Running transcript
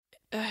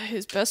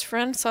His best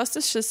friend,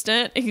 sausage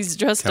assistant. He's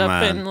dressed Come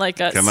up on. in like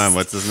a... Come on,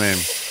 what's his name?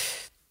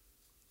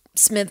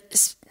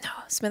 Smithers?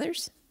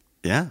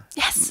 Yeah.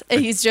 Yes.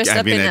 He's dressed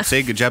up in I'd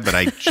say good job, but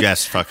I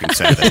just fucking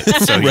said it.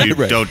 So you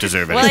don't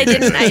deserve it. Well, I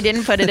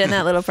didn't put it in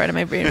that little part of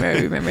my brain where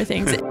I remember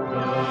things.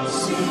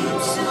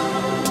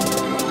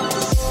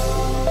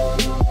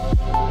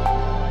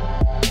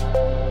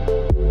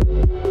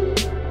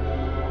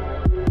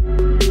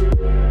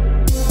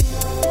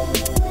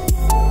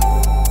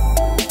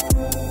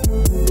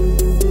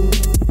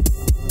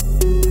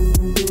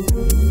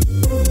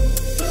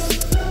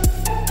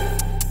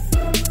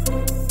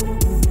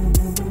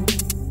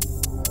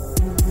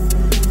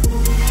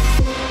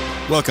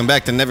 Welcome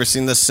back to Never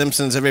Seen The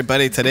Simpsons,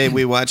 everybody. Today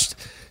we watched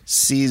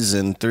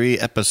Season 3,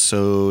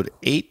 Episode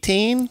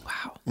 18?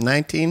 Wow.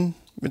 19?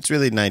 It's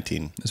really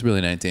 19. It's really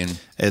 19.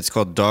 It's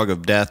called Dog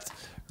of Death,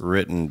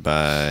 written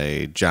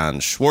by John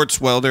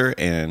Swartzwelder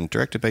and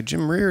directed by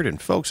Jim Reardon.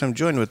 Folks, I'm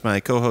joined with my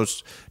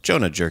co-host,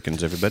 Jonah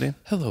Jerkins, everybody.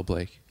 Hello,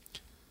 Blake.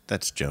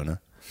 That's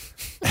Jonah.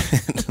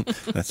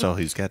 That's all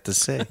he's got to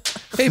say.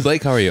 Hey,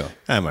 Blake, how are you?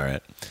 I'm all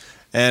right.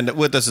 And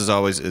with us, as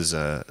always, is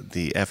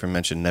the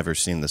aforementioned Never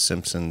Seen The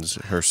Simpsons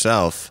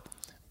herself,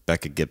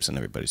 Becca Gibson.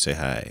 Everybody say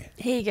hi.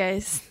 Hey,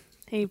 guys.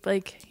 Hey,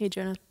 Blake. Hey,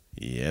 Jonah.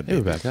 Yeah, Hey, baby.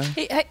 Rebecca.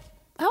 Hey,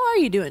 how are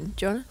you doing,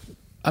 Jonah?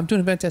 I'm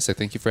doing fantastic.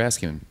 Thank you for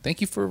asking.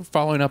 Thank you for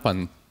following up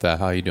on that.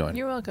 How are you doing?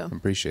 You're welcome. I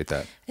appreciate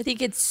that. I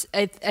think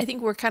I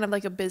think we're kind of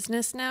like a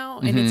business now,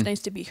 and it's nice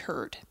to be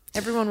heard.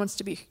 Everyone wants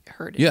to be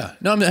heard. Yeah.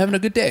 No, I'm having a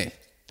good day.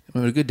 I'm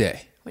having a good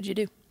day. What'd you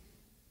do?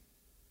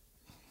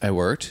 I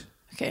worked.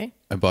 Okay.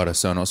 I bought a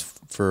Sonos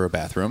for a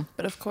bathroom,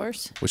 But of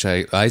course. which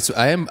I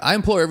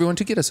implore everyone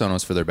to get a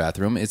Sonos for their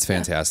bathroom. It's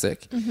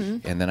fantastic.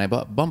 And then I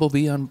bought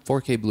Bumblebee on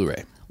 4K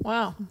Blu-ray,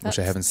 Wow. which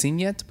I haven't seen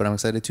yet, but I'm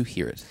excited to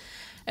hear it.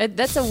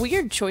 That's a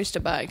weird choice to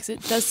buy because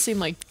it does seem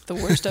like the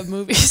worst of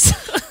movies.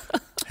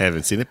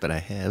 Haven't seen it, but I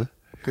have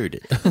heard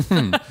it.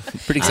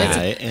 Pretty excited.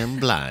 I am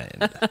blind.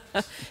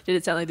 Did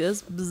it sound like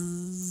this?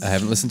 Bzzz. I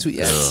haven't listened to it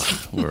yet.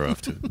 Ugh, we're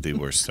off to the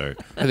worst start.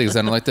 I think it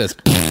sounded like this.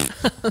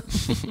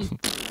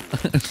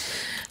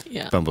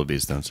 Yeah.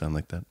 Bumblebees don't sound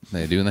like that.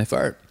 They do and they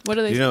fart. What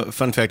are they? You know,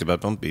 fun fact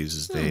about bumblebees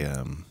is they,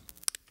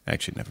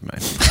 actually, never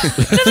mind.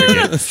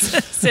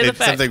 Say the It's fact.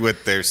 something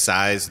with their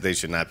size, they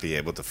should not be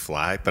able to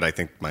fly, but I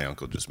think my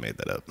uncle just made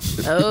that up.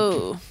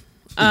 Oh.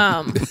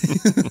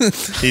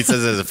 He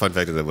says as a fun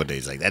fact that one day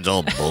he's like, that's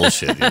all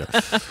bullshit. You know?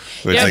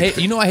 Where it's I like,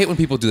 hate when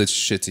people do that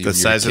shit to you. the when you're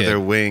a size of kid. their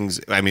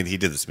wings. I mean, he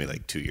did this to me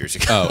like 2 years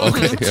ago. Oh,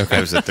 okay. I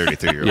was a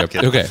 33-year-old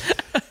kid. Okay.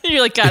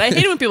 You're like, God, I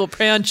hate it when people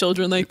prey on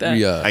children like that.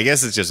 Yeah. I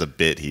guess it's just a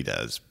bit he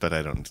does, but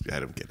I don't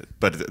get it.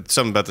 But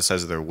something about the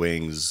size of their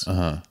wings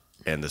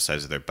and the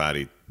size of their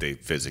body, they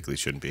physically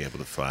shouldn't be able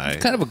to fly.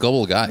 Kind of a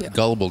gullible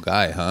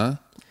guy, huh?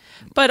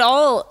 But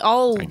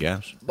all I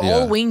guess.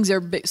 Yeah. wings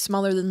are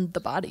smaller than the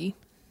body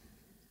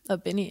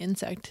of any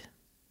insect,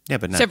 Yeah,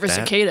 but not except for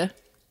that. cicada.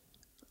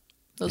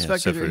 Those Yeah,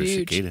 except fuckers are for a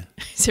huge. cicada.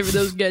 Except for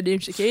those goddamn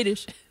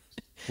cicadas.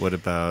 What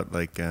about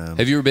like?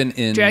 Have you ever been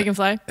in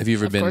Dragonfly, Have you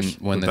ever of been course.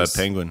 one what about that's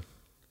penguin?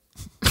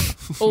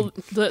 Oh,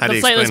 the How do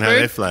you flightless explain how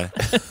they bird. fly?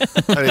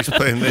 How do you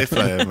explain they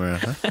fly everywhere?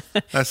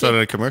 Huh? I saw it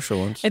in a commercial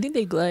once. I think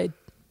they glide.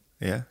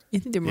 Yeah. I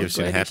think they're You more ever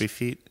seen gliders. Happy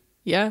Feet?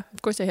 Yeah,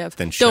 of course I have.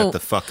 Then shut the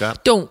fuck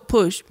up. Don't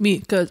push me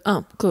because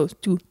I'm close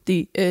to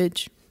the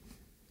edge.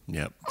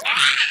 Yep.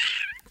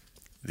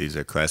 These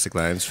are classic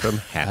lines from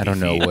Happy I don't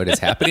know Feet. what is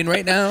happening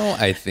right now.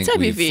 I think Happy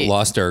we've Feet.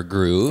 lost our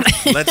groove,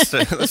 Let's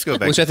go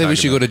back. which to I think we talking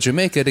should go about- to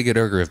Jamaica to get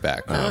our groove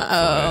back.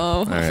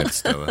 All right,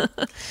 Stella.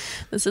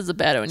 This is a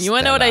bad one. You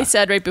want to know what I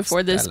said right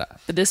before this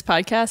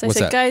podcast? I What's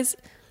said, that? guys,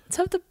 let's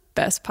have the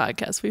best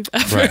podcast we've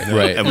ever.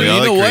 Right. And we Well,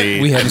 all you know what?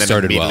 agreed, We and haven't then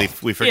started well.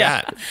 immediately We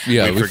forgot.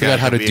 Yeah, we forgot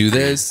how to that we do agreed.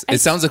 this. It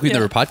sounds like we've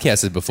never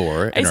podcasted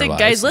before in I our said, lives.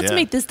 guys, let's Yeah.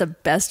 make this the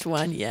best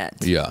one yet.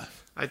 Yeah.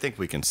 I think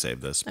we can save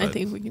this. I but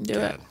think we can do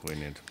God, it. We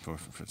need.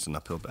 It's an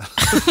uphill battle.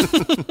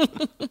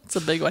 It's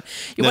a big one.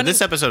 You No, want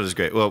this episode is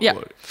great. Well, Yeah.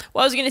 Well,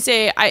 I was going to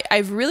say,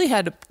 I've really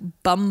had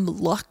bum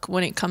luck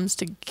when it comes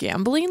to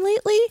gambling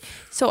lately.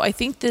 So I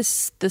think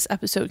this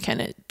episode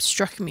kind of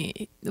struck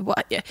me. Well,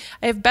 yeah,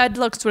 I have bad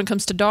luck when it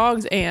comes to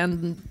dogs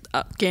and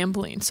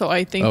gambling. So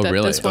I think Oh, that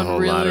really? this The one whole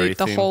really, lottery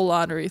the theme? whole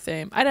lottery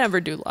theme. I never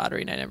do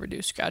lottery and I never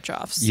do scratch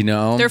offs. You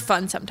know, They're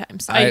fun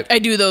sometimes. I- I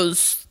do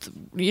those,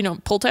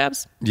 pull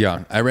tabs.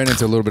 Yeah, I ran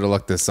into a little bit of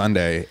luck this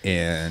Sunday,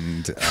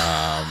 and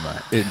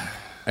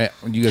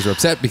you guys were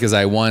upset because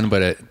I won,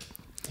 but it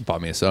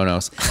bought me a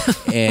Sonos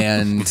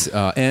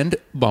and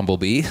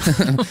Bumblebee,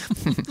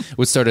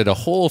 which started a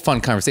whole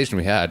fun conversation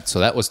we had. So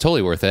that was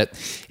totally worth it.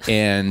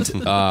 And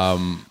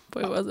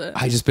Boy, was it.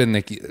 I just been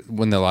like,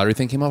 when the lottery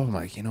thing came up, I'm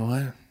like, you know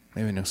what?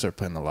 Maybe I'm gonna start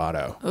playing the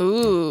lotto.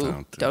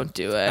 Ooh, don't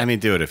do it. I mean,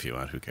 do it if you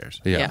want. Who cares?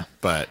 Yeah.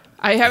 But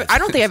I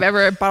don't think I've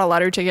ever bought a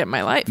lottery ticket in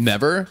my life.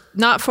 Never.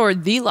 Not for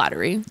the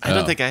lottery. I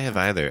don't think I have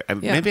either.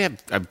 Maybe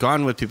I've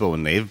gone with people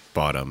when they've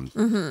bought them.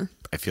 Mm-hmm.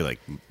 I feel like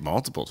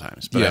multiple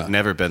times, but Yeah. I've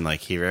never been like,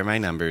 here are my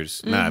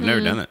numbers. No, I've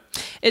never done it.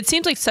 It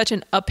seems like such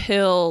an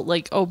uphill,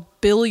 like,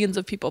 billions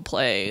of people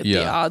play. The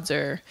Yeah. odds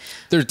are,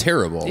 They're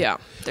terrible. yeah,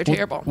 they're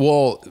terrible.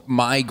 Well,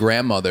 my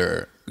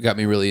grandmother got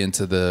me really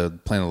into the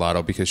playing the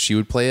lotto because she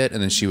would play it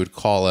and then she would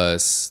call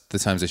us the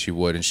times that she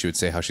would and she would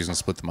say how she's going to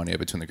split the money up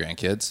between the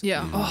grandkids.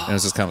 Yeah. And it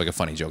was just kind of like a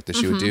funny joke that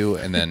she would do.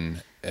 And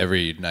then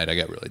every night I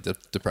got really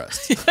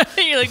depressed.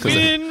 You're like, we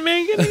didn't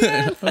make it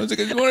again. I was like,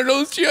 I just wanted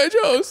those G.I.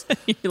 Joes.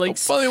 You like I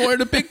finally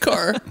wanted a big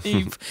car.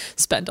 you've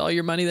spent all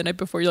your money the night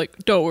before. You're like,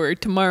 don't worry,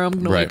 tomorrow I'm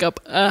gonna Right. wake up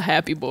a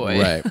happy boy.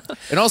 Right.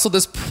 And also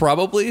this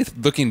probably,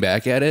 looking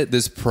back at it,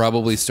 this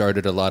probably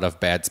started a lot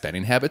of bad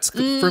spending habits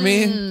for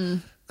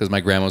me. Because my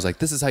grandma was like,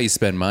 this is how you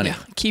spend money. Yeah,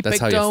 keep That's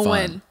it how you have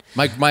going.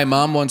 fun. My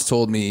mom once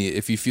told me,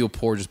 if you feel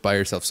poor, just buy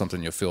yourself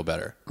something, you'll feel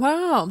better.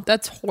 Wow,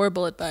 that's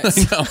horrible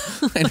advice.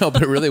 I know,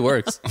 but it really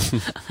works.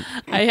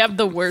 I have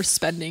the worst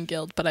spending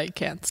guilt, but I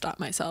can't stop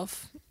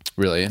myself.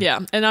 Really? Yeah,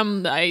 and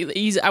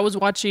I was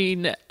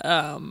watching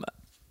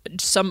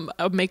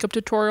a makeup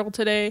tutorial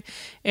today,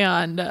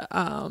 and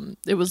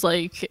it was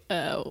like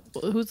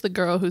who's the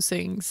girl who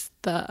sings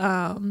the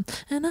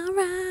and I'll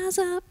rise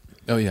up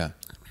Oh, yeah.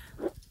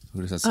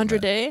 Who does that sing Andre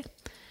that? Day.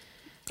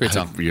 Great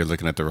song. You're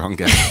looking at the wrong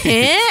guy.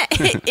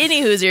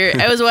 Any hooser,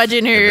 I was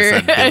watching If her.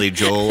 it's not Billy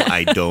Joel,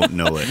 I don't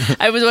know it.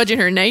 I was watching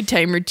her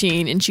nighttime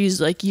routine, and she's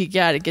like, "You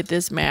got to get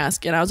this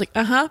mask," and I was like,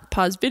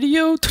 Pause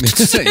video.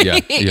 Yeah.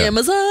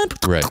 Amazon.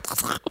 Right.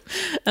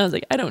 I was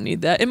like, I don't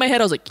need that. In my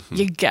head, I was like,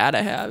 you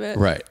gotta have it.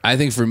 Right. I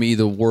think for me,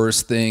 the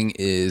worst thing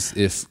is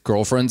if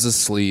girlfriend's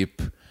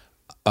asleep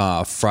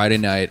Friday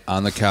night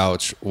on the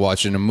couch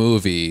watching a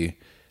movie,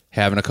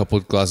 having a couple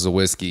of glasses of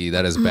whiskey.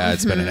 That is bad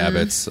spending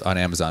habits on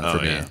Amazon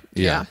for me.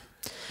 Yeah.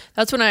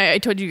 That's when I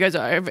told you guys,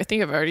 I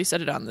think I've already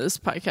said it on this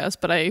podcast,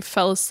 but I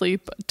fell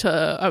asleep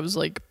I was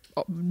like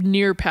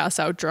near pass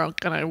out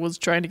drunk, and I was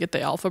trying to get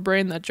the Alpha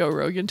Brain that Joe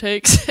Rogan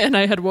takes, and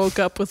I had woke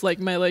up with like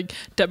my like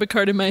debit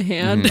card in my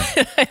hand.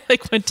 And I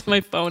like went to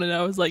my phone, and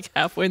I was like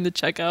halfway in the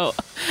checkout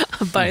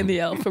buying the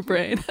Alpha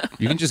Brain.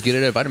 You can just get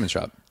it at Vitamin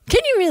Shop. Can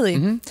you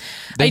really?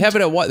 They have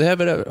it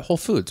at Whole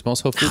Foods.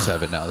 Most Whole Foods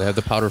have it now. They have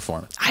the powder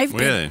form. I've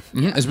been,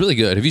 Really? It's really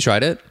good. Have you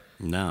tried it?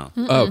 No.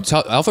 Oh,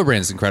 Alpha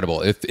Brain is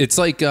incredible. It's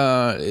like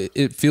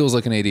it feels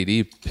like an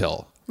ADD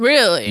pill.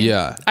 really?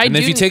 Yeah, and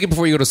if you take it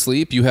before you go to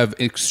sleep, you have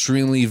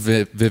extremely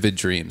vivid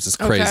dreams. It's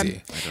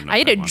crazy. I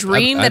had a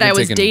dream I've that I been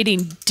was taking-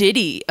 dating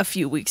Diddy a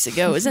few weeks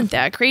ago. Isn't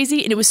that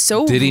crazy? And it was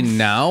so Diddy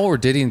now or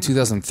Diddy in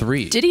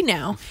 2003? Diddy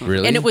now.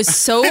 Really? And it was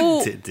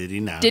so Did he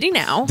now? Diddy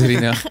now. Diddy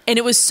now? And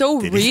it was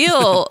so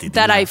real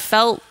that I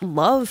felt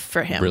love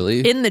for him.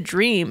 Really? In the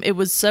dream. It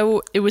was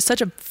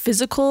such a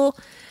physical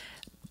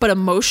but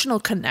emotional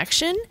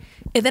connection.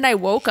 And then I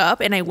woke up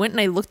and I went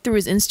and I looked through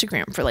his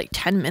Instagram for like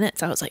 10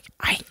 minutes. I was like,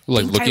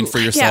 looking for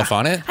yourself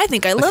on it? I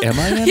think I love am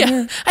I on yeah,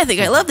 there? I think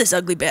I love this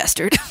ugly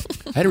bastard.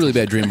 I had a really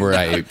bad dream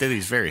where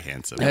He's very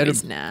handsome. had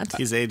He's not.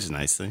 He's aged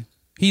nicely.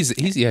 he's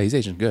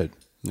aging good.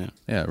 Yeah.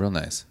 Yeah, real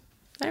nice.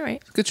 All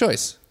right. Good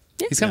choice.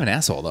 Yeah. He's kind of an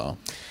asshole though.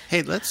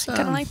 Hey, let's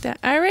Kind of like that.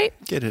 All right.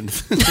 get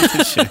into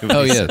the show.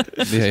 Oh yeah.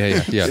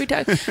 We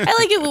talk. I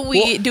like it when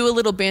we do a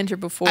little banter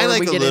before I like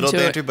we a get little into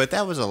banter, it. but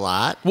that was a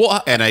lot.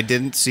 Well, and I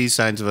didn't see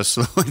signs of us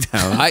slowing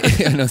down. I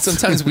know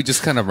sometimes we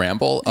just kind of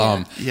ramble.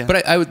 Yeah.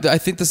 But I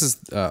think this is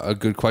a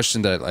good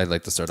question that I'd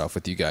like to start off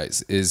with you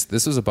guys.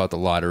 This was about the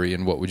lottery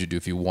and what would you do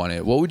if you won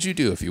it? What would you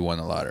do if you won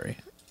the lottery?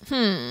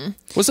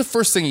 What's the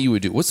first thing you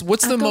would do? What's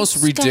the I'll go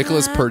most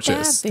ridiculous start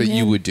purchase that dabbing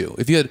you in. would do?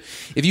 If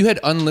you had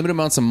unlimited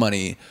amounts of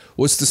money,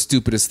 what's the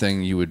stupidest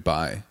thing you would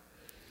buy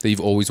that you've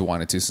always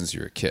wanted to since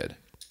you were a kid?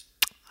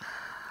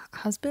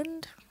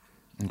 Husband?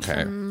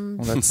 Okay.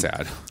 Well, that's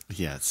sad.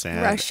 Yeah, it's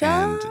sad.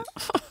 Russia?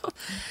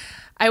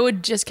 I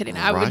would just kidding.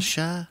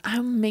 Russia?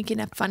 I'm making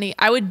it funny.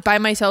 I would buy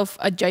myself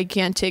a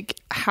gigantic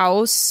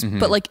house, Mm-hmm.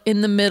 but like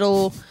in the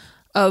middle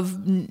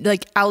of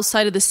like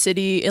outside of the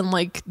city in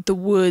like the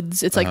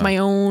woods. It's like my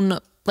own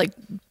like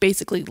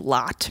basically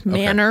lot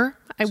manor,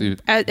 So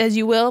as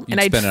you will, and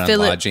I'd spend it on fill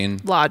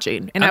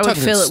lodging? and I would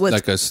talking fill it with.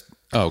 like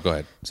oh, go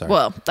ahead. Sorry.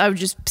 Well, I would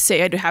just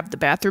say I'd have the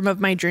bathroom of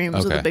my dreams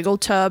with Okay. a big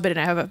old tub, and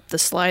I have the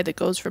slide that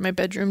goes from my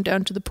bedroom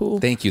down to the pool.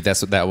 Thank you.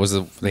 That was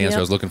the answer Yep. I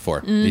was looking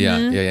for.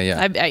 Yeah.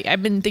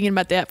 I've been thinking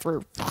about that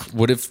for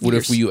What if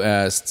years. you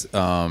asked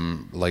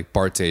like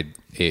Bartay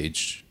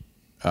aged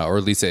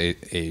or Lisa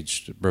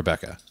aged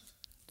Rebecca?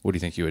 What do you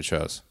think you would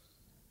choose?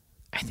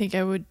 I think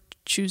I would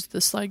choose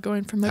the slide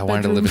going from my I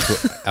bedroom.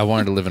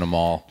 wanted to live in a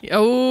mall.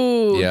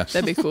 Oh, Yeah,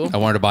 that'd be cool. I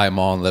wanted to buy a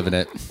mall and live in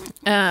it.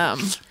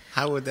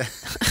 How would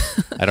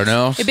that? I don't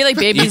know. It'd be like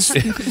babies.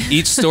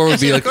 Each store would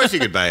be Of like course, you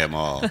could buy them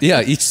all.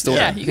 yeah. Each store.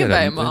 Yeah, you could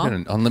buy a mall. had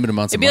unlimited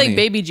amounts It'd of be money. like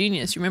Baby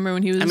Genius. You remember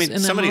when he was? I mean,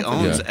 in that somebody mall?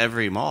 owns Yeah.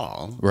 every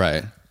mall.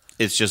 Right.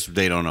 It's just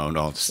they don't own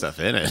all the stuff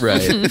in it. Right.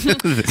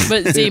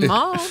 But the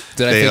mall.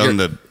 Did I They figure, own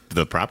the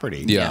the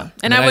property. Yeah.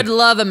 And I would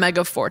love a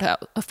mega fort house,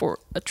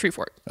 a tree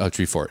fort. Oh,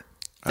 tree fort.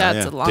 That's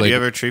a Did lot. you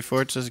ever tree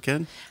forts as a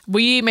kid?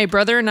 My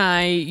brother and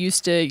I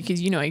used to,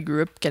 because I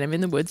grew up kind of in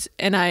the woods,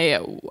 and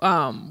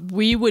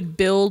we would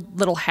build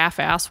little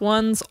half-ass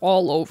ones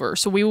all over.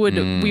 So we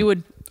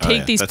would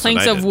take these That's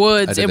planks what I of did.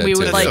 woods, I and did we that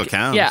would too. That like, still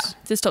counts. yeah,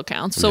 this still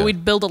counts. So Yeah.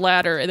 we'd build a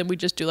ladder, and then we'd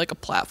just do like a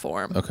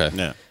platform. Okay.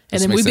 Yeah. And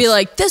This then makes we'd be sense.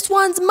 like, "This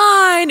one's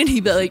mine," and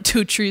he'd be like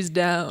 2 trees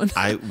down.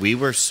 We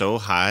were so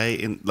high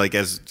in like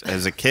as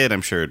a kid,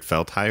 I'm sure it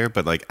felt higher,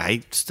 but like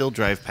I still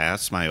drive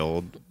past my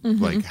old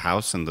like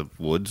house in the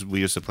woods we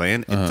used to play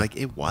in. It's like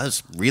it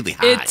was really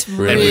high. It's And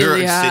we were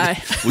really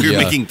high. we were Yeah.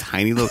 making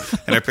tiny little,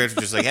 and our parents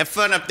were just like, "Have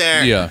fun up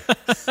there." Yeah.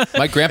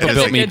 My grandpa It's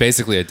built like me a-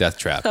 basically a death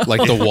trap.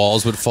 Like the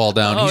walls would fall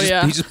down. Oh,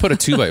 yeah. He just put a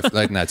 2x,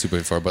 like not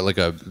 2x4, but like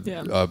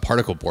Yeah. a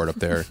particle board up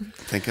there.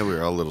 Think how we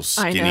were all little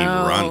skinny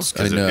know. runts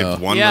because I know. if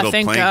one Yeah, little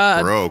thank plank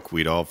God. broke,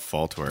 we'd all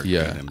fall to our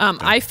Yeah. feet and-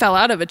 I fell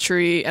out of a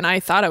tree, and I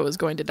thought I was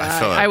going to die.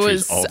 fell out of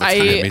trees all the time.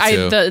 Me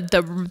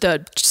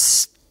too.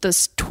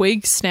 The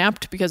twig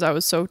snapped because I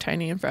was so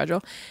tiny and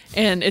fragile,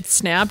 and it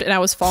snapped, and I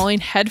was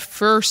falling head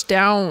first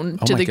down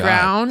Oh to my the God,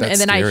 ground, that's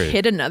and then scary. I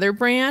hit another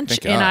branch,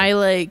 Thank and God. I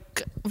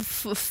like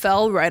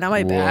fell right on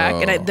my back,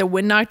 and Whoa. the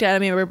wind knocked out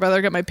of me. My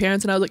brother got my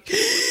parents, and I was like,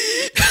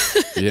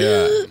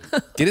 Yeah.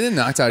 Getting it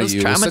knocked out of was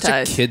you was such a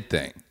traumatized. kid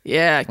thing.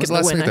 "Yeah, When's get the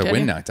last time you got knocked the out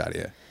wind of knocked out of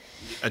you?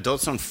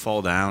 Adults don't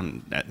fall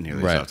down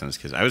nearly Right. as often as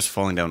kids. I was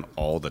falling down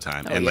all the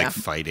time and yeah. like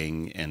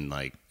fighting and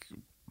like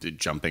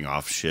jumping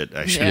off shit.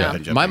 I Yeah. should have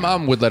been jumping. My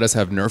mom would let us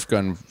have Nerf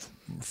gun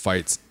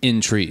fights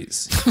in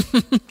trees.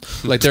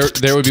 Like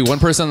there would be one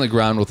person on the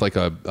ground with like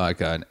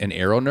an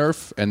arrow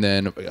Nerf, and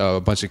then a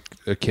bunch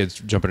of kids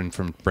jumping in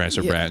from branch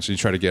to branch, and you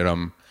try to get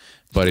them.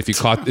 But if you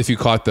caught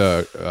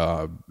the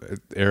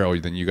arrow,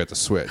 then you got the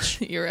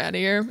switch. You're out of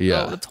here."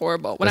 Yeah. Oh, that's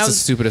horrible. When That's I the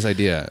was stupidest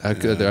idea. I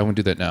wouldn't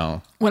do that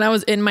now. When I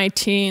was in my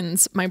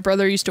teens, my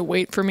brother used to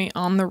wait for me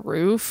on the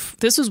roof.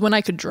 This was when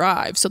I could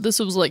drive. So this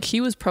was like,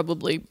 he was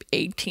probably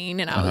 18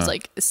 and I was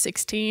like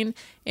 16.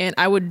 And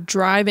I would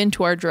drive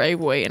into our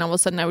driveway, and all of a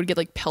sudden I would get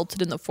like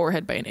pelted in the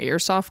forehead by an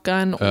airsoft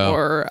gun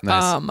or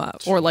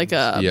nice. or like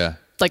a Yeah.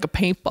 like a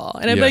paintball.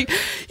 And I'm Yeah. like,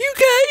 you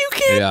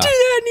can't Yeah. do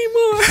that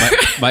anymore.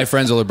 My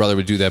friend's older brother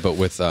would do that, but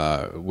with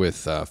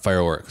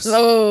fireworks.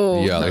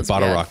 Oh, yeah, like that's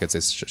bottle bad. rockets.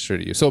 It's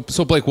straight at you. So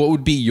Blake, what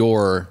would be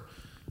your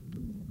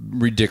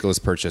ridiculous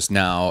purchase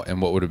now,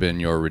 and what would have been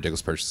your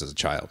ridiculous purchase as a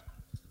child?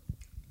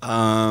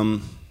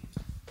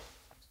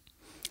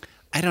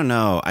 I don't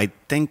know. I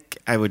think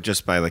I would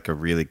just buy like a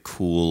really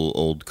cool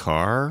old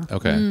car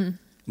Okay.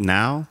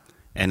 now.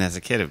 And as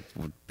a kid, it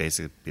would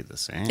basically be the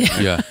same.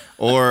 Yeah.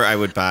 Or I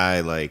would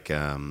buy like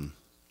an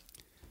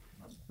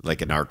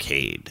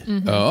arcade,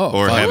 Oh.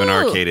 or fun. have an Ooh.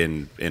 arcade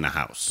in a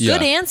house. Yeah.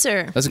 Good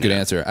answer. That's a good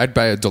answer. I'd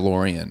buy a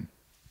DeLorean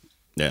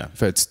Yeah.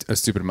 if it's a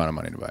stupid amount of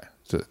money to buy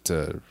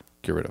to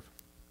get rid of.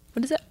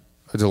 What is it?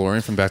 A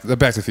DeLorean from the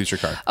Back to the Future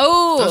car.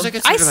 Oh, Those are I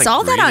considered, like,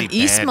 saw that on really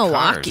East bad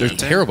Milwaukee. They're cars.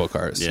 terrible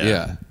cars. Yeah.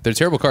 Yeah. They're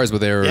terrible cars,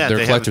 but they're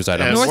they collector's have-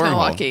 they have items. North Wormhole.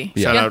 Milwaukee.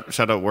 Shout Yeah. out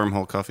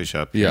Wormhole Coffee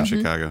Shop Yeah. in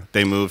Chicago.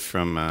 They moved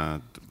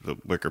from the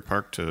Wicker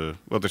Park to,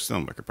 well, they're still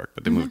in Wicker Park,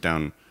 but they moved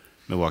down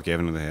Milwaukee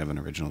Avenue. They have an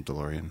original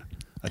DeLorean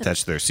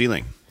attached to their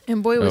ceiling.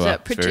 And boy, was wow.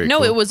 that pretty. Very No,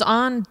 cool. it was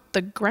on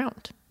the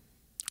ground.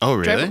 Oh,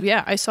 really? Drive-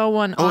 Yeah, I saw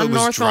one Oh, it on was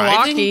North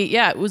driving? Milwaukee.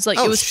 Yeah, it was like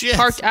Oh, it was shit.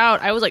 parked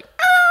out. I was like,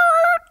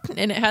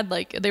 and it had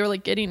like they were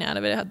like getting out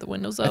of it. It had the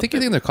windows up. I think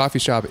you're thinking of the coffee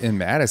shop in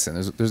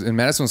Madison. There's in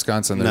Madison,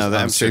 Wisconsin. There's No, that-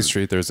 on I'm State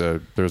sure- Street. There's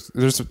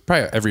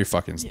probably every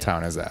fucking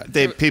town has that.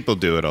 People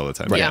do it all the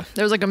time. Yeah,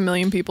 there was like a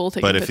million people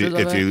taking But if pictures of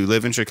if it. you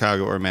live in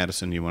Chicago or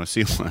Madison, you want to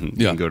see one, you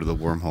Yeah. can go to the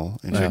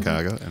Wormhole in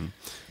Chicago. And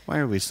why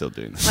are we still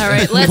doing this? All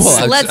right, let's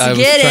Well, I was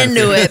get trying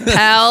to into it,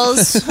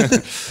 pals.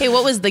 Hey,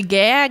 what was the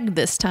gag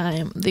this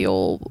time? The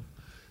old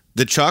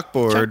The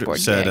chalkboard, Chalkboard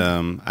said,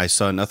 gag. I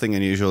saw nothing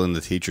unusual in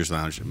the teacher's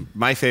lounge.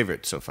 My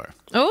favorite so far.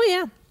 oh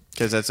yeah,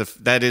 Because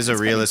that is a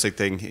realistic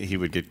thing. He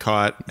would get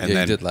caught and Yeah, you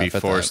then did laugh be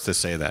at forced that. to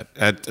say that.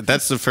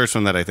 That's the first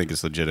one that I think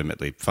is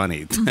legitimately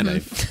funny that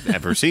I've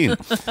ever seen.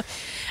 That's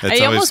I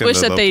always almost kind of wish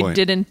a that low they point.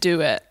 didn't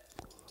do it.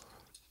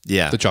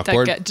 Yeah. The That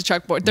chalkboard. get to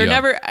chalkboard. They're Yeah.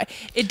 never.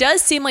 It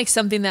does seem like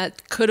something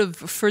that could have,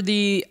 for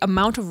the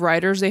amount of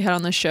writers they had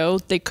on the show,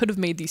 they could have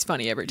made these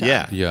funny every time.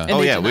 Yeah. Yeah. And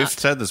Oh, they yeah. did We've not.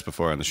 said this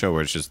before on the show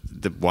where it's just,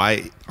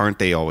 why aren't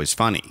they always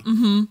funny?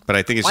 Mm-hmm. But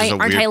I think it's Why just a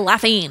aren't weird. I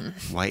laughing?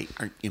 Why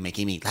aren't you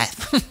making me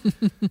laugh?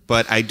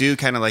 But I do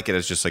kind of like it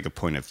as just like a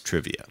point of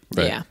trivia.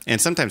 Right. Yeah. And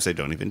sometimes they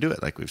don't even do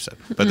it, like we've said.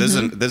 But this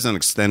is an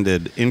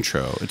extended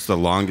intro. It's the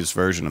longest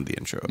version of the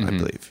intro, I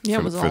believe. Yeah,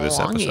 it was a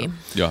longie.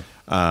 Yeah.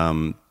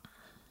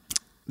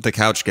 The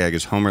couch gag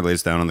is Homer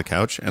lays down on the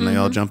couch and they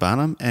all jump on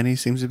him, and he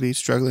seems to be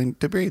struggling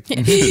to breathe.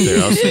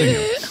 They're all sitting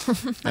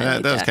here.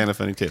 And that was that. kind of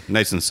funny too.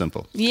 Nice and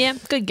simple. Yeah,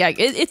 good gag.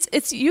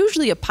 It's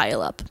usually a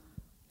pile up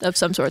of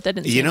some sort. That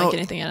didn't seem like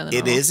anything out of the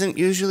it normal. isn't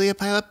usually a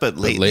pilot, but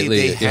lately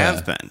they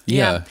have been.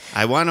 Yeah.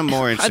 I want a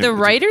more Are interesting. the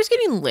writers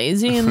getting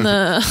lazy in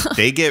the?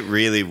 They get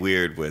really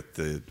weird with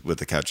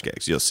the couch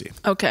gags. You'll see.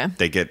 Okay.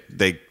 They get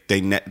they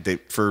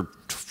for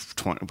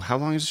 20, how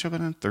long has the show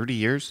been on? 30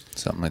 years?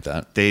 Something like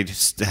that. They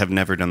just have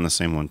never done the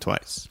same one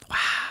twice. Wow.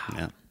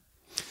 Yeah.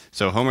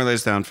 So Homer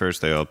lays down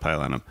first. They all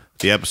pile on him.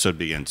 The episode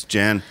begins.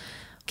 Jen,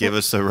 give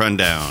us the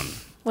rundown.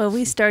 Well,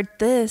 we start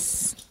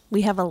this.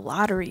 We have a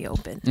lottery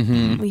open.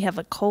 Mm-hmm. We have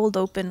a cold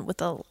open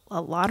with a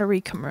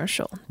lottery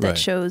commercial that Right.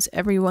 shows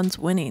everyone's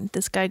winning.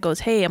 This guy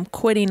goes, "Hey, I'm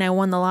quitting. I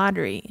won the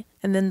lottery."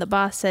 And then the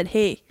boss said,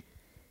 "Hey,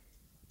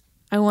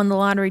 I won the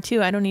lottery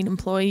too. I don't need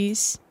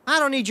employees." I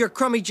don't need your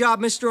crummy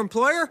job, Mr.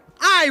 Employer.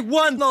 I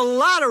won the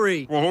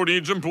lottery. Well, who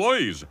needs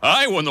employees?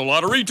 I won the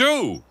lottery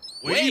too.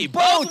 We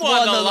both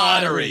won the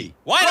lottery.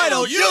 Why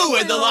don't you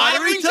win the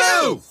lottery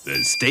too?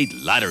 The state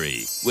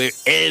lottery, where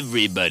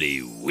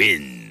everybody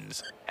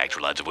wins.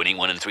 Actual odds of winning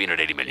 1 in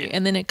 380 million.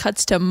 And then it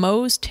cuts to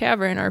Moe's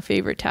Tavern, our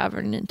favorite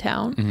tavern in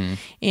town.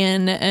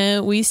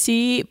 And we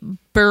see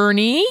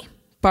Barney.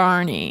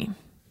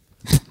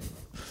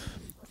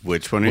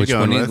 Which one are you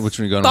going with? Which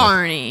one are you going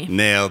Barney.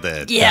 Nailed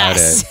it.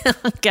 Yes.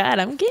 God,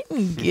 I'm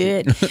getting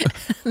good.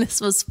 This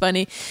was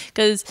funny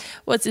because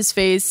what's his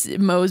face?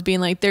 Moe's being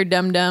like, they're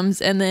dum-dums.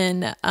 And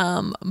then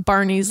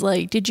Barney's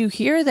like, did you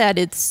hear that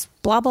it's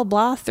blah, blah,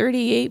 blah,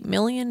 $38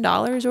 million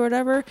or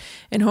whatever?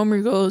 And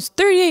Homer goes,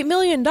 $38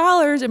 million.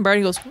 And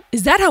Barney goes,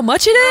 is that how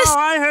much it is? Oh,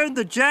 I heard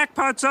the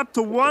jackpot's up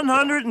to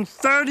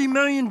 $130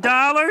 million.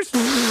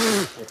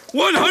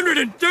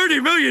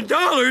 $130 million?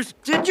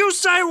 Did you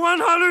say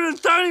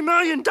 $130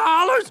 million?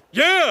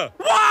 Yeah.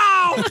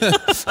 Wow!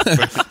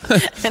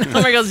 And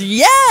Homer goes,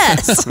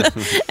 yes.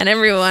 And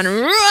everyone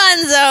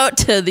runs out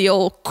to the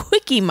old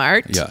Quickie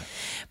Mart. Yeah.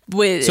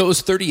 With, So it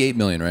was 38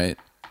 million, right?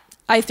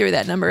 I threw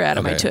that number out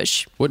of my Okay.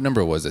 tush. What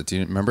number was it? Do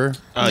you remember?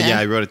 Yeah,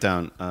 I wrote it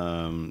down.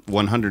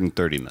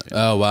 130 million.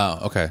 Oh, wow.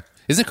 Okay.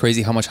 Isn't it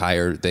crazy how much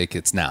higher they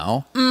gets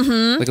now?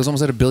 Mm-hmm. Like it was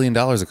almost at $1 billion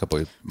a couple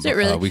of Is it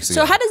really? weeks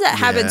ago. So how does that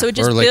happen? Yeah. So it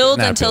just Or, like, builds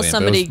not a until billion, but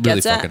somebody it was really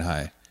gets it? fucking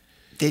high.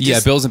 They Yeah,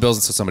 just- builds and builds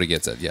until somebody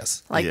gets it.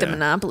 Yes. Like the Yeah.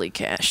 Monopoly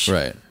cash.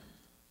 Right.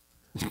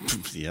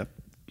 Yep.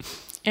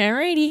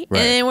 Alrighty. Right.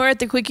 And then we're at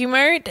the Quickie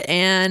Mart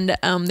and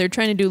they're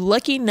trying to do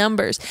lucky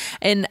numbers.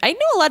 And I know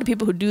a lot of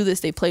people who do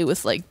this, they play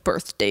with like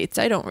birth dates.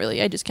 I don't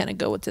really. I just kind of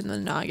go what's in the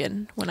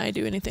noggin when I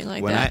do anything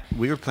like When that.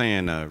 we were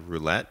playing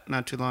roulette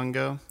not too long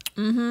ago.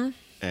 Mm-hmm.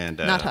 And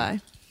Not high.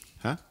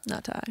 Huh?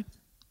 Not high.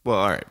 Well,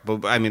 all right.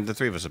 But I mean, the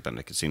three of us have been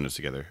to casinos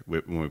together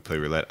when we play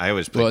roulette. I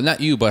always play. Well, not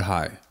you, but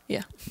high.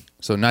 Yeah.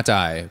 So not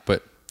high,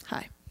 but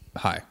High.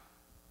 high.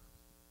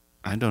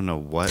 I don't know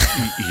what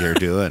you're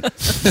doing.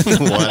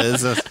 What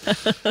is this?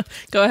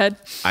 Go ahead.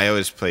 I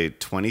always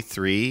played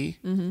 23,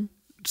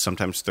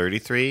 sometimes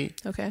 33.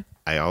 Okay.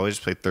 I always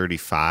play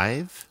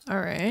 35. All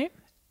right.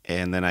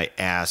 And then I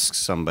ask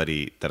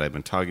somebody that I've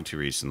been talking to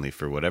recently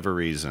for whatever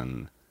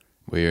reason,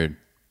 Weird.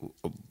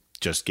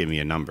 just give me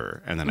a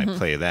number, and then Mm-hmm. I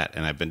play that.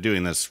 And I've been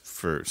doing this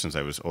since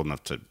I was old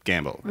enough to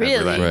gamble. at Really?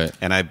 roulette. Right.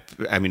 And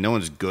I mean, no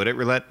one's good at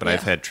roulette, but I've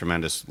Yeah. had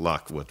tremendous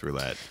luck with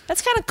roulette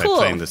That's kind of by cool.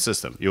 playing the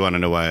system. You want to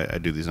know why I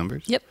do these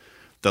numbers? Yep.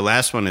 The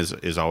last one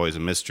is always a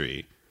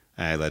mystery.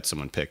 I let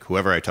someone pick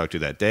whoever I talk to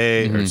that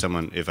day, or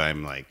someone if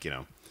I'm like,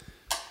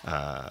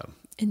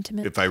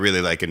 Intimate. if I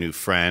really like a new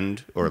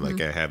friend or Mm-hmm.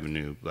 like I have a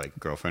new like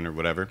girlfriend or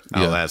whatever,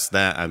 I'll ask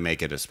that. I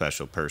make it a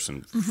special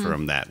person Mm-hmm.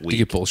 from that Do you week.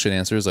 get bullshit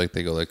answers? Like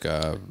they go like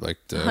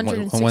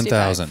 165.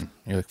 1,000.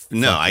 You're like,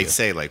 No, fuck I you.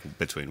 say like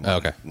between Oh,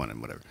 okay. one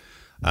and whatever.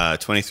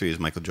 23 is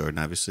Michael Jordan,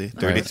 obviously.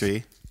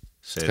 33,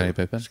 say Scottie it,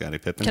 Pippen? Scottie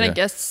Pippen. Can I Yeah.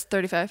 guess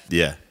 35?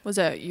 Yeah. Was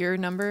that your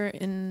number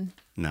in?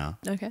 No.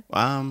 Okay.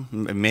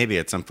 Maybe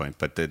at some point,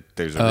 but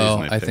there's a Oh,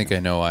 reason. I think I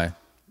know why.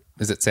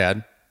 Is it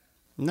sad?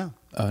 No.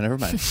 Oh, never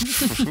mind.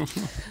 Is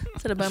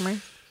it a bummer?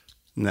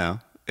 No,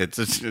 it's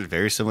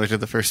very similar to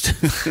the first.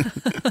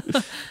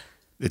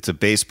 It's a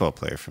baseball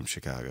player from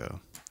Chicago.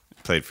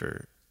 Played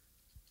for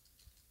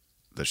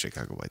the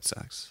Chicago White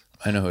Sox.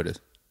 I know who it is.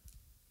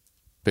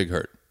 Big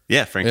Hurt.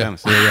 Yeah, Frank Yeah,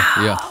 Thomas.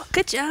 yeah. Oh,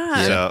 good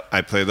job. So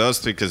I play those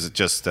three because it's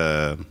just,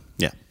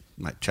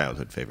 my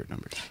childhood favorite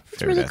numbers.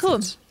 It's really cool.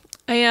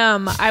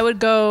 I would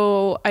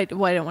go. I don't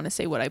want to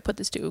say what I put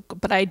this to,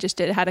 but I just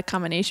had a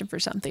combination for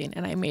something,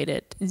 and I made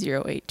it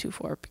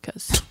 0824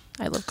 because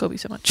I love Kobe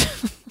so much.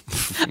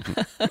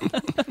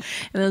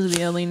 And those are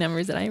the only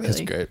numbers that I really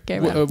That's great.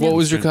 care What, about. what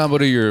was your combo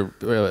to your?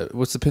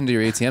 What's the pin to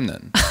your ATM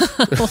then?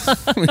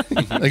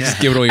 Like just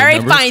give it away. All Your right,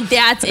 numbers? fine,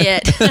 that's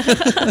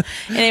it.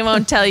 And I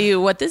won't tell you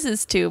what this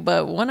is to,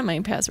 but one of my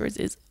passwords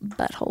is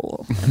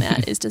butthole, and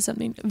that is to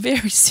something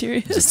very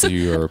serious. To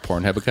your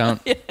Pornhub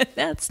account.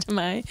 That's to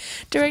my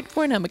direct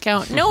Pornhub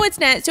account. No, it's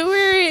not. So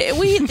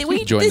we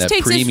Join this that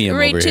takes us premium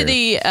right over to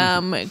here.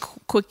 the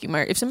Quickie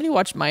Mart. If somebody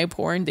watched my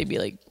porn, they'd be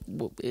like,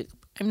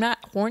 "I'm not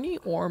horny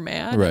or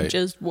mad. Right. I'm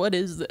just what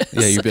is this?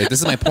 Yeah, you'd be like, this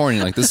is my porn.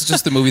 You're like, this is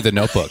just the movie The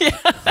Notebook.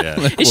 Yeah.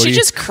 Like, Is what she are you-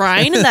 just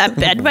crying in that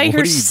bed by what are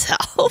you-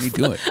 herself? What are you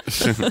doing?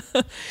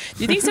 Do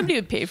you think somebody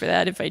would pay for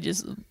that if I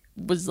just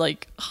was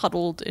like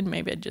huddled in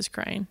my bed just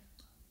crying?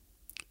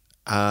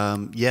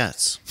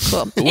 Yes.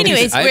 Cool.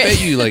 Anyways, I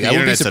bet you like. The I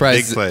wouldn't be internet's a big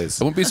surprised.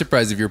 place. I wouldn't be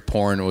surprised if your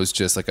porn was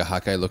just like a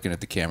hot guy looking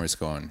at the cameras,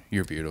 going,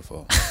 "You're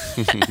beautiful.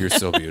 You're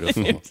so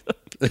beautiful."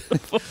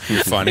 beautiful.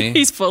 You're funny.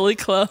 He's fully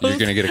clothed. You're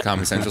gonna get a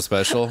Comedy Central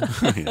special,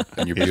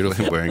 and you're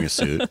beautiful. Wearing a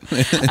suit.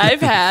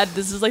 I've had,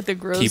 this is like the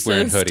grossest. Keep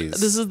wearing hoodies.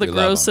 This is the We love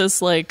 'em.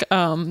 grossest, like,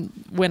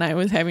 when I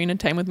was having a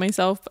time with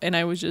myself and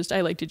I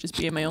like to just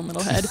be in my own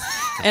little head.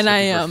 And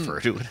I, Refer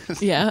to it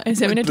as- yeah, I was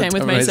having a time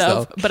with time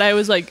myself. myself. But I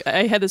was like,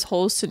 I had this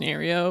whole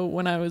scenario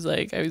when I was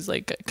like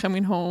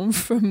coming home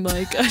from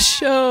like a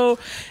show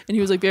and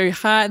he was like very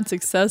hot and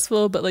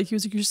successful, but like he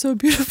was like, you're so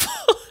beautiful.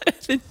 And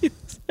then he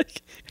was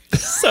like, you're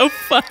so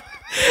fun.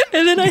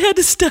 And then I had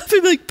to stop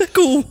and be like,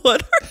 Becca,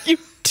 what are you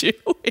doing?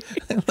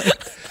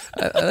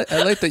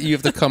 I like that you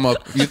have to come up.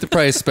 You have to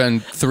probably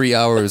spend 3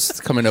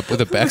 hours coming up with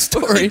a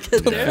backstory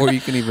before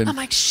you can even. I'm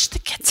like, shh, the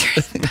kids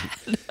are in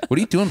bed. What are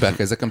you doing, Becca?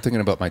 He's like, I'm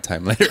thinking about my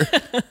time later.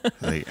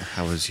 Like,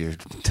 how was your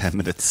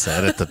 10-minute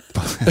set at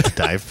the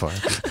dive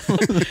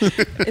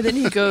park? And then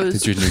he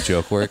goes, Did your new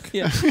joke work?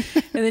 yeah.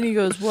 And then he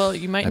goes, well,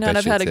 you might I not bet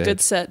have you had a did.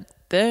 good set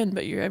then,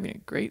 but you're having a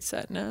great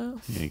set now.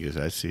 Yeah, he goes,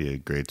 I see a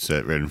great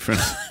set right in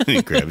front of me.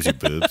 He grabs your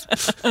boobs.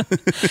 I'm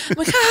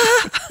like,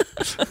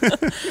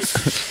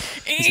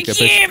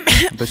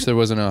 I bet you there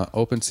wasn't an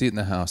open seat in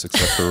the house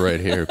except for right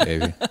here,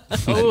 baby.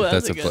 Oh,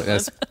 that's a good one.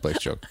 That's Blake's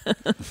joke.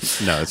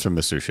 No, it's from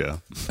Mr.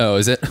 Show. Oh,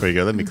 is it? Where you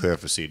go, let me clear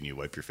off a seat and you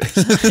wipe your face.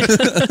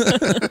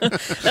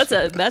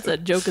 That's a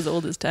joke as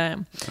old as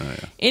time. Oh,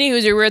 yeah.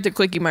 Anyways, we're at the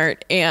Quickie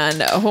Mart,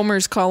 and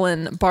Homer's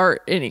calling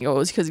Bart, and he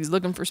goes, because he's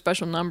looking for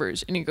special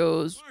numbers, and he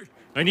goes,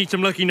 I need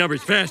some lucky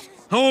numbers, fast.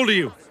 How old are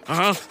you?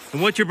 Uh-huh.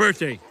 And what's your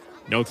birthday?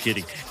 No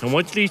kidding. And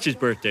what's Lisa's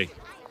birthday?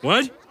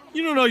 What?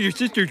 You don't know your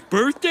sister's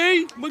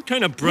birthday? What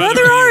kind of brother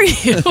brother are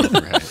you?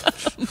 Right.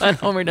 But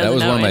Homer doesn't That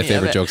was know one of my any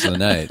favorite it. jokes of the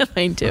night.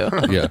 Mine too.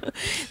 Yeah.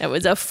 That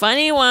was a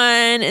funny one.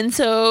 And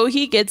so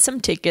he gets some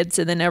tickets,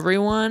 and then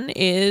everyone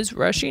is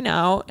rushing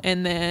out,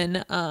 and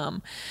then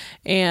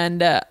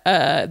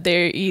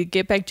they you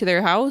get back to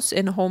their house,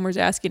 and Homer's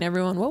asking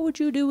everyone, what would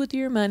you do with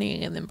your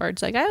money? And then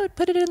Bart's like, I would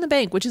put it in the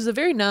bank, which is a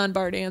very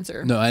non-Bart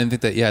answer. No, I didn't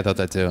think that. Yeah, I thought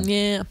that too.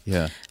 Yeah.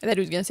 Yeah. I thought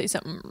he was gonna say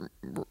something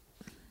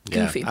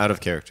Yeah, goofy. out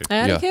of character.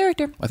 Out Yeah. of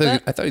character. I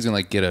thought he was gonna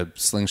like get a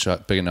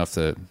slingshot big enough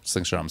to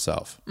slingshot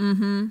himself.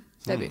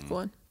 That'd be a cool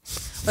one.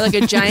 Or like a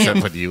Is that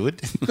giant. what you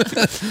would?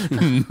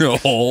 No,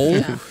 Or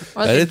like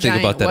I a didn't think giant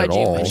about that at wedgie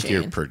all. I think you're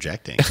machine.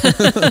 projecting.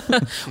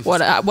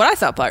 What I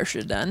thought Bart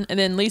should have done. And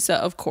then Lisa,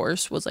 of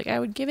course, was like, I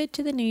would give it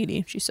to the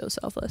needy. She's so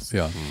selfless.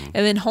 Yeah.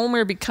 And then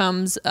Homer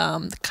becomes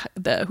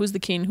who's the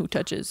king who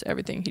touches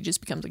everything. He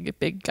just becomes like a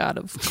big god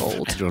of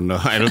gold. I don't know.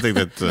 I don't think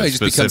that's No, a he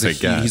just becomes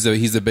specific guy.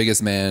 he's the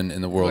biggest man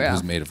in the world Yeah.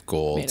 who's made of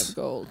gold. Made of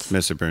gold.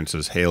 Mr. Burns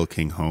says, "Hail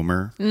King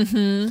Homer."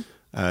 Mm-hmm.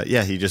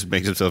 Yeah, he just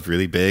makes himself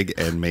really big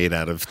and made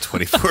out of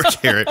 24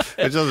 karat.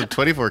 Which also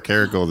 24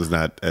 karat gold is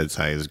not as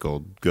high as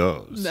gold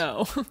goes.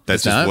 No. That's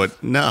It's just not?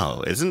 what.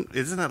 No, isn't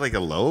that like a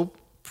low?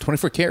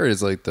 24 karat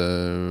is like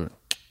the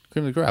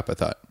cream of the crop. I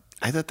thought.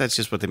 I thought that's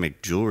just what they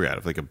make jewelry out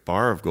of. Like a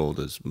bar of gold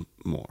is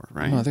more,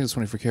 right? No, I think it's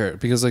 24 karat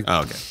because like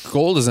Oh, okay.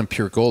 gold isn't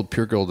pure gold.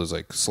 Pure gold is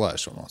like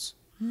slush almost.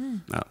 No,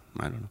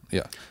 I don't know.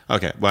 Yeah.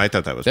 Okay, well, I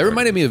thought that was. That part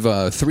reminded of me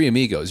of Three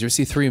Amigos. You ever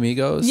see Three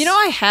Amigos? You know,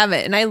 I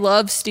haven't, and I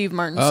love Steve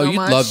Martin Oh, so you'd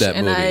much. love that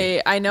and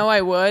movie. I know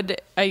I would.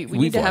 We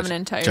need to have an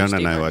entire John Steve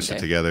and I Martin watched day. it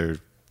together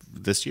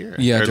this year.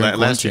 Yeah, Or during last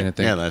quarantine, year. I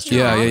think. Yeah, last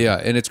year.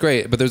 Yeah, and it's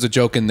great. But there's a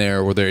joke in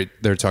there where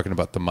they're talking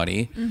about the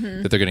money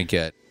that they're gonna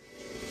get.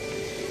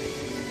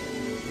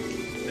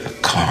 A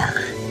car.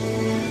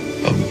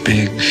 A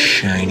big,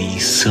 shiny,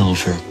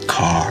 silver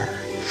car.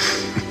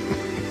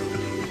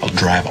 I'll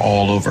drive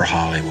all over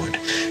Hollywood.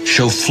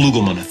 Show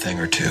Flugelman a thing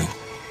or two.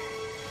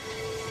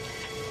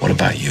 What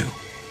about you?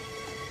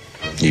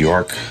 New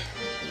York,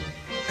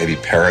 maybe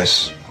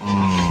Paris.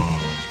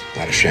 A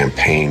lot of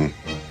champagne,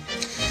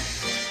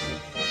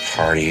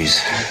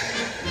 parties.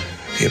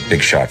 Be a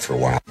big shot for a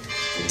while.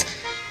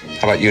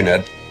 How about you,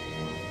 Ned?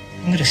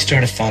 I'm going to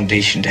start a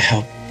foundation to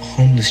help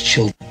homeless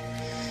children.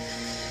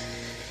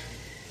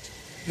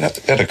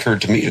 That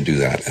occurred to me to do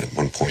that at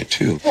one point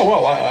too. Oh,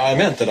 well, I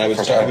meant that I would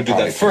do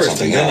that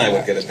first, and then I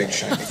would get a big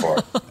shiny shiny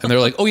car. And they're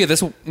like, "Oh yeah,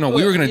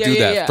 we were gonna do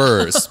that yeah.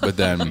 first, but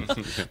then."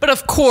 But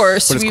of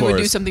course, But of we would do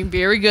course. something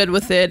very good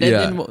with it, and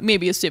Yeah. then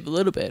maybe save a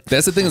little bit.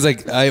 That's the thing is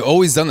like I've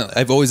always done that.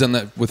 I've always done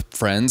that with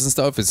friends and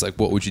stuff. It's like,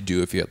 what would you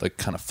do if you had like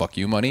kind of fuck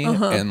you money?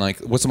 And like,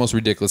 what's the most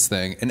ridiculous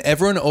thing? And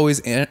everyone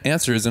always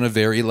answers in a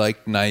very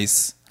like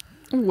nice,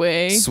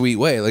 Way. sweet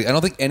way. Like I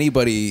don't think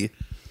anybody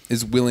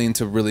is willing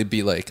to really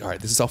be like, all right,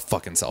 this is how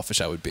fucking selfish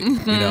I would be. You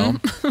know?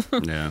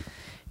 Yeah.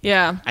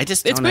 Yeah. I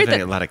just It's don't have great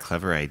a lot of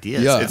clever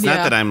ideas. Yeah. It's not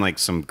Yeah. that I'm like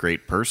some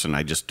great person.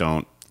 I just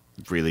don't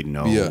really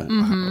know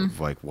Yeah.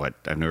 like what.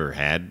 I've never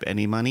had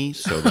any money,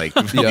 so like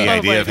the Yeah.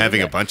 idea of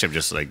having a bunch of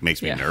just like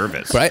makes me Yeah.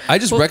 nervous. But I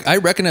just I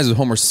recognize with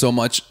Homer so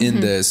much in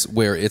this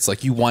where it's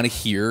like you want to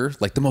hear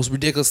like the most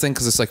ridiculous thing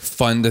because it's like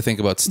fun to think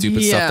about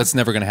stupid Yeah. stuff that's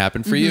never going to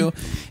happen for you,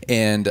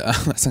 and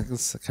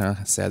that's kind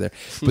of sad there.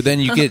 But then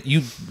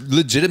you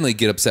legitimately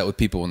get upset with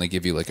people when they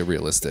give you like a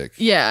realistic.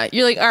 Yeah.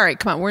 You're like, all right,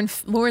 come on,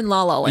 we're in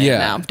La La Land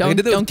now. I Don't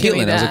did that with give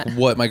me Caitlin. I that. was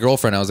like, what? My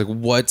girlfriend. I was like,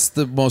 what's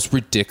the most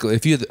ridiculous?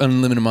 If you had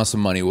unlimited amounts of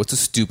money, what's the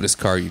stupidest stupidest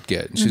car you'd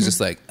get. And she was just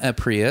like, a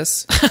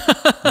Prius.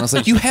 And I was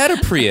like, you had a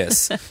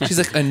Prius. She's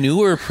like, a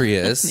newer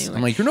Prius.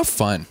 I'm like, you're no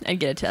fun. I'd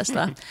get a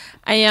Tesla.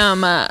 I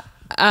am.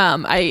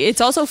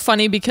 It's also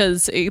funny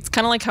because it's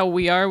kind of like how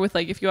we are with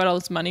like if you had all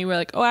this money, we're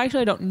like, oh,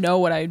 actually, I don't know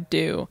what I'd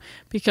do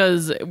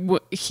because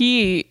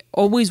he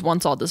always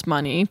wants all this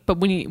money, but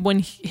when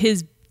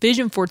his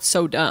vision for it's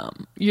so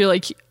dumb, you're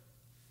like.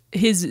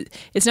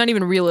 It's not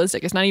even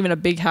realistic. It's not even a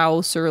big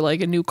house or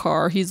like a new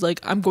car. He's like,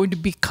 I'm going to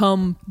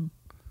become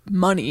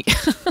money.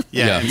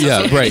 Yeah,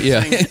 right.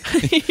 Yeah.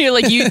 You're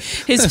like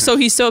so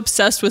he's so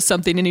obsessed with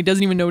something and he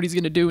doesn't even know what he's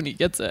going to do when he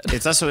gets it.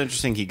 It's also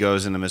interesting. He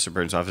goes into Mr.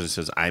 Burns' office and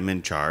says, "I'm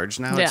in charge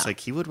now." Yeah. It's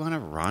like he would want to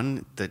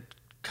run the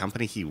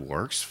company he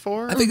works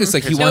for. I think it's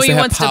like he wants to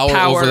have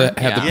power over the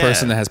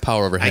person that has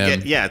power over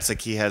him. It's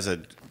like he has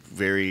a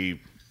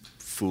very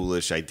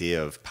foolish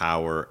idea of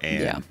power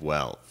and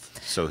wealth.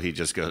 So he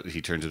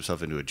turns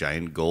himself into a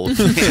giant gold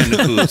man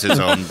who's his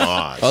own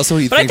boss. Also,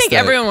 but I think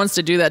everyone wants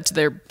to do that to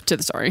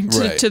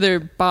their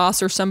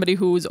boss or somebody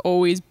who's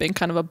always been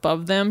kind of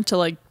above them to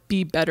like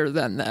be better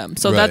than them.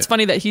 So that's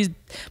funny that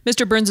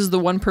Mr. Burns is the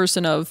one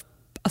person of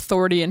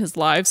authority in his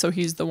life. So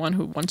he's the one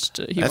who wants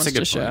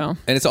to show.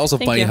 And it's also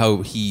funny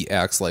how he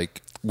acts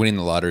like winning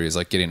the lottery is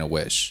like getting a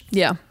wish.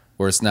 Yeah.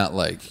 Where it's not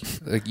like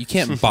you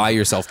can't buy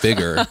yourself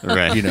bigger,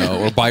 right? You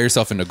know, or buy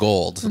yourself into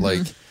gold. Mm-hmm.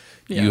 Like.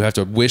 Yeah. You have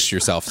to wish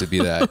yourself to be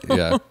that.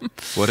 Yeah.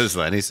 What does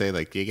Lenny say?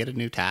 Like, do you get a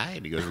new tie?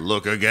 And he goes,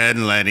 "Look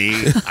again, Lenny."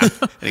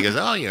 And he goes,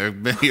 "Oh, you're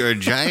a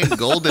giant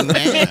golden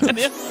man."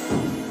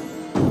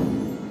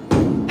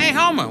 Hey,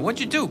 Homer, what'd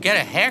you do? Get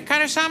a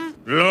haircut or something?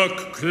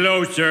 Look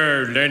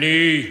closer,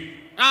 Lenny.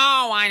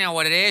 Oh, I know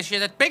what it is.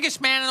 You're the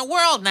biggest man in the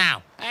world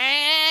now.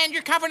 And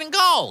you're covered in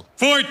gold.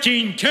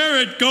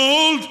 14-karat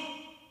gold?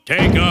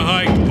 Take a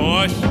hike,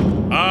 boss.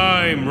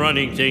 I'm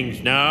running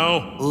things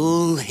now.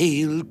 All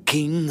hail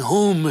King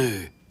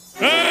Homer.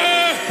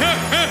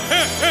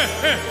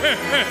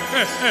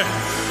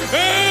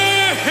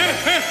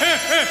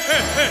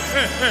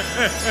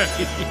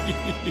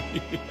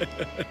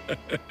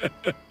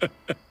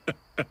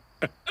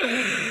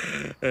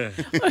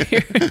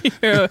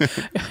 You're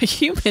a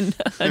human,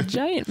 a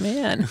giant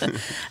man. I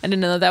didn't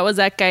know that was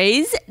that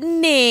guy's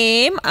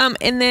name.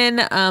 And then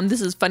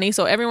this is funny.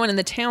 So everyone in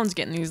the town's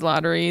getting these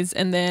lotteries,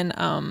 and then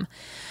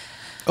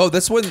oh,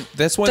 that's when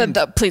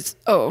the police.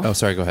 Oh,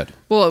 sorry. Go ahead.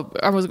 Well,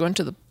 I was going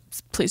to the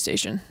police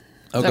station.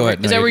 Oh, go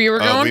ahead. Is that where you were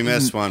going? Oh, we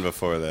missed one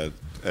before that.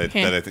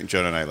 That I think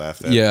Jonah and I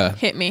laughed at. Yeah.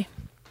 Hit me.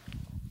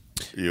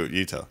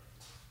 You tell.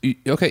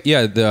 Okay,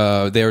 yeah,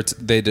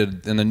 they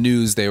did in the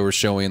news. They were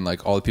showing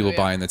like all the people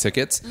buying the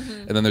tickets,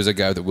 and then there's a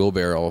guy with a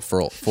wheelbarrow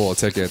full of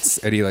tickets,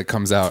 and he like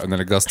comes out, and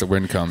then a gust of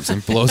wind comes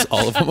and blows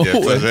all of them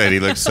away. And he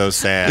looks so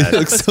sad. He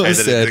looks so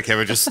sad. The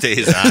camera just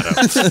stays on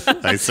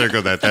him. I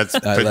circled that. That's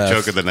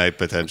joke of the night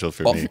potential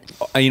for me.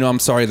 I'm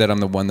sorry that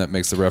I'm the one that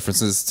makes the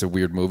references to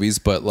weird movies,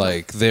 but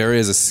like there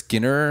is a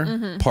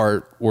Skinner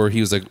part where he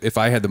was like, if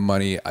I had the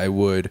money, I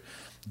would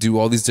do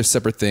all these just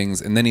separate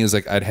things, and then he was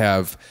like, I'd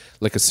have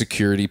like a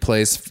security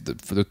place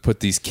for put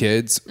these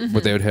kids,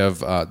 but they would have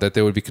that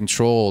they would be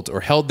controlled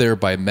or held there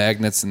by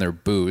magnets in their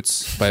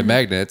boots, by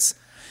magnets,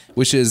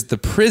 which is the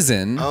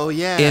prison. Oh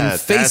yeah, in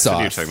Face Off.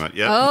 What you're talking about.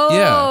 Yep. Oh,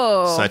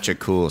 yeah, such a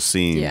cool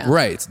scene. Yeah.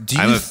 Right?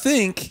 Do you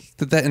think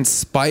that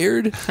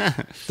inspired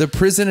the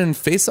prison in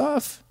Face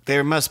Off?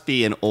 There must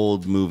be an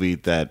old movie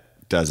that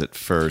does it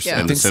first,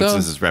 and The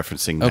Simpsons is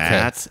referencing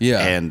that. Yeah,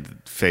 and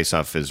Face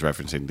Off is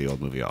referencing the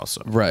old movie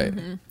also. Right.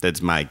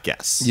 That's my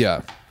guess.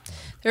 Yeah.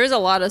 There is a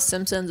lot of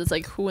Simpsons. It's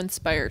like who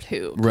inspired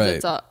who. Right.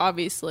 It's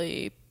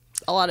obviously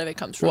a lot of it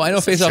comes from. Well, I know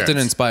Face Off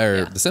didn't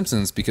inspire The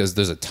Simpsons because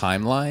there's a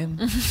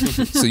timeline,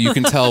 so you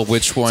can tell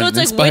which one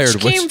inspired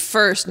which came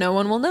first. No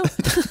one will know.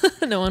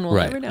 No one will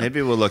ever know.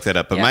 Maybe we'll look that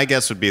up. But my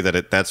guess would be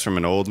that that's from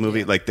an old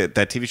movie, like that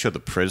TV show, The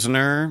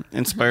Prisoner,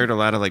 inspired a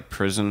lot of like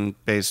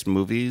prison-based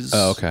movies.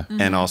 Oh, okay.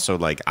 And also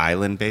like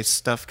island-based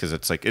stuff because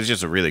it's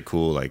just a really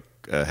cool, like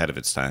ahead of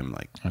its time,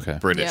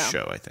 like British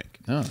show, I think.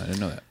 Oh, I didn't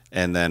know that.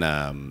 And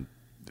then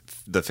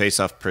the Face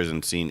Off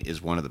prison scene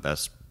is one of the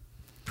best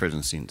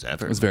prison scenes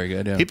ever. It was very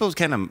good. Yeah. People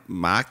kind of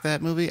mock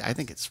that movie. I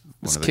think it's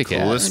one of the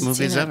coolest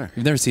movies ever.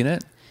 You've never seen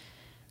it?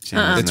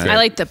 I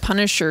like the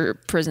Punisher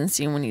prison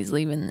scene when he's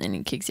leaving and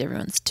he kicks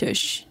everyone's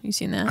tush. You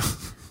seen that?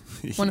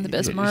 One of the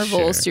best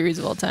Marvel series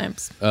of all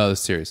times. Oh, the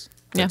series.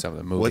 Yeah. The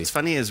movie. What's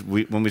funny is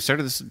when we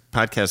started this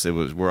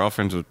podcast, we're all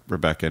friends with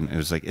Rebecca, and it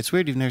was like, it's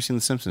weird you've never seen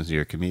The Simpsons.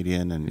 You're a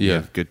comedian and you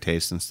have good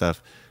taste and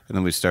stuff. And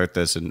then we start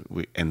this, and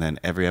then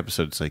every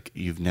episode, it's like,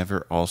 you've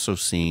never also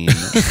seen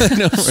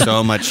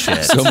so much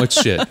shit. So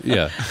much shit,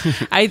 yeah.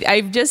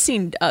 I've just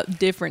seen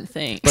different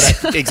things.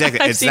 But exactly.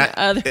 I've it's seen not,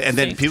 other and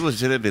then things. people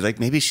should be like,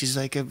 maybe she's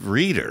like a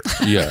reader.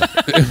 Yeah.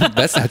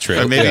 That's not true.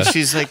 Or maybe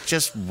she's like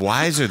just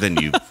wiser than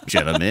you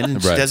gentlemen,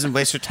 and she doesn't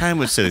waste her time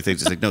with silly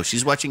things. It's like, no,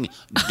 she's watching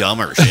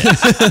dumber shit.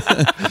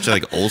 It's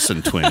like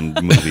Olsen twin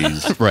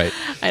movies. Right.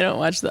 I don't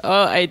watch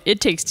It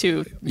Takes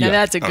Two. Now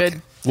that's a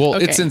good... Well,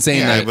 it's insane.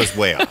 Yeah, I was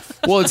way off.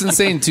 Well, it's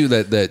insane too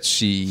that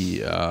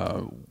she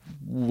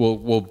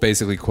will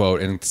basically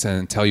quote and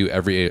tell you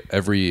every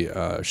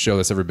show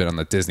that's ever been on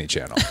the Disney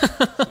Channel.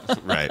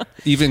 Right.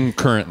 Even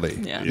currently.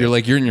 Yeah. You're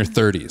like, you're in your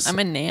 30s. I'm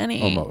a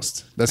nanny.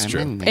 Almost. That's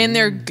true. And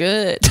they're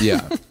good.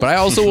 Yeah. But I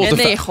also will and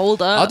they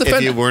hold up.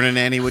 If you weren't a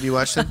nanny, would you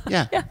watch them?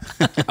 Yeah.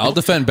 I'll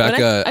defend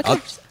Becca.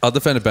 I I'll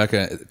defend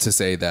Becca to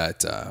say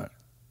that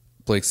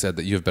Blake said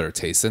that you have better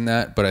taste than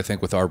that. But I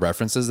think with our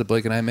references that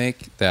Blake and I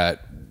make,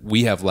 that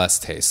we have less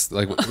taste.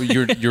 Like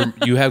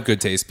you have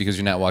good taste because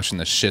you're not watching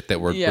the shit that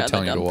we're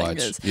telling you to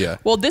watch. Yeah.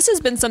 Well, this has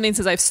been something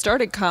since I've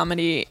started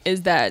comedy,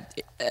 is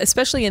that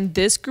especially in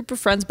this group of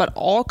friends, but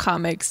all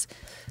comics,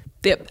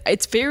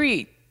 it's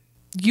very.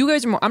 You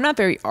guys are more. I'm not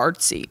very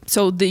artsy,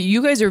 so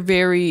you guys are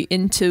very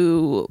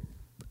into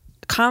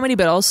comedy,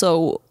 but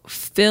also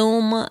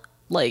film,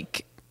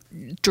 like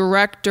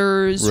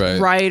directors,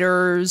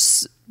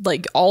 writers,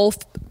 like all.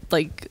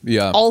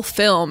 All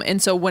film.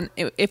 And so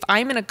if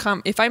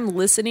I'm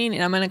listening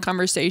and I'm in a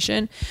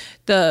conversation,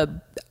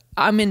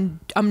 I'm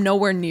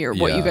nowhere near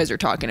what you guys are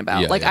talking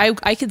about.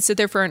 I could sit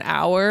there for an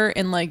hour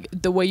and like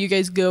the way you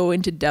guys go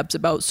into depths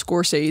about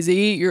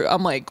Scorsese,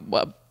 I'm like,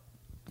 well,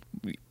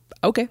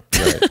 okay.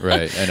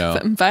 Right. I know.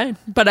 I'm fine.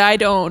 But I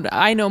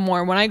know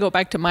more. When I go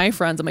back to my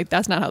friends, I'm like,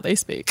 that's not how they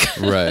speak.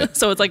 Right.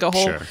 So it's like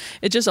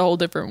it's just a whole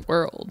different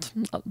world,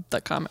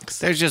 the comics.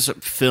 There's just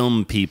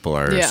film people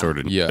are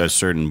a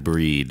certain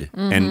breed.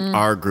 Mm-hmm. And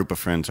our group of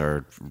friends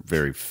are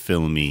very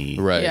filmy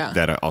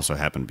that also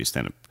happen to be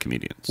stand-up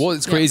comedians. Well,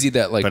 it's crazy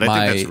that like but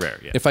I think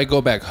that's rare, if I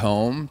go back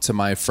home to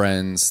my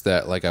friends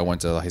that like I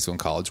went to high school and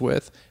college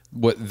with,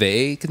 what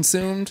they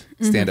consumed,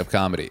 stand-up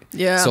comedy.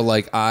 Yeah. So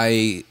like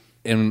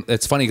and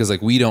it's funny because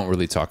like we don't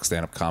really talk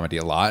stand-up comedy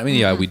a lot. I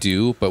mean, we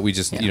do, but we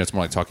just it's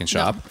more like talking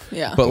shop. No.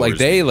 Yeah. But like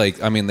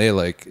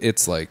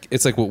it's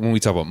like when we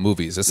talk about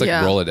movies, it's like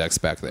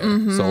Rolodex back there.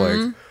 Mm-hmm. So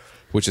like,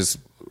 which is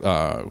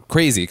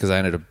crazy because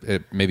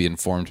it maybe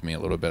informed me a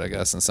little bit, I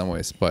guess, in some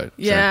ways. But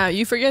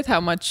you forget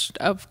how much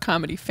of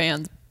comedy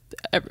fans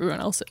everyone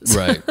else is.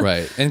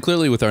 Right. And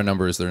clearly with our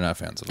numbers, they're not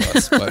fans of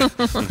us. But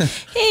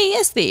hey,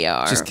 yes, they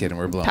are. Just kidding.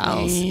 We're blowing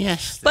pals.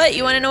 Yes. But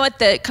you want to know what?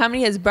 The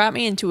comedy has brought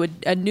me into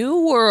a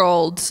new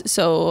world.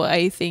 So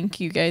I thank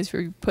you guys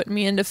for putting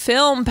me into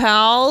film,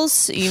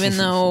 pals. Even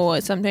though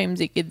sometimes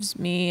it gives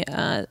me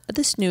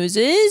the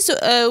snoozes.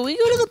 We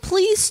go to the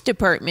police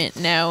department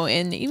now,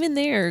 and even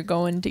they're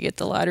going to get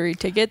the lottery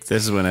tickets.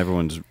 This is when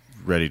everyone's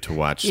ready to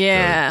watch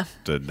the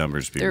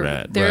numbers be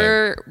read.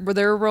 They're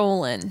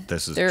rolling.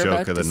 This is they're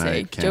joke of the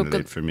night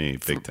candidate for me,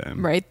 big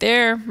time. Right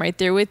there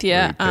with you.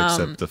 He picks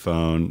up the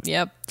phone.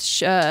 Yep.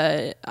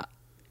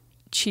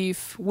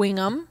 Chief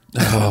Wingham.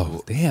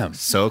 Oh, damn.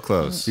 So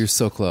close. You're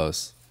so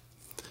close.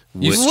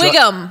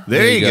 Wiggum.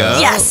 There you go.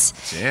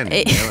 Yes.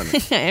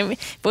 Jen,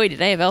 boy, did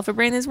I have alpha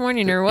brain this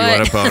morning or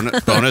what? You want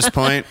a bonus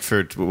point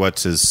for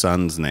what's his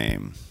son's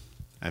name?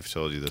 I've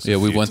told you this. Yeah,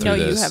 we went through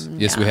this.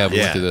 Yes, we have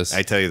went through this.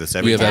 I tell you this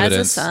every time. We have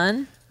evidence. Has a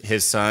son?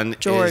 His son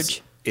George.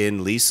 Is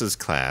in Lisa's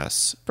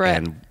class. Brett.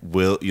 And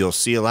you'll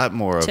see a lot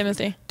more of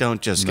Timothy.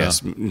 Don't just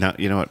guess. No,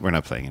 you know what? We're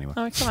not playing anymore.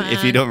 Oh, come on.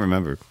 If you don't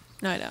remember.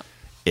 No, I don't.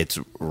 It's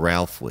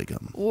Ralph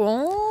Wiggum.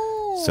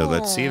 Whoa. So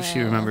let's see if she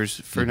remembers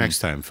for next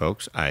time,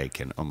 folks. I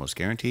can almost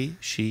guarantee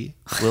she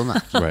will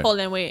not. Right. Hold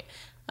on, wait.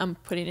 I'm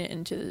putting it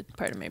into the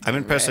part of my brain. I'm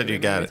impressed that you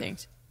got it.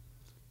 Things.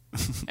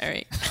 All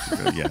right.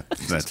 Yeah,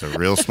 that's a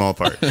real small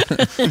part.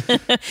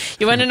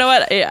 You want to know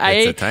what?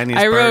 It's the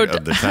tiniest part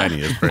of the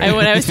tiniest brain.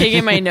 When I was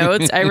taking my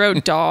notes, I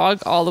wrote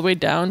dog all the way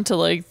down to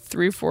like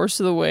 3/4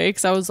 of the way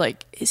because I was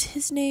like, is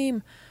his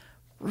name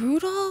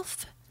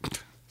Rudolph?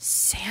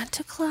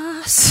 Santa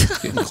Claus?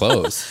 Getting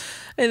close.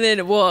 And then,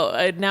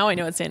 now I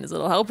know it's Santa's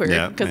Little Helper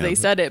because they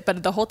said it.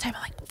 But the whole time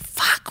I'm like,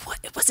 fuck, what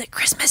was it?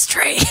 Christmas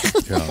Tree?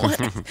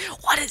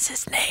 What is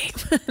his name?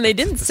 And they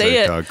didn't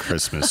say it. Dog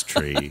Christmas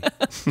Tree.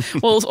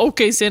 Well,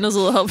 okay, Santa's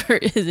Little Helper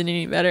isn't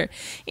any better.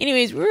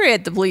 Anyways, we were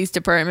at the police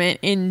department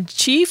in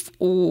Chief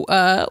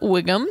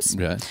Wiggum's.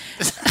 Yeah.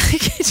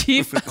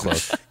 Chief.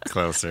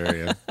 Closer,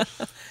 yeah.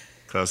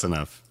 Close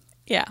enough.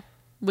 Yeah.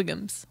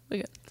 Wiggum's.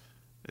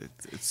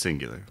 It's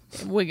singular.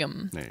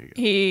 Wiggum. There you go.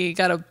 He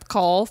got a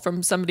call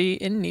from somebody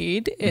in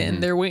need,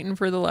 and they're waiting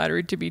for the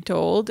lottery to be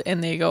told.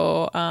 And they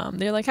go,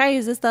 they're like, "Hi,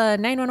 is this the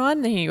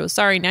 911?" And he goes,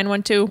 "Sorry,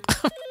 912."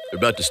 They're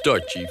about to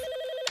start, Chief.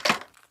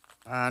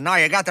 No,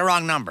 you got the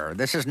wrong number.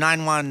 This is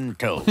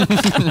 912.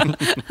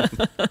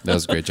 That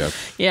was a great joke.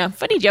 Yeah,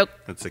 funny joke.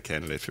 That's a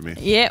candidate for me.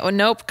 Yeah, well,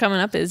 nope. Coming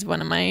up is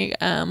one of my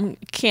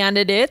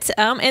candidates.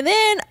 And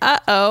then,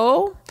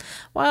 while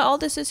all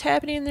this is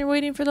happening, they're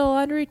waiting for the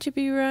lottery to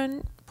be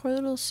run. Poor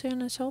little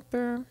Santa's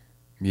helper.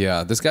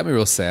 Yeah, this got me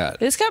real sad.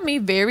 This got me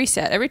very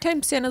sad. Every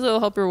time Santa's Little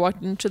Helper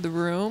walked into the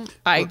room,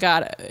 I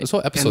got it. This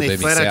whole episode and they made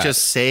me flat sad. out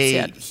just say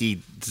Sad. he's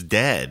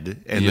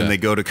dead, and then they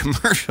go to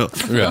commercial,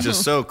 which is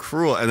so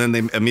cruel. And then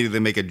they immediately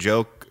make a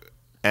joke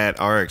at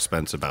our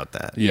expense about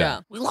that. Yeah.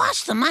 We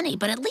lost the money,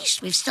 but at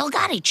least we've still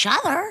got each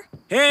other.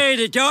 Hey,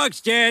 the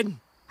dog's dead.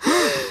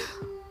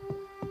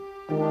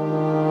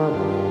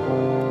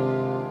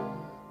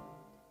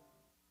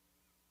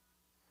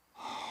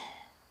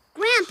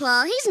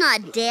 Grandpa, he's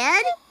not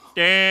dead.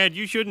 Dad,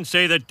 you shouldn't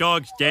say the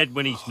dog's dead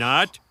when he's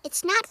not.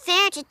 It's not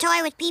fair to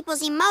toy with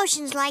people's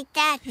emotions like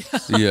that.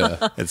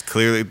 Yeah. It's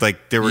clearly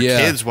like there were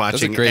kids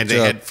watching, and they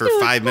had for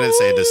 5 minutes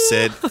they had to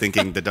sit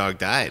thinking the dog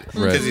died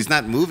because he's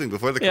not moving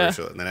before the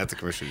commercial, and then at the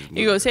commercial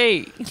he goes,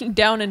 "Hey,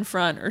 down in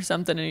front" or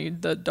something,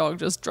 and the dog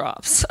just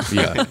drops.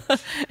 Yeah.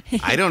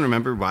 I don't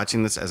remember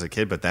watching this as a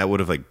kid, but that would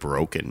have like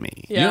broken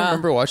me. You don't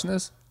remember watching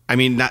this? I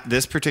mean, not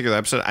this particular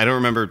episode. I don't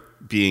remember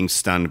being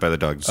stunned by the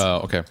dog's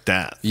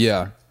death.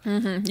 Yeah.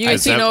 Mm-hmm. You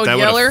guys seen that Old would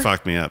Yeller? have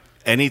fucked me up.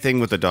 Anything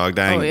with the dog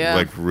dying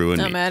like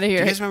ruined me. I'm out of here.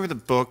 Do you guys remember the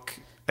book?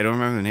 I don't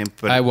remember the name,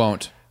 but I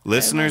won't.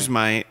 Listeners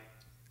might.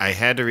 I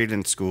had to read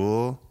in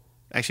school.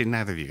 Actually,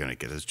 neither of you are gonna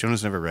get this.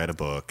 Jonas never read a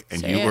book,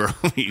 and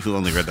you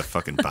only read the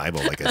fucking Bible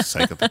like a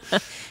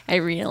psychopath. I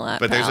read a lot.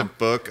 But there's a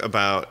book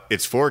about.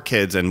 It's for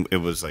kids, and it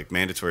was like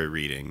mandatory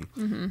reading,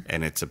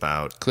 and it's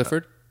about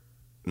Clifford.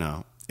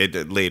 No,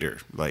 it later.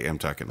 Like I'm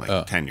talking like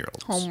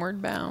 10-year-olds.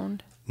 Homeward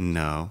Bound.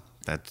 No,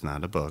 that's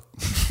not a book.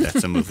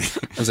 That's a movie.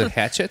 Was it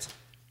Hatchet?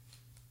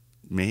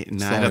 No, It's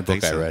the I only don't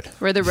think book I so. read.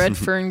 Where the red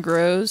fern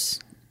grows.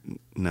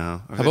 No.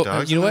 Are How there about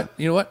dogs you know in what?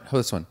 You know what? How about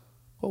this one?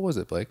 What was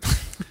it, Blake?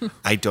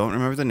 I don't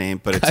remember the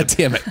name, but God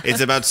damn it.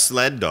 It's about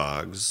sled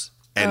dogs,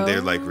 and they're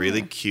like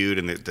really cute,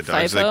 and the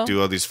dogs Fivo? like do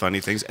all these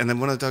funny things, and then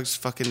one of the dogs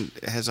fucking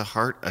has a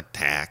heart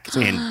attack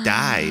and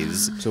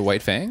dies. So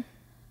White Fang?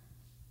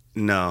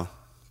 No,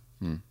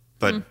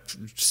 but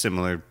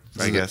similar,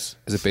 I guess.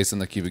 Is it based on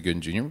the Cuba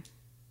Gooding Jr.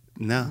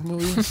 No,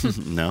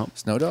 no.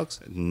 Snow Dogs?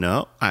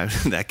 No,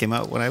 that came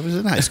out when I was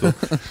in high school.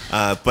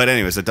 But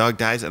anyways, the dog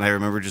dies, and I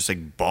remember just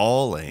like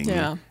bawling,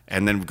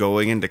 and then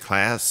going into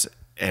class,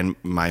 and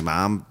my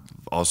mom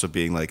also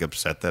being like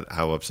upset that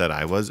how upset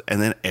I was,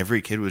 and then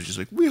every kid was just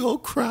like, we all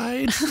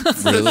cried.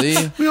 Really?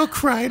 We all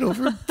cried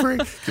over a break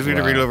because we had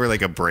to read over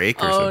like a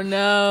break or something.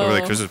 No. Over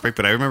like Christmas break.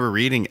 But I remember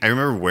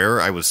where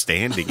I was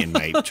standing in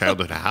my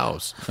childhood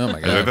house. Oh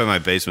my God. Right by my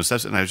basement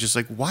steps, and I was just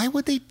like, why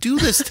would they do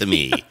this to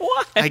me?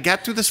 Why? I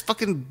got through this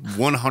fucking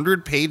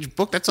 100-page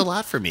book. That's a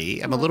lot for me.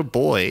 I'm a little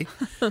boy.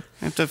 I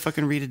have to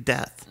fucking read to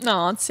death.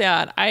 No, it's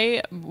sad.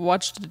 I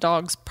watched The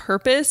Dog's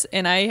Purpose,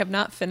 and I have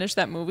not finished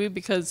that movie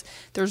because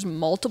there's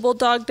multiple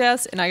dog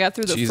deaths, and I got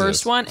through the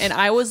first one, and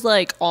I was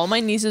like, all my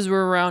nieces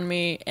were around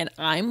me, and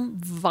I'm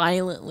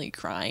violently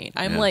crying.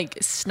 I'm like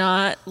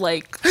snot,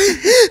 like,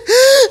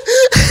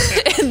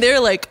 and they're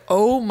like,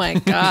 oh my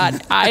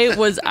God. I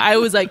was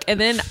like,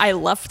 and then I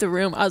left the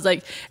room. I was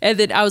like,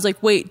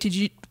 wait,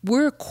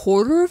 we're a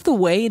quarter of the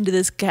way into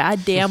this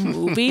goddamn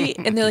movie,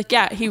 and they're like,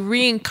 yeah, he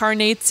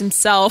reincarnates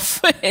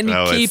himself and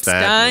he keeps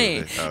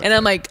dying. Okay. And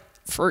I'm like,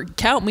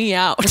 count me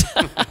out.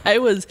 I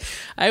was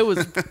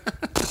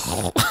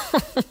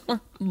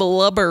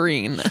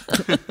blubbering.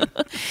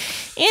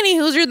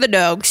 Anywho's the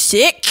dog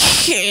sick,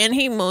 and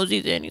he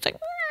moseys in. He's like,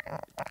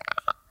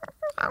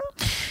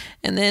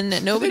 and then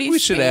nobody's. We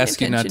should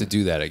ask attention. you not to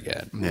do that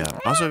again. Yeah.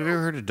 Also, have you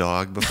ever heard a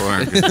dog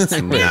before?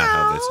 That's not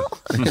how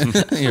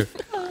this.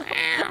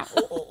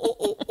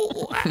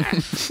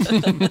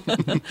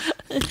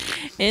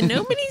 And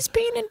nobody's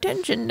paying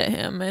attention to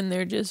him, and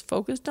they're just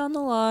focused on the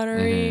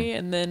lottery.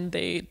 And then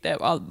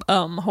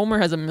Homer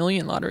has 1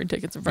 million lottery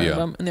tickets in front of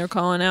him, and they're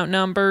calling out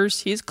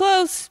numbers. He's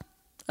close,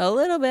 a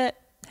little bit,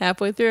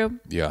 halfway through.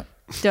 Yeah,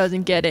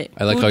 doesn't get it.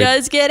 I like Who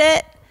does get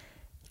it?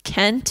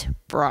 Kent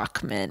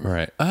Brockman.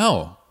 Right.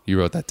 Oh, you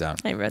wrote that down.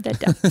 I wrote that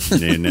down.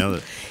 You nailed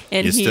it.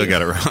 And you still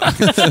got it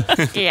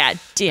wrong. Yeah,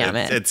 damn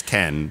it. It's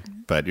Ken,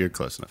 but you're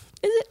close enough.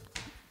 Is it?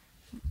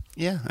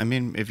 Yeah, I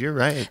mean, if you're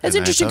right. That's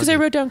interesting because I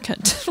wrote down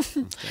Kent.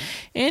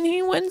 And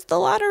he wins the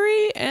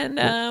lottery, and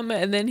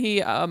then he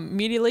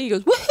immediately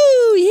goes,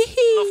 woohoo,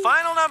 yee-hee. The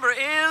final number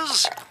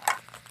is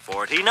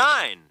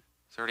 49.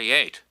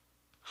 38.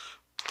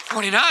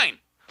 49.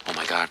 Oh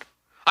my God.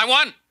 I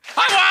won!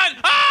 I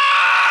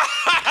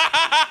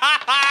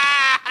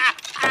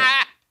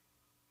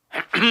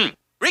won!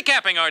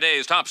 Recapping our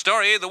day's top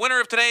story, the winner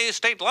of today's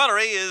state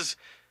lottery is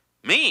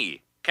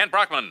me, Kent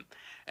Brockman.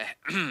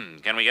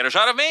 Can we get a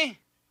shot of me?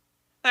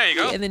 There you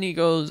go. And then he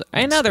goes,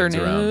 another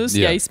news.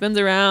 Yeah, he spins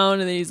around,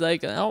 and then he's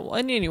like, oh,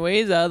 and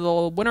anyways,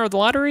 the winner of the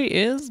lottery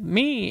is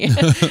me. And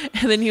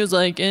then he was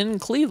like, in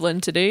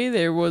Cleveland today,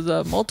 there was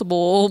a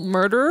multiple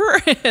murder.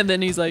 And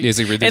then he's like, and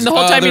the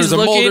whole time he's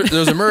looking.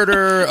 There's a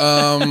murder,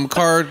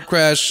 car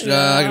crash.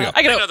 I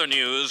gotta go. In other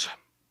news,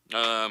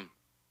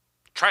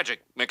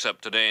 tragic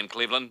mix-up today in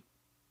Cleveland.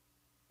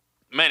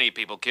 Many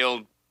people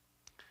killed.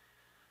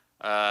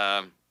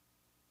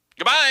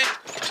 Goodbye.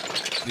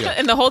 Yeah.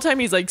 And the whole time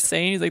he's like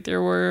saying, he's like,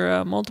 there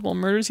were multiple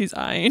murders. He's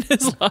eyeing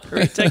his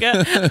lottery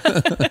ticket.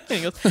 And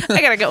he goes,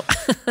 I gotta go.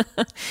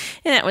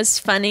 And that was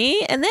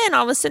funny. And then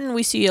all of a sudden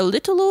we see a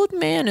little old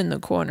man in the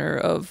corner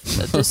of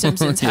the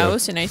Simpsons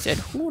house. And I said,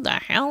 who the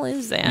hell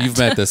is that? You've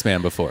met this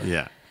man before.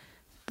 Yeah.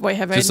 Boy,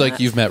 have Just I like not?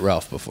 you've met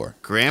Ralph before.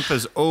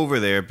 Grandpa's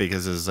over there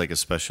because it's like a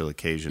special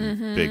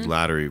occasion, big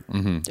lottery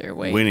They're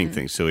winning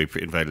thing. So he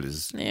invited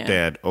his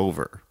dad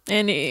over.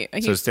 And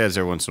so his dad's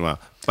there once in a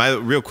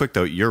while. Real quick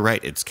though, you're right.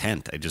 It's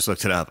Kent. I just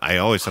looked it up. I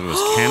always thought it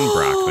was Ken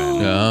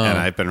Brockman, and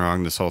I've been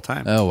wrong this whole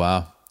time. Oh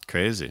wow!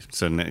 Crazy.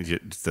 So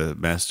the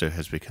master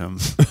has become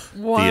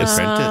Wow. the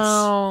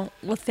apprentice.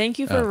 Well, thank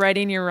you for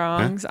righting your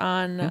wrongs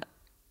on the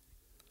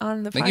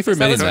Thank you podcast. for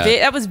admitting that.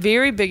 That was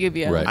very big of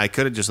you. Right. I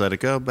could have just let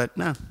it go, but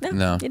no.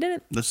 No. You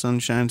didn't. The sun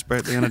shines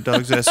brightly on a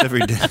dog's ass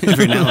every day,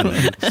 every now and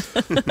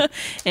then.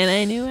 And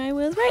I knew I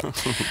was right.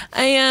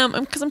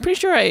 Because I'm pretty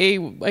sure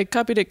I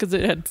copied it because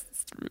it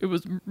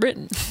was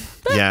written.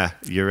 Yeah,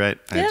 you're right.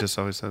 Yeah. I just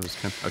always thought it was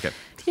kind of, okay.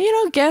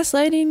 You know,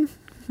 gaslighting.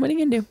 What are you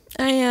gonna do?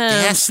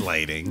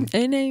 Gaslighting?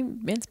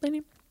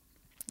 Mansplaining.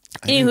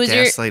 I didn't Who's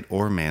your- gaslight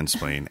or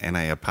mansplain, and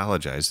I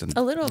apologized. And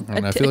A little.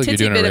 I feel like you're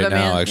doing it right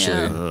now,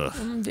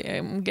 actually. Yeah.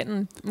 I'm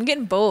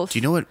getting both. do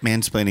you know what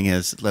mansplaining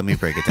is? Let me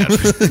break it down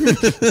for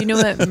you. Do you know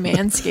what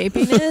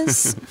manscaping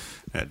is?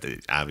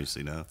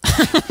 Obviously, no.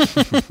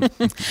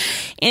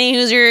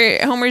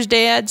 Anywho's Homer's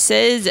dad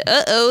says,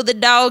 "Uh-oh, the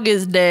dog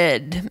is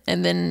dead,"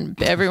 and then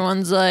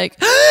everyone's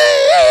like,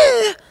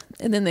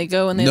 and then they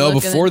go and they No,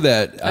 look before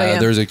that, yeah.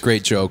 there's a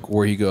great joke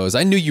where he goes,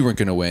 "I knew you weren't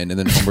going to win," and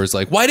then Homer's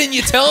like, "Why didn't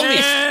you tell me?"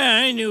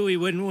 I knew we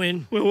wouldn't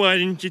win. Well, why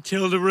didn't you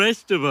tell the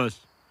rest of us?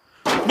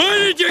 Why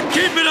did you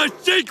keep it a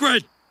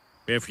secret?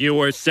 If you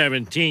were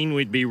 17,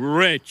 we'd be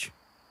rich.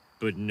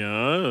 But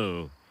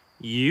no,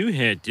 you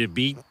had to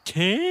be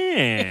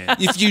 10.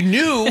 If you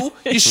knew,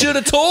 you should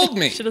have told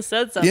me. Should have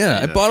said something. Yeah,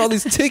 I bought all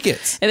these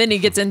tickets. And then he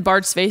gets in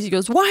Bart's face. He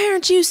goes, "Why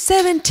aren't you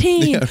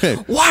 17? Yeah,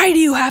 right. Why do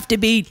you have to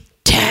be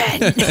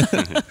 10?"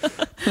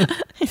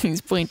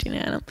 He's pointing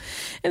at him.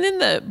 And then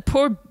the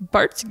poor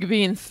Bart's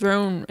being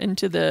thrown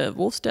into the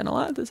wolf's den a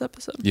lot this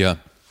episode. Yeah.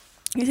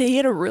 He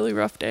had a really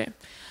rough day.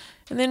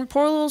 And then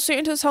poor little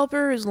Santa's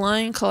helper is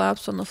lying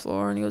collapsed on the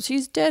floor. And he goes,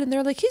 "He's dead." And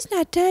they're like, "He's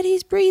not dead.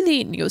 He's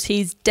breathing." And he goes,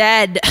 "He's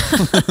dead."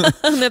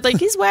 And they're like,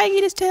 "He's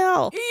wagging his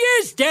tail." He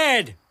is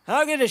dead.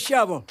 I'll get a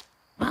shovel.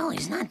 Well,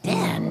 he's not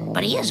dead,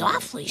 but he is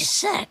awfully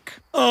sick.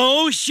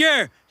 Oh,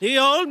 sure. The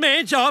old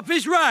man's off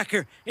his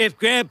rocker. If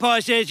Grandpa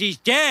says he's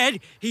dead,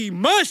 he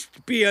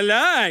must be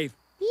alive.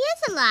 He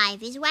is alive.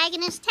 He's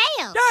wagging his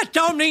tail. That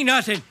don't mean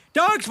nothing.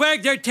 Dogs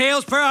wag their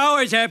tails for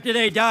hours after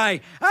they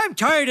die. I'm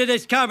tired of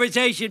this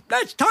conversation.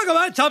 Let's talk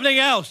about something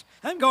else.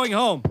 I'm going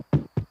home.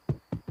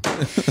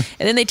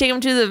 And then they take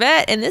him to the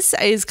vet. And this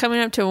is coming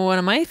up to one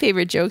of my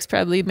favorite jokes,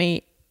 probably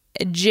my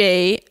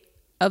Jay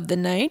of the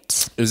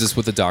night. Is this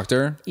with the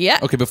doctor? Yeah.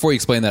 Okay, before you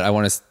explain that, I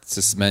want to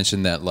just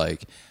mention that,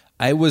 like,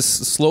 I was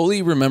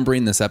slowly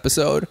remembering this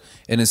episode,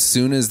 and as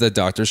soon as the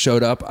doctor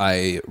showed up,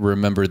 I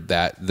remembered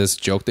this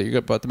joke that you're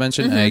about to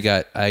mention,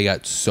 and I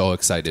got so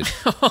excited.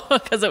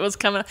 Because it was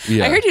coming up.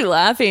 Yeah. I heard you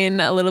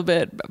laughing a little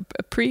bit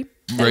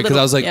Right, because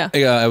I was like, yeah.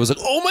 I was like,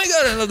 oh my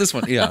God, I love this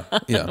one. Yeah,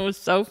 yeah. It was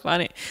so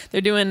funny.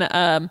 They're doing,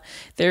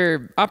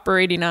 they're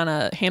operating on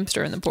a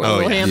hamster in the poor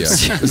little Yeah.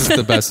 hamster. Yeah. This is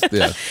the best.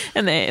 Yeah.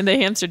 And the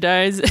hamster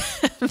dies.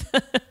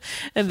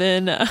 And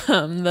then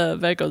the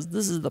vet goes,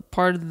 "This is the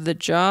part of the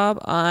job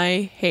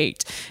I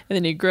hate." And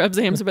then he grabs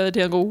the hamster by the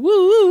tail and goes, "Woo,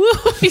 woo,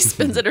 woo." He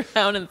spins it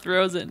around and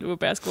throws it into a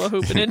basketball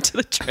hoop and into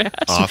the trash.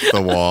 Off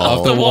the wall.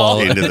 Off the wall.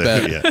 Into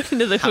the, yeah.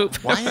 Into the hoop.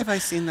 Why have I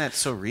seen that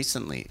so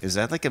recently? Is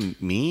that like a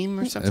meme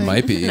or something? It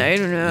might be. I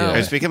don't know. Yeah.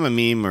 It's become a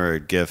meme or a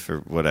GIF or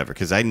whatever.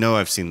 Because I know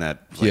I've seen that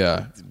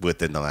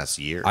within the last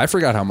year. I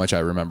forgot how much I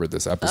remembered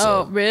this episode.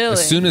 Oh, really?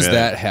 As soon as Really?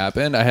 that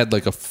happened, I had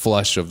like a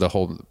flush of the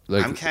whole.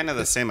 Like, I'm kind of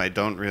the same. I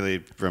don't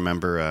really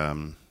remember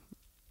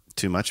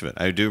too much of it.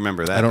 I do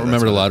remember that. I don't but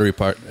remember the that's what lottery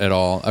part at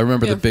all. I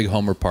remember Yeah. the big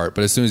Homer part,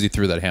 but as soon as he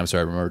threw that hamster,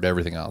 I remembered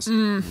everything else. I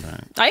kind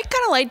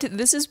of liked it.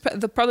 This is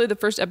probably the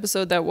first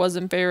episode that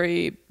wasn't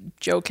very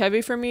joke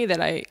heavy for me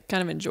that I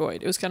kind of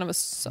enjoyed. It was kind of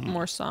a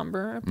more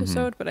somber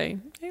episode, but I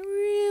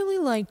really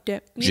liked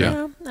it. You Yeah.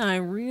 know? I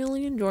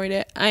really enjoyed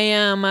it. I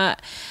am,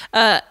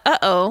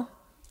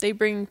 they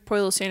bring poor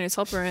little Santa's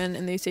helper in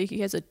and they say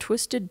he has a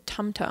twisted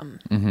tum-tum.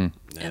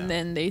 And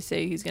then they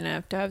say he's going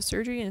to have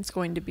surgery and it's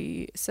going to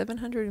be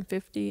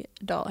 750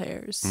 doll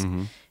hairs.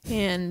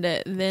 And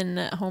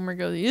then Homer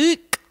goes,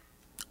 "Eek,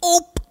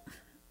 oop."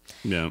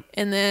 No.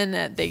 And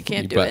then they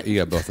can't do But it. you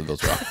got both of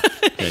those wrong.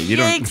 Yeah, you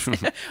don't.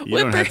 You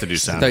don't have to do I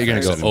sound. thought you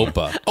were gonna effects go anymore.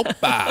 Opa,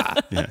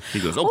 Opa. Yeah, he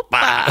goes Opa.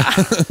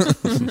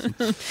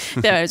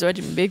 Yeah, I was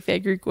watching Big Fat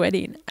Greek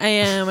Wedding. I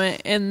am,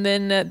 and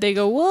then they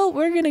go, "Well,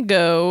 we're gonna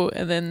go,"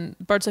 and then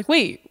Bart's like,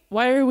 "Wait,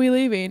 why are we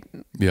leaving?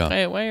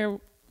 Yeah. why are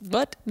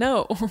what?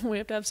 No, we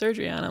have to have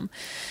surgery on him."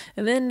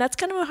 And then that's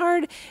kind of a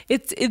hard.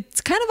 It's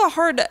kind of a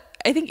hard.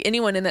 I think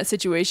anyone in that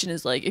situation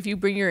is like, if you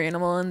bring your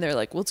animal in, they're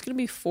like, "Well, it's gonna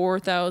be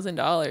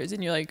 $4,000,"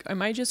 and you're like,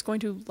 "Am I just going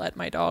to let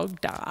my dog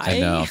die?" I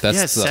know that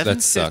Yeah,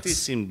 sucks.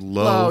 seemed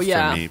low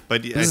for me.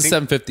 But This I is think,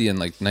 750 in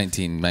like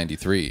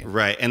 1993.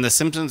 right, and the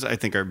Simpsons, I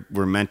think,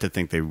 were meant to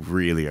think they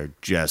really are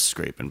just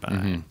scraping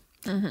by.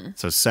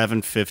 So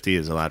 750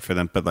 is a lot for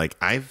them. But like,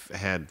 I've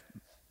had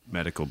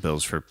medical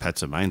bills for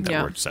pets of mine that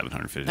Yeah. were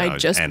 $750, I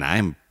just- and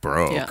I'm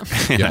broke. Yeah.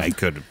 And I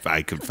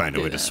could find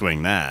a way to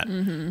swing that.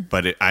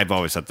 But I've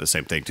always thought the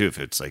same thing too. If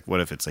it's like,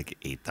 what if it's like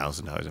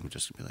 $8,000? I'm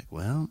just gonna be like,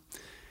 well,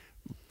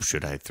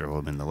 should I throw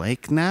him in the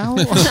lake now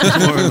or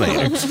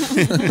later?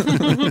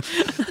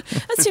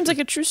 That's seems like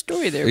a true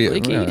story there, Yeah,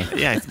 Blakey.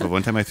 Yeah, but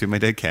one time I threw my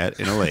dead cat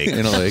in a lake.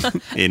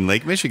 In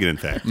Lake Michigan, in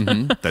fact.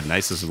 The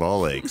nicest of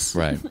all lakes.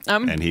 Right.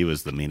 And he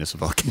was the meanest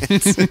of all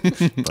cats.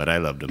 But I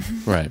loved him.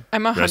 Right.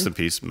 Rest in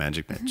peace,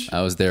 Magic Mitch.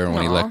 I was there, and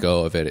when he let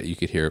go of it, you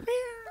could hear.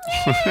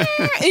 And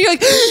you're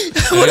like,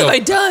 what have I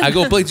done? I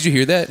go, Blake, did you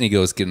hear that? And he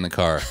goes, get in the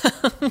car.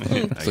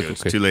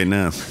 It's too late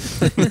now.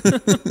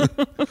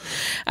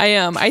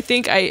 I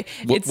think I.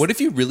 What if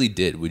you really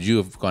did? Would you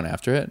have gone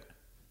after it?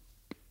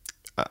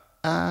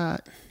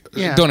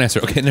 Yeah. Don't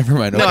answer. Okay, never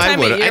mind. No, Okay. I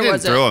would. I didn't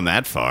was it? throw him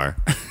that far.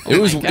 It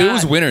was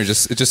winter. It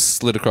just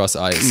slid across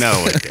ice. No,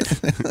 it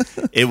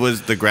didn't. It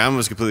was the ground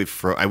was completely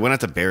I went out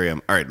to bury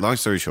him. All right. Long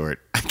story short,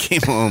 I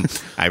came home.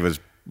 I was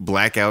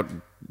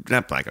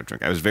not blackout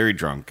drunk. I was very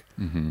drunk,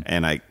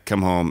 and I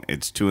come home.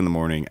 It's 2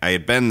 a.m. I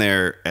had been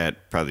there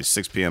at probably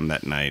 6 p.m.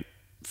 that night.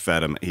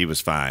 Fed him. He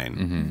was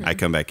fine. I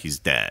come back. He's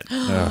dead.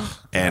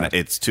 And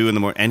it's 2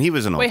 a.m. And he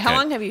was an old Wait, how cat.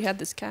 long have you had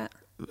this cat?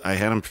 I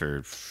had him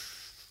for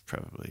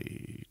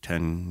probably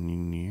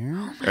 10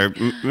 years, or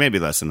maybe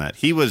less than that.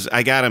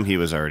 I got him. He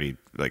was already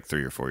like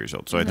 3 or 4 years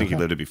old. So I think he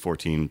lived to be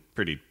 14,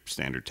 pretty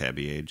standard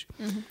tabby age.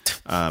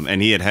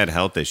 And he had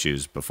health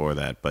issues before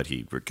that, but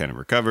he kind of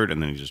recovered,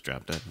 and then he just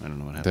dropped dead. I don't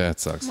know what happened. That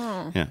sucks.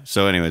 Oh. Yeah.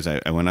 So anyways,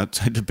 I went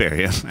outside to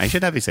bury him. I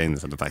should not be saying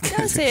this on the podcast.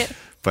 Yeah, say it.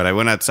 But I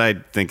went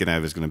outside thinking I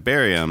was going to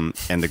bury him,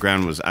 and the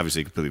ground was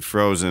obviously completely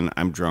frozen.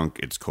 I'm drunk.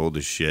 It's cold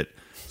as shit.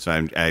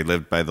 So I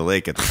lived by the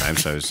lake at the time,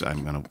 so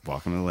I'm going to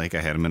walk him to the lake.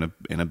 I had him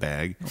in a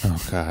bag.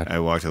 Oh, God. I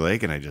walked to the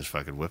lake, and I just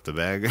fucking whipped the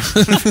bag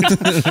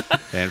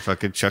and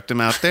fucking chucked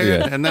him out there,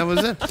 Yeah. and that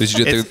was it. Did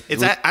you get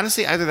it's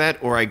honestly either that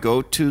or I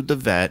go to the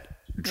vet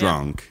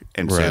drunk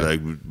and say,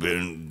 like,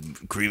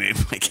 cremate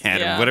my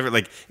cat or whatever.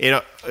 Like,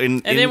 And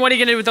then what are you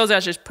going to do with those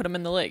ashes? Put them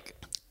in the lake.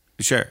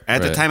 Sure.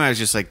 At the time, I was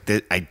just like,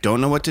 I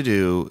don't know what to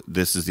do.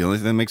 This is the only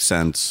thing that makes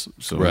sense.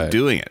 So I'm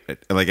doing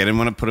it. Like, I didn't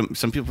want to put them.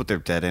 Some people put their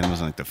dead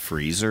animals in like the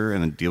freezer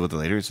and then deal with it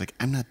later. It's like,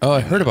 I'm not. Oh,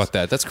 I heard about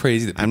that. That's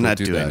crazy that people I'm not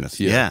do doing that. this.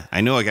 Yeah. I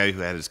know a guy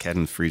who had his cat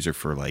in the freezer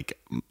for like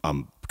a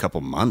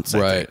couple months.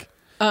 I think,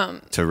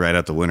 to ride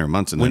out the winter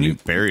months, and then you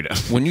buried him.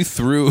 When you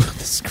threw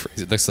this is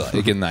crazy. Looks like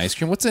again the ice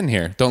cream. What's in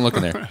here? Don't look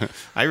in there.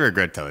 I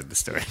regret telling the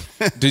story.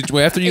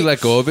 After you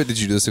let go of it, did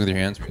you do this thing with your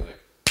hands? Where you're like,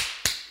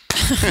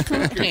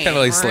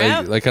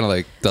 kind of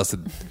like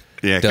dusted.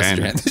 Yeah, dusted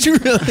your hands. Did you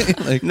really?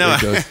 Like, no,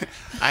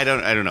 I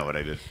don't know what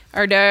I did.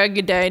 Our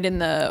dog died in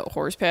the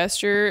horse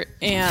pasture,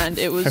 and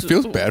it was. I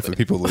feel bad for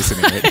people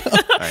listening right now.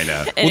 I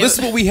know. Well, this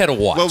is what we had to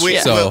watch.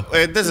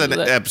 This is an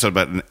episode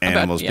about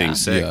animals being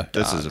sick. Yeah,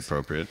 this is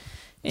appropriate.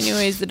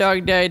 Anyways, the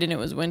dog died, and it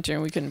was winter,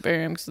 and we couldn't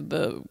bury him because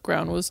the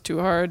ground was too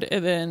hard.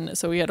 And then,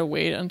 so we had to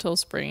wait until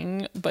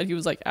spring. But he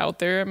was like out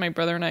there. My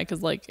brother and I,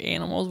 because like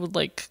animals would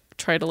like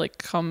try to like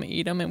come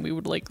eat him, and we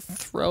would like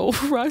throw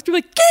rocks. We'd be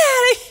like, get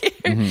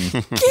out of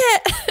here,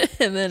 get!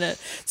 And then at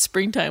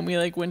springtime, we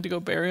like went to go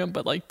bury him,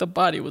 but like the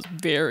body was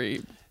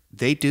very.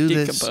 They do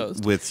this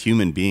with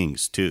human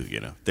beings too.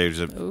 You know,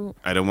 there's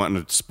I don't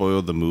want to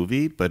spoil the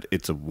movie, but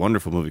it's a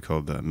wonderful movie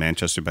called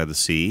Manchester by the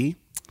Sea.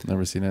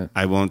 Never seen it.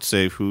 I won't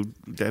say who.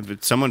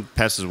 Someone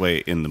passes away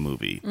in the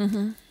movie,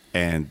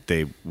 and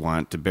they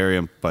want to bury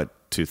him, but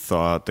to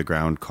thaw out the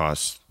ground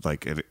costs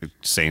like an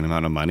insane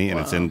amount of money, and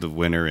it's in the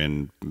winter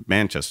in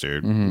Manchester,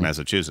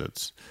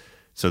 Massachusetts.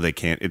 So they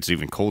can't. It's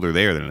even colder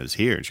there than it is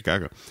here in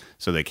Chicago.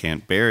 So they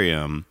can't bury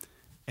him,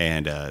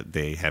 and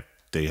they have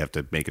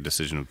to make a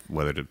decision of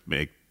whether to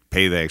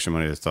pay the extra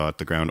money to thaw out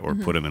the ground or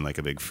put him in like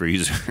a big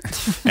freezer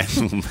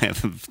and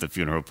have the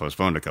funeral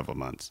postponed a couple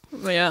months.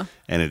 Yeah.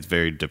 And it's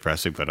very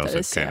depressing, but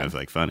also kind of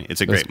like funny.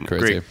 It's a That's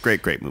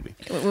great movie.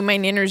 When my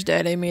nanners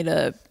died, I made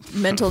a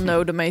mental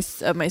note of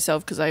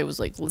myself because I was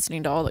like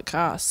listening to all the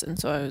costs. And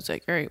so I was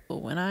like, all right,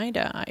 well, when I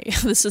die,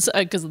 this is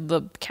because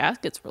the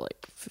caskets were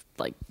like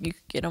you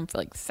could get them for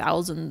like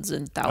thousands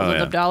and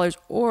thousands of dollars,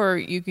 or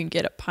you can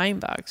get a pine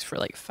box for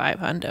like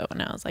 $500.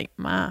 And I was like,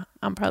 Ma,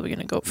 I'm probably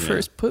gonna go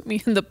first. Put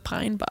me in the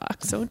pine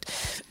box. Don't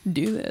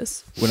do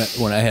this.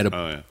 When I had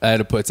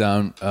to put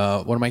down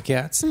one of my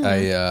cats,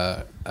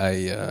 I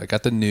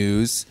got the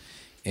news,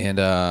 and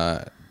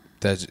that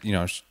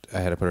I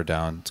had to put her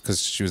down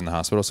because she was in the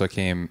hospital. So I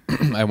came,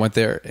 I went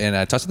there, and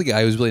I talked to the guy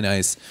who was really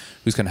nice,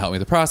 who's kind of helped me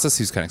with the process.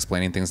 He was kind of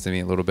explaining things to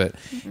me a little bit.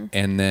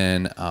 And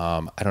then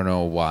I don't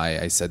know why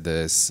I said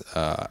this.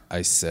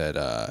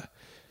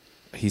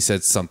 He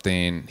said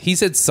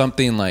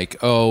something like,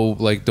 "Oh,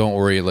 like don't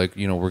worry, like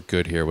we're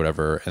good here,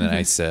 whatever." And then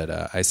I said,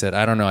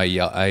 "I don't know.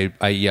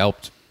 I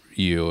yelped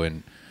you,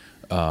 and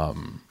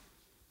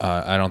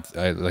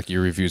like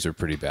your reviews are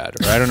pretty bad."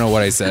 Or I don't know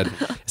what I said,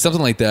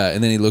 something like that.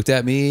 And then he looked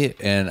at me,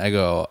 and I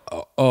go,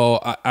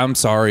 "I'm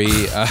sorry.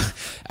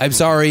 I'm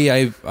sorry.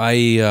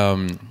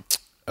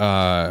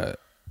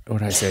 what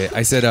did I say?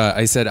 I said,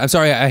 I'm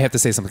sorry. I have to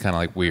say something kind of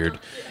like weird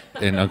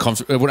and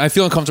uncomfortable. When I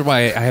feel uncomfortable,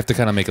 I have to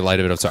kind of make a light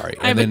of it. I'm sorry.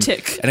 I have a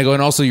tick. And I go,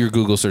 and also your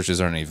Google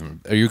searches aren't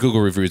even, or your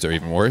Google reviews are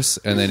even worse.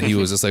 And then he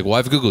was just like, well,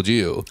 I've Googled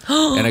you.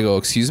 And I go,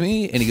 excuse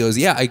me? And he goes,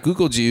 yeah, I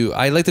Googled you.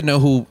 I like to know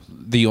who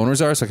the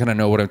owners are, so I kind of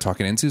know what I'm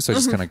talking into. So I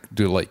just kind of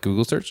do a like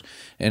Google search.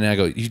 And I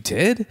go, you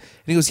did? And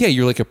he goes, yeah,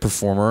 you're like a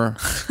performer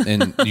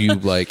and you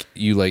have like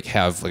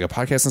a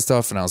podcast and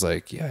stuff. And I was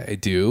like, yeah, I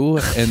do.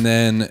 And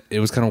then it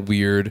was kind of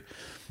weird.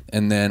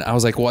 And then I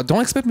was like, well,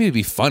 don't expect me to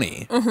be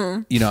funny.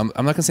 You know,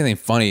 I'm not gonna say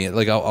anything funny.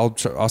 Like I'll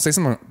say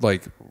something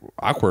like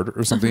awkward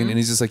or something. And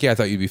he's just like, yeah, I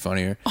thought you'd be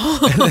funnier.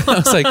 And then I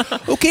was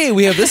like, okay,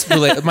 we have this.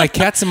 My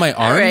cat's in my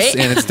arms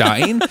and it's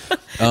dying.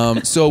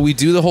 So we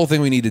do the whole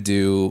thing we need to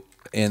do.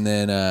 And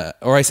then,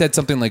 or I said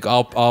something like,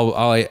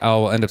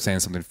 I'll end up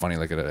saying something funny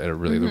like at a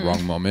really the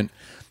wrong moment.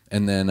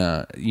 And then,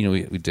 you know,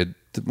 we did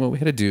what we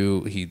had to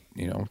do. He,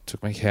 you know,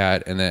 took my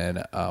cat and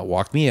then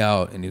walked me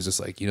out, and he was just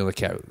like, you know, the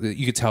cat.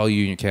 You could tell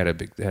you and your cat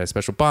had a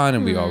special bond,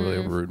 and we all really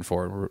were rooting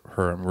for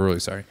her. I'm really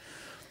sorry.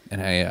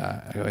 And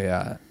I go,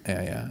 yeah.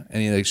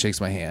 And he like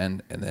shakes my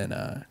hand, and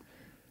then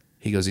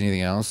he goes,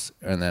 anything else?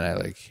 And then I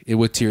like,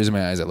 with tears in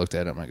my eyes, I looked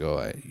at him. I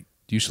go,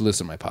 you should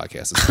listen to my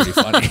podcast. It's pretty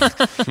funny.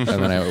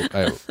 And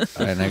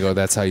then I go,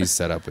 that's how you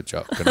set up a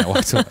joke. And I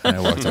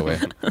walked away.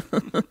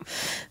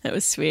 That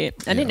was sweet.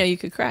 I didn't know you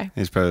could cry.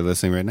 He's probably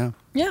listening right now.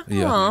 Yeah.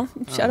 Aw.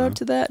 Shout out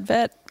to that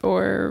vet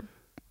or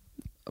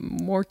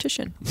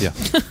mortician. Yeah.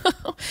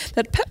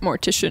 That pet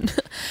mortician.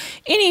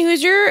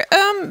 Anywho's your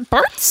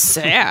Bart's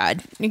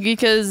sad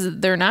because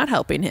they're not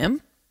helping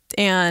him.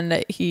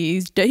 And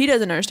he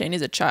doesn't understand.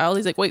 He's a child.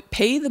 He's like, wait,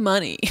 pay the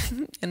money.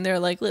 And they're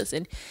like,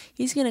 listen,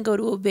 he's going to go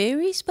to a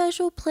very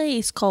special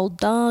place called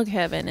Dog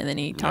Heaven. And then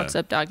he talks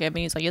up Dog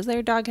Heaven. He's like, is there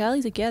a dog hell?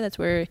 He's like, yeah, that's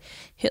where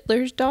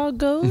Hitler's dog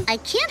goes. I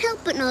can't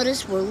help but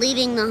notice we're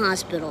leaving the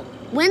hospital.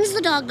 When's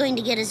the dog going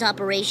to get his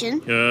operation?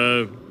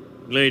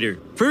 Later.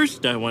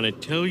 First, I want to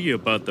tell you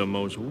about the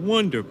most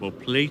wonderful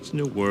place in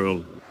the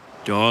world,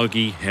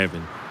 Doggy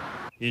Heaven.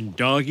 In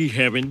Doggy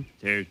Heaven,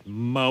 there's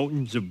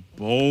mountains of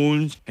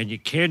bones, and you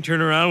can't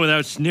turn around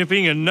without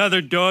sniffing another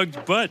dog's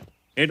butt.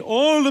 And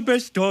all the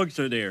best dogs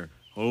are there.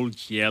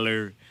 Old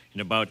Yeller,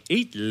 and about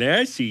 8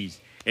 lassies.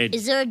 And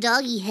is there a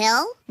doggy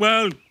hell?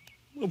 Well,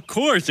 of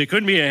course, there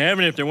couldn't be a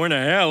heaven if there weren't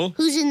a hell.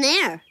 Who's in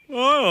there?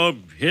 Oh,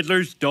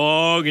 Hitler's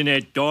dog and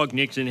that dog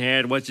Nixon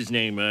had. What's his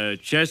name?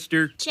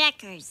 Chester?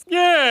 Checkers.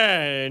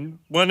 Yeah, and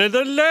one of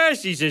the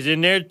lassies is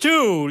in there,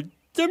 too.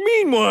 The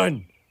mean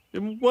one. The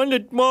one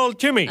that mauled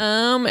Timmy.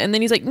 And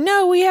then he's like,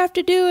 no, we have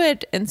to do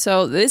it. And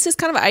so this is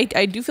kind of,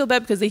 I do feel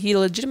bad because he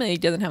legitimately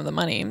doesn't have the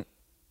money.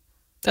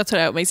 That's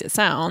what it makes it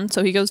sound.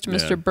 So he goes to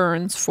Mr.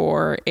 Burns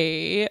for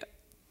a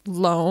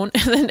loan.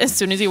 And then as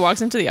soon as he walks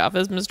into the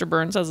office, Mr.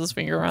 Burns has his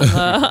finger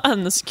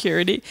on the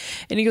security.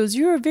 And he goes,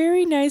 you're a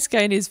very nice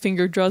guy. And his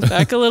finger draws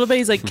back a little bit.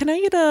 He's like, can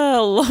I get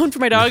a loan for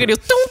my dog? And he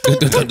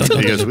goes,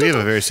 he goes, we have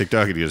a very sick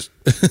dog. And he goes,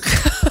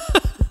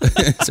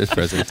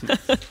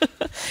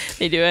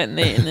 they do it, and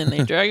then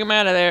they drag him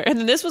out of there. And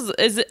then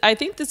I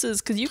think this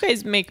is because you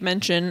guys make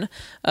mention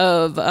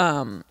of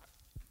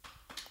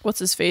what's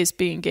his face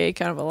being gay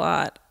kind of a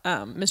lot.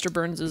 Mr.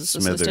 Burns'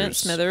 assistant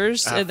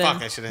Smithers. And then,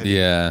 fuck, I should have.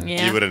 Yeah.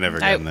 You would have never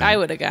gotten that. I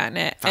would have gotten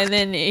it. Fuck. And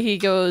then he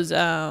goes,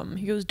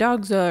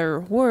 dogs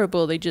are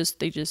horrible. They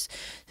just.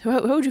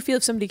 How would you feel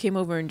if somebody came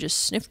over and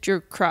just sniffed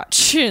your crotch?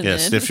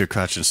 Sniffed your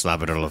crotch and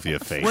slobbered all over your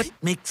face. What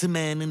makes a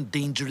man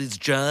endanger his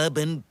job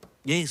and,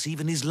 yes,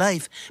 even his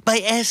life, by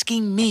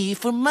asking me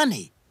for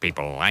money?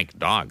 People like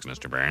dogs,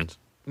 Mr. Burns.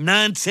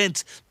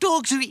 Nonsense.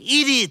 Dogs are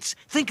idiots.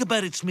 Think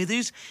about it,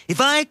 Smithers. If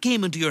I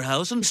came into your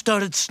house and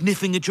started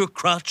sniffing at your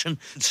crotch and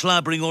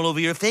slobbering all over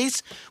your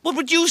face, what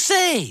would you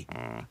say?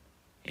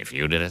 If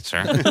you did it,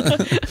 sir.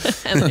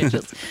 And then he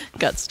just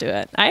guts to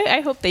it.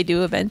 I hope they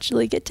do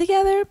eventually get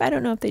together, but I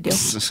don't know if they do.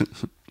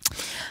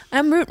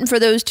 I'm rooting for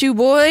those two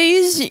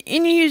boys.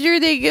 And here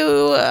they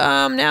go.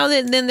 Now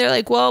then they're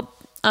like, well,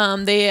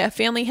 the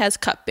family has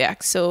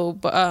cutbacks, so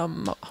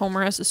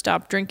Homer has to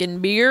stop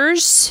drinking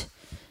beers.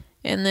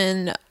 And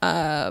then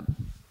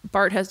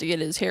Bart has to get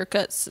his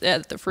haircuts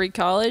at the free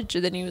college.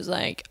 And then he was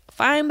like,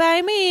 fine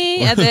by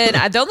me. And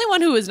then the only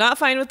one who was not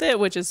fine with it,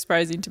 which is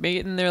surprising to me.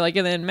 And they're like,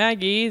 and then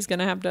Maggie's going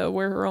to have to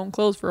wear her own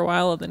clothes for a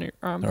while. And then her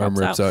arm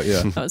rips out.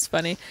 Yeah. That was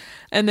funny.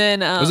 And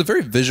then it was a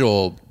very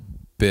visual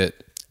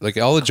bit. Like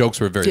all the jokes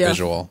were very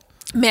visual.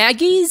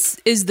 Maggie's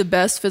is the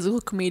best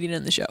physical comedian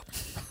in the show.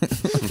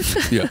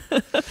 Yeah.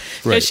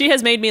 Right. She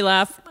has made me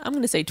laugh, I'm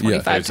going to say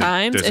 25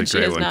 times, and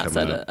she has not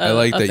said a I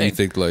like that thing. You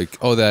think like,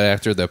 oh, that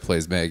actor that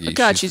plays Maggie.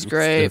 God, she's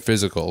great.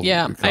 Physical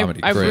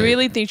comedy. I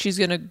really think she's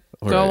going to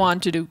go on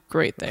to do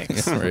great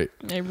things. Right.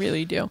 I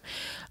really do.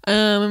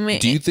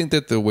 Do you think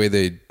that the way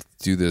they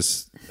do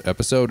this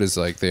episode is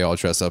like they all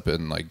dress up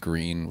in like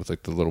green with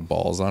like the little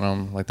balls on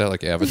them like that,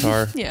 like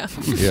Avatar? Yeah.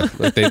 Yeah.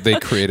 Like they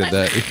created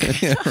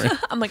that. Yeah, right.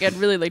 I'm like, I'd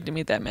really like to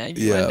meet that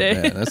Maggie one day.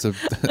 Man, that's a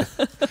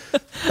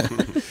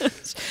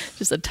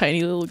just just a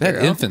tiny little girl.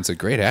 That infant's a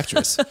great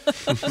actress.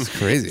 It's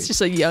crazy. It's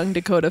just a young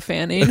Dakota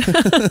Fanning.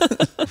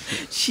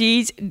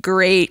 She's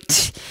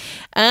great.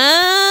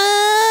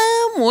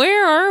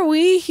 Where are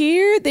we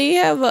here? They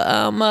have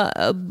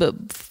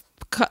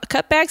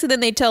cutbacks, and then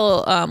they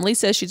tell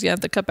Lisa she's gonna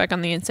have to cut back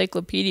on the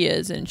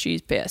encyclopedias, and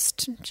she's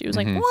pissed. She was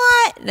like,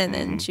 "What?" And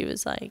then she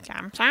was like,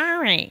 "I'm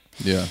sorry."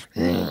 Yeah.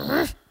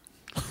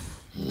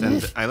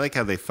 And I like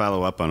how they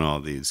follow up on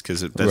all these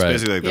because that's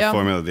basically like the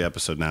formula of the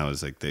episode now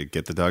is like they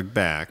get the dog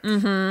back.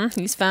 Mm-hmm.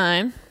 He's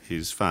fine.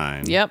 He's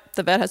fine. Yep.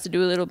 The vet has to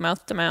do a little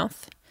mouth to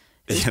mouth.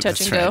 Touch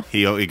and go.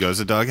 He goes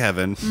to dog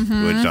heaven,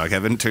 which dog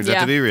heaven turns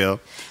out to be real.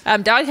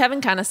 Dog heaven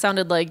kind of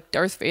sounded like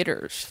Darth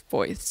Vader's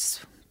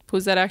voice.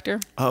 Who's that actor?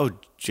 Oh,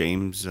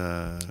 James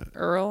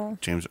Earl.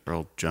 James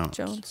Earl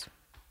Jones.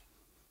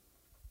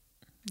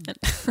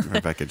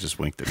 Rebecca just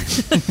winked at me.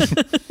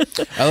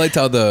 I liked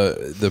how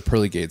the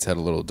pearly gates had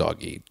a little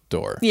doggy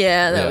door.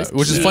 Yeah, that was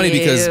which cute. is funny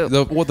because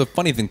the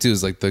funny thing too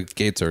is like the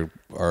gates are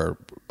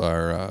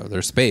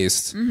they're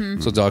spaced, so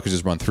the dog could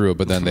just run through it.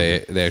 But then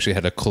they actually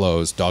had a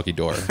closed doggy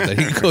door that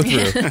he could go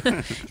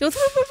through.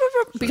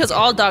 Because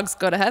all dogs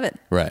go to heaven.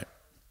 Right.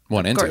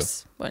 One and two.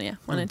 Well, yeah,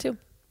 1 and 2.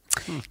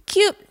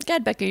 Cute.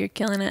 God, Becca, you're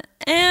killing it.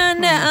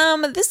 And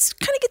this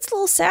kind of gets a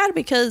little sad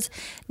because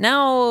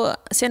now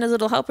Santa's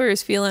little helper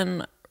is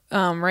feeling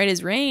right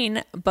as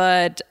rain,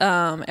 but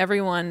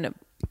everyone,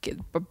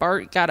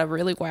 Bart got a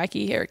really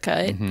wacky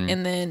haircut,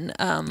 and then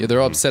they're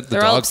all upset at the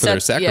dog for their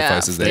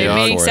sacrifices. Yeah, they're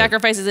making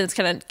sacrifices, and it's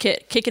kind of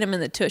kicking him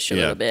in the tush a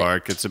little bit.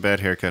 Bart gets a bad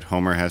haircut.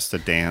 Homer has to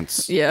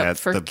dance.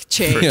 For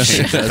change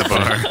at the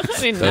bar.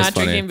 Not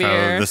drinking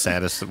beer. The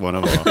saddest one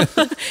of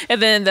all.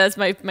 And then that's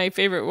my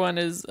favorite one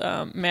is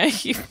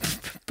Maggie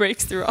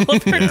breaks through all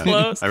of her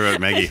clothes. I wrote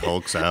Maggie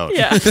hulks out.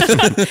 Yeah, it's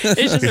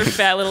just her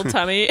fat little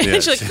tummy. Yeah,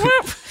 and she's like,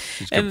 whoop.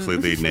 She's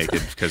completely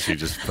naked because she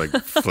just like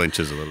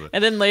flinches a little bit.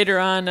 And then later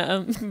on,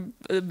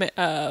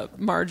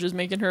 Marge is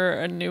making her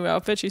a new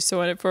outfit. She's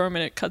sewing it for him,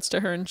 and it cuts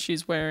to her, and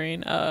she's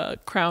wearing a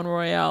Crown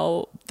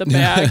Royale, the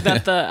bag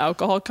that the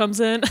alcohol comes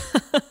in.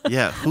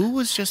 Yeah, who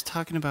was just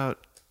talking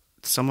about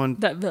someone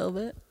that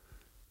velvet?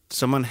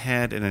 Someone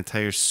had an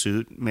entire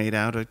suit made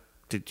out of.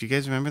 Did you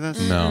guys remember this?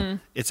 No.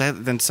 It's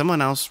then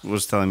someone else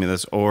was telling me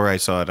this, or I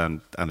saw it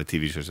on a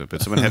TV show.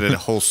 But someone had a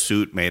whole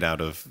suit made out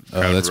of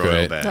Crown that's Royal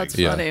great. bags. That's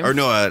funny. Or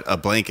no, a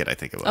blanket. I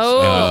think it was.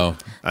 Oh,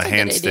 a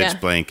hand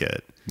stitched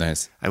blanket.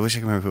 Nice. I wish I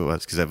could remember who it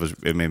was because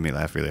it made me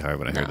laugh really hard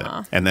when I heard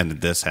that. And then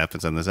this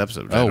happens on this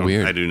episode.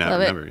 Weird. I do not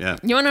remember. Yeah.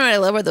 You want to know what I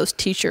love are those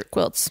t-shirt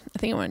quilts. I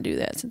think I want to do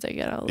that since I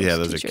got all those. Yeah,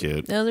 those t-shirts. are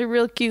cute. Those are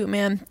real cute,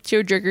 man.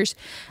 Tear jerkers.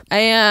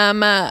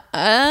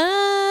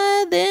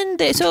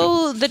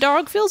 So the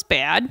dog feels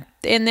bad,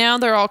 and now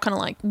they're all kind of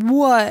like,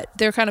 what?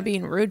 They're kind of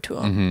being rude to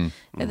him.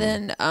 And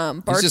then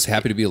Bart's he's just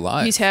happy to be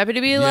alive. He's happy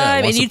to be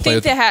alive, and you'd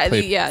think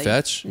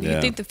fetch. You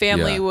think the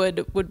family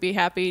would be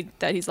happy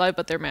that he's alive,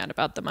 but they're mad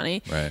about the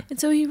money. Right. And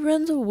so he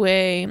runs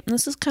away. And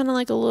this is kind of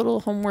like a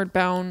little homeward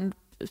bound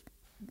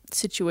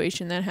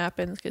situation that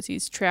happens because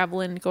he's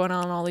traveling, going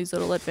on all these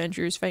little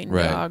adventures, fighting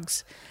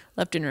dogs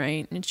left and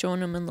right, and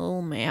showing them a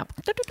little map.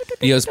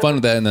 Yeah, it was fun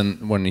with that. And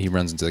then when he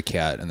runs into the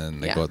cat, and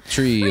then they go up the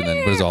tree, and then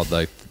it was all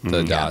like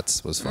the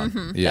dots was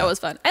fun. Yeah, that was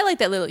fun. I like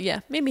that little. Yeah,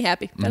 made me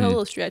happy. That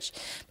little stretch.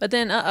 But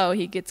then,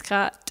 he gets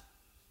caught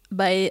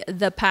by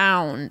the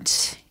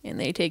pound, and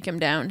they take him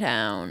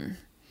downtown.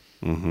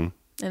 And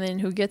then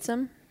who gets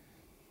him?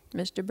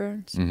 Mr.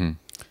 Burns.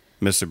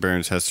 Mr.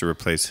 Burns has to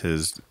replace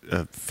his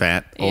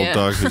fat old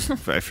dog.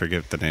 I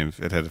forget the name.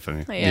 It had a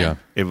funny. Yeah.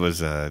 It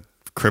was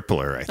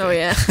Crippler, I think. Oh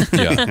yeah.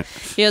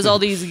 He has all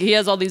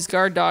these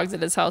guard dogs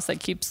at his house that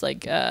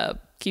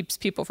keeps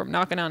people from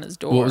knocking on his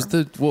door.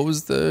 What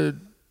was the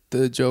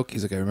joke?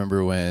 He's like, I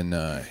remember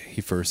when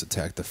he first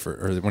attacked the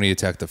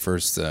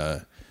first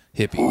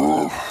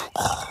hippie.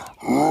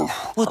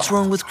 What's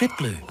wrong with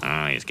Crippler?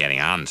 Oh, he's getting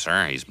on,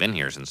 sir. He's been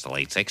here since the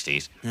late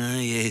 60s. Ah,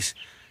 yes.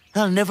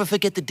 I'll never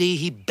forget the day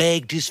he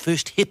bagged his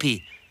first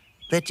hippie.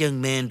 That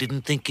young man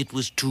didn't think it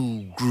was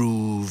too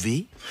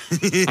groovy.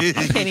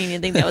 I didn't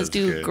even think that was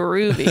too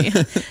groovy.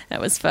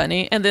 That was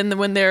funny. And then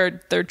when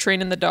they're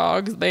training the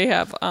dogs, they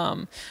have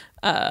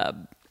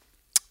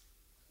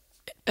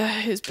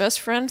his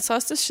best friend,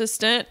 Sauce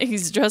Assistant.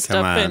 He's dressed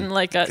in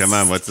like a. Come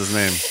on, what's his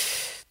name?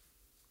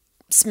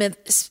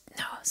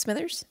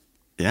 Smithers.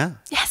 Yeah.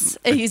 Yes,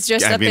 he's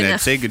dressed up in. I'd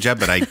say good job,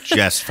 but I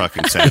just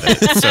fucking said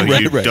it, so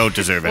you don't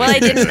deserve it. Well, I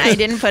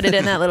didn't put it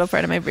in that little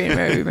part of my brain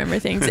where I remember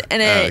things.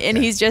 And and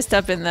he's dressed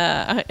up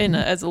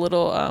as a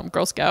little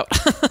Girl Scout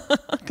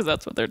because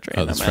that's what they're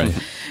training him right.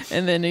 as.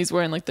 And then he's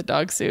wearing like the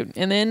dog suit.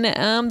 And then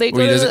they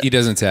go. He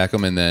doesn't attack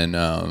him, and then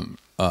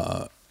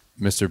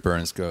Mr.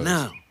 Burns goes.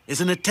 Now, as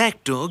an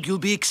attack dog, you'll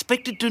be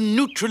expected to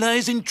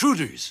neutralize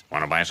intruders.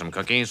 Want to buy some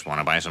cookies?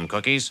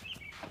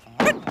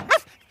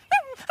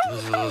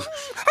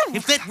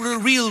 If that were a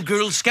real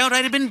Girl Scout,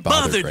 I'd have been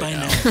bothered by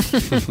now.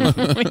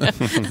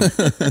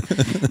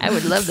 I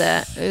would love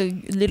that. A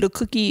little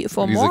cookie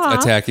for He's moi. like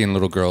attacking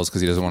little girls because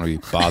he doesn't want to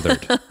be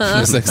bothered.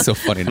 It's like so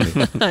funny to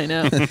me. I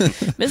know.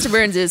 Mr.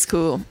 Burns is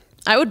cool.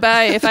 I would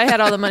buy if I had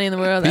all the money in the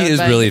world. He I would is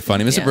buy really it.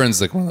 funny. Mr. Yeah. Burns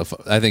is like one of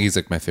the. I think he's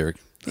like my favorite.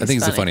 I think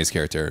he's the funny. funniest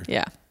character.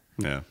 Yeah.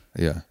 Yeah.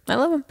 Yeah. I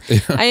love him.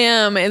 I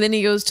am. And then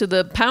he goes to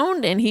the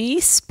pound and he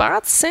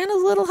spots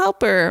Santa's little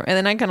helper. And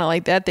then I kind of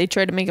like that. They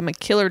try to make him a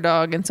killer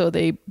dog. And so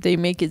they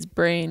make his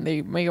brain,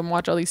 they make him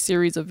watch all these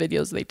series of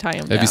videos. They tie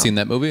him down. Have you seen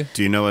that movie?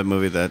 Do you know what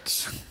movie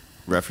that's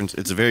referenced?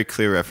 It's a very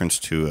clear reference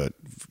to a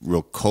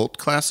real cult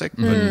classic,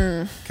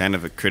 but kind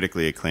of a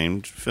critically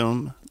acclaimed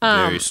film.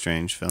 Very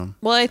strange film.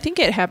 Well, I think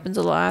it happens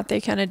a lot.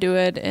 They kind of do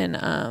it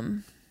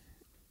in,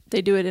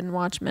 they do it in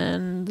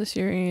Watchmen, the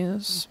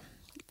series.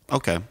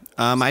 Okay.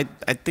 I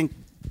think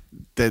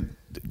that,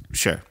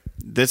 sure.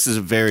 This is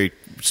a very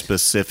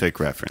specific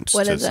reference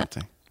What to is it?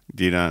 something.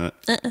 Do you know?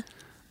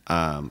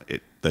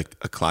 It like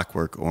A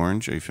Clockwork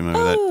Orange. Are you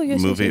familiar with that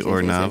yes, movie yes,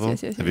 or yes, novel?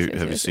 yes, yes, Have yes, you yes,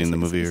 have you yes, seen yes, the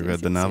yes, movie yes, or read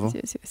the yes, novel?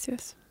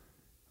 Yes.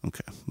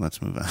 Okay,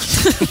 let's move on.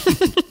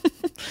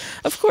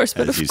 Of course,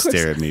 but As you of course.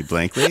 stare at me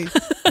blankly.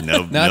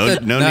 No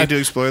need to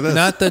explore this.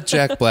 Not the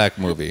Jack Black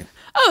movie.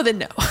 Oh, then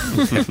no.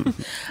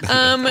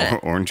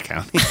 Orange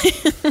County.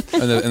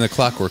 in the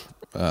Clockwork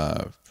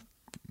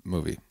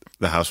movie.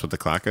 The house with the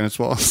clock on its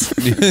walls.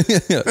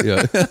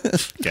 Yeah.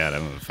 God,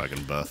 I'm a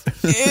fucking buff.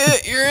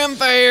 Your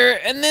empire.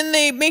 And then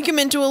they make him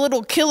into a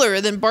little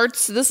killer. Then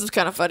Bart's, this is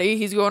kind of funny.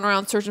 He's going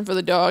around searching for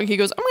the dog. He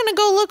goes, I'm going to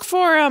go look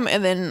for him.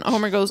 And then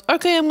Homer goes,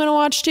 okay, I'm going to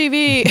watch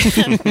TV.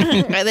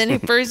 And then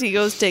first he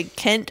goes to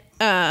Kent,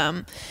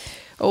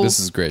 this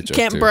is a great joke,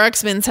 Kent too.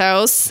 Broxman's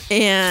house,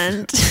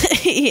 and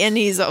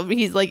he's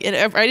like,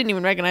 I didn't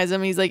even recognize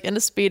him. He's like in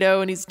a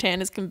Speedo, and he's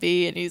tan as can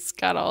be, and he's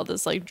got all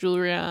this like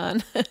jewelry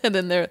on. And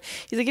then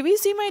he's like, have you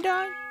seen my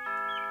dog?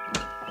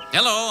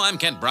 Hello, I'm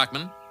Kent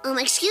Brockman.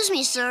 Excuse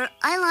me, sir.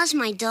 I lost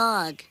my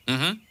dog.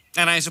 Mm-hmm.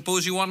 And I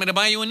suppose you want me to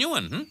buy you a new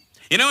one, hmm?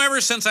 You know,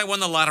 ever since I won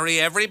the lottery,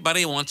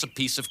 everybody wants a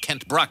piece of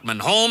Kent Brockman.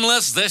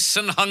 Homeless this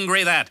and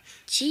hungry that.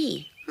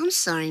 Gee, I'm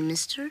sorry,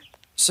 mister.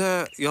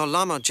 Sir, your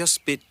llama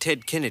just beat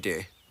Ted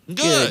Kennedy.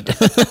 Good.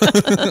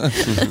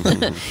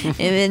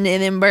 and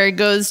then Bart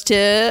goes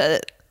to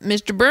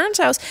Mr. Burns'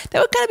 house. That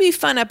would kind of be a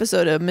fun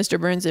episode of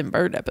Mr. Burns and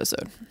Bart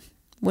episode.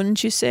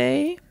 Wouldn't you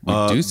say?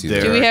 Do see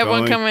that. Do we have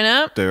one coming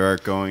up? There are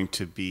going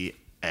to be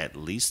at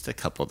least a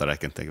couple that I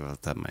can think of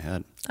off the top of my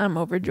head. I'm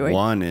overjoyed.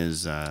 One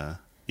is, all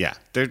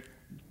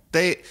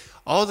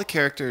the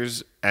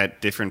characters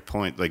at different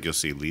points, like you'll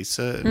see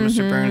Lisa and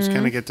Mr. Burns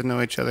kind of get to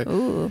know each other.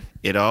 Ooh.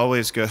 It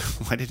always goes,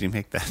 why did you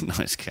make that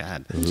noise,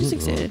 God? I'm just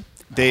excited.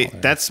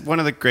 That's one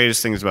of the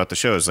greatest things about the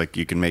show is like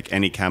you can make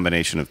any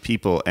combination of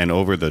people, and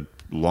over the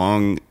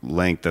long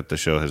length that the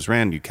show has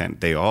ran,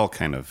 they all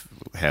kind of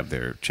have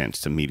their chance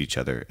to meet each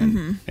other,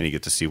 and you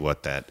get to see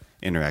what that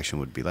interaction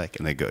would be like,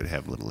 and they go to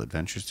have little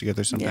adventures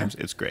together sometimes.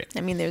 Yeah. It's great.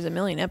 I mean, there's a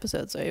million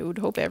episodes, so I would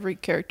hope every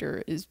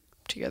character is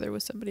together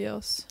with somebody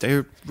else.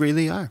 They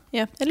really are.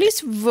 Yeah, at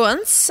least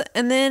once.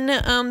 And then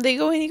they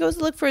go and he goes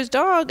to look for his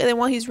dog. And then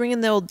while he's ringing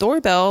the old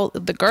doorbell,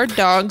 the guard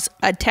dogs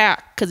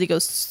attack because he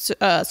goes,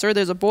 sir,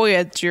 there's a boy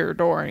at your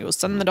door. And he goes,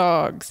 send the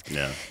dogs.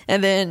 Yeah.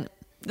 And then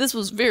this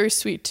was very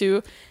sweet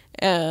too,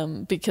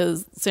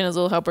 because Santa's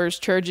little helper is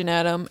charging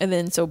at him. And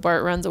then so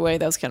Bart runs away.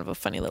 That was kind of a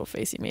funny little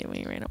face he made when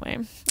he ran away.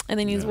 And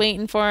then he's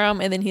waiting for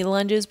him. And then he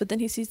lunges, but then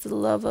he sees the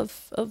love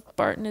of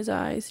Bart in his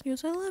eyes. He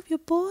goes, I love you,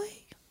 boy.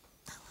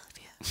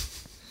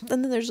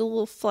 And then there's a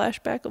little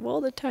flashback of all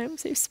the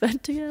times they've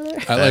spent together.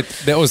 I like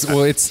that was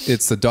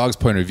it's the dog's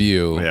point of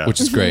view, Yeah. which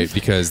is great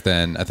because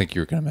then I think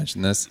you were going to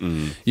mention this.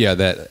 Yeah,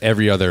 that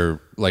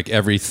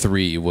every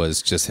three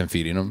was just him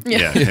feeding him.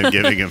 Yeah, him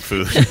giving him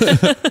food.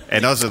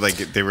 And also like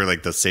they were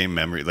like the same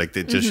memory. Like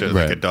they just showed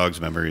like a dog's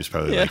memory is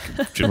probably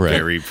like just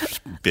very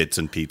bits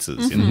and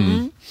pizzas, you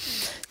know.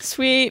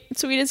 Sweet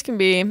as can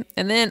be.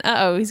 And then,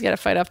 he's got to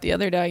fight off the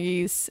other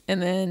doggies. And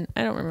then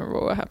I don't remember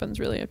what happens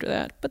really after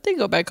that. But they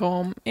go back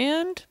home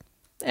and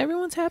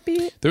everyone's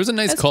happy. There was a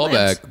nice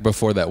callback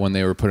before that when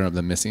they were putting up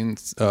the missing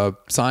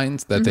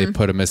signs that they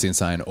put a missing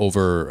sign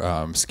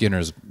over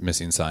Skinner's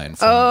missing sign.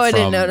 I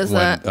didn't notice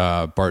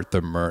that. Bart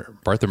the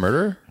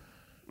Murderer?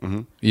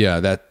 Mm-hmm. Yeah,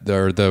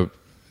 the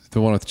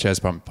one with Chaz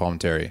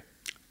Palminteri.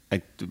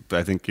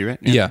 I think you're right.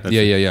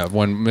 Yeah.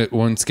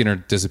 When Skinner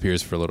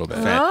disappears for a little bit.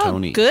 Fat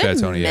Tony. Good Fat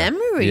Tony,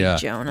 memory, yeah.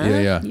 Jonah.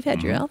 Yeah. You've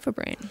had your alpha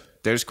brain.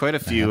 There's quite a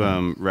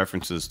few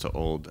references to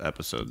old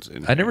episodes.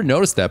 I never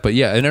noticed that, but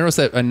yeah,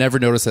 I never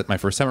noticed that my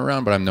first time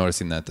around, but I'm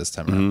noticing that this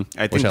time around.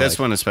 I think this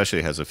one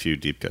especially has a few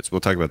deep cuts.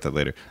 We'll talk about that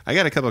later. I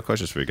got a couple of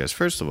questions for you guys.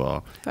 First of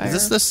all, is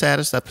this the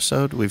saddest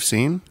episode we've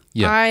seen?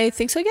 Yeah. I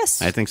think so,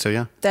 yes. I think so,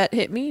 yeah. That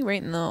hit me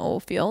right in the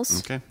old feels.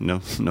 Okay. No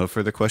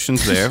further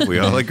questions there. We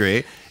all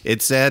agree.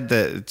 It's sad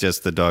that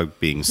just the dog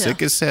being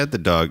sick is sad. The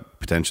dog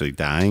potentially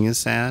dying is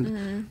sad.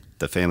 Mm-hmm.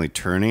 The family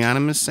turning on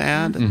him is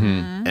sad.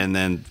 Mm-hmm. And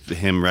then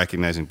him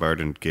recognizing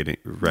Bart and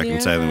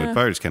reconciling with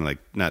Bart is kind of like,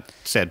 not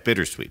sad,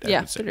 bittersweet,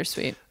 I would say.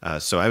 Bittersweet.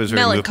 So I was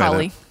very moved by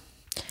melancholy.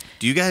 that.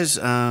 Do you guys...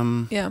 yeah,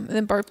 and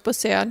then Bart was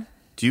sad.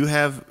 Do you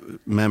have...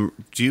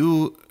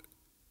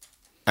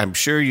 I'm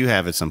sure you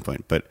have at some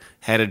point, but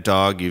had a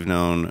dog you've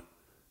known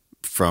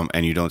from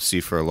and you don't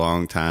see for a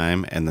long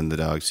time, and then the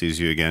dog sees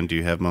you again. Do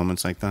you have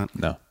moments like that?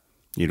 No.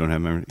 You don't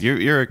have memory.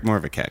 You're more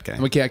of a cat guy.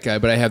 I'm a cat guy,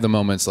 but I have the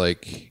moments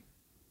like.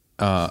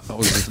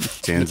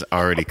 Jan's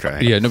already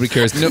crying. Yeah, nobody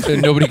cares.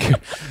 Nobody cares.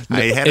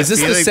 Is this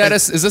the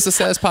saddest? Is this the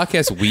saddest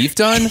podcast we've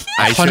done?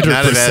 I should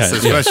not have asked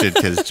this question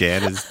because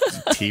Jan is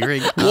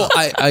tearing. Well,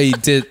 I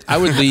did. I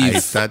would leave. I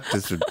thought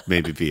this would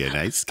maybe be a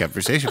nice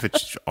conversation, but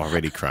she's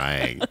already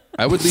crying.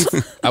 I would leave.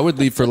 I would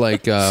leave for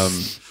like.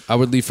 I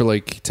would leave for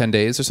like 10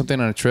 days or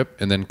something on a trip,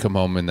 and then come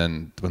home, and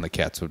then when the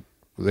cats would.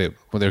 When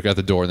they got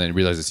the door and then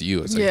realize it's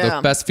you, it's like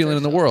the best feeling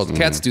in the world.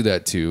 Cats do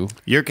that too.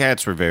 Your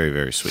cats were very,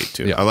 very sweet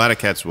too. Yeah. A lot of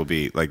cats will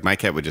be like, my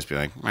cat would just be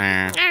like,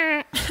 meh.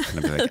 And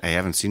I'd be like, I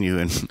haven't seen you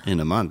in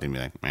a month, and be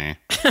like, meh.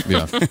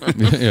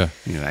 Yeah.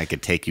 You know, I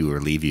could take you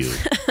or leave you.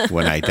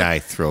 When I die,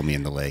 throw me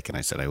in the lake, and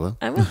I said I will.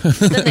 I will.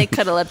 Then they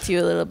cuddle up to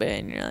you a little bit,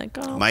 and you're like,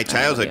 oh. My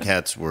childhood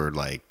cats were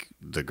like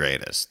the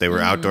greatest. They were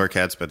outdoor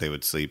cats, but they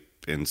would sleep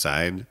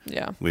inside.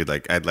 Yeah.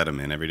 I'd let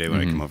them in every day when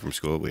I come home from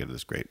school. We had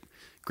this great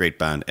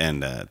bond,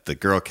 and the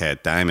girl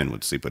cat Diamond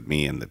would sleep with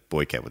me, and the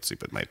boy cat would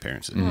sleep with my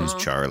parents. It was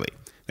Charlie.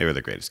 They were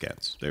the greatest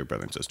cats. They were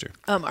brother and sister.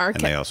 Our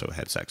they also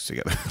had sex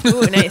together.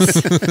 Ooh, nice.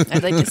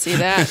 I'd like to see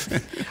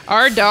that.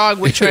 Our dog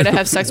would try to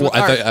have sex with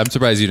I'm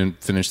surprised you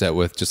didn't finish that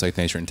with just like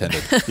nature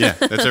intended. Yeah,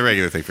 that's a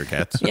regular thing for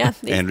cats. Yeah.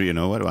 And you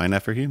know what? Why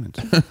not for humans?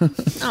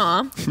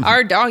 Aw.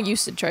 Our dog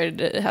used to try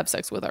to have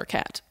sex with our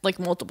cat, like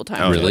multiple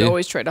times. Oh, really? We'd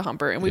always try to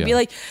hump her, and we'd be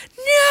like,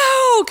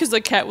 no! Because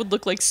the cat would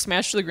look like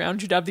smashed to the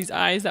ground. She'd have these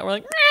eyes that were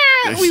like,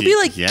 and we'd be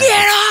like, get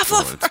off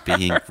of her! It's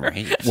being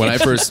raped. When I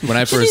first,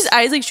 these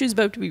eyes like she was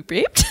about to be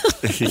raped.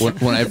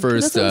 when I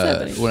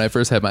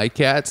first had my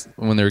cats,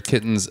 when they were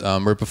kittens,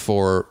 right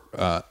before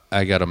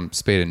I got them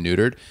spayed and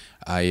neutered,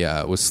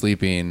 I was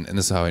sleeping, and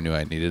this is how I knew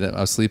I needed it.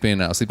 I was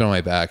sleeping on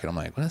my back, and I'm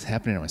like, what is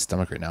happening in my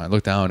stomach right now? I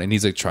look down, and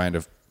he's like trying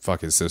to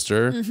fuck his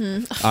sister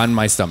on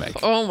my stomach.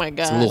 Oh my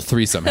god! It's a little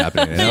threesome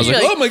happening, and I was like,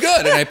 oh my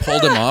god! And I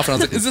pulled him off, and I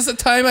was like, is this the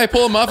time I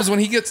pull him off? Is when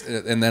he gets?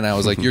 And then I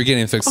was like, you're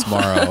getting fixed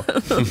tomorrow.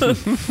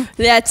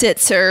 That's it,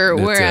 sir.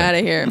 We're out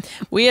of here.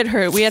 We had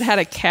had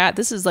a cat.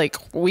 This is like,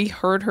 we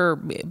heard her.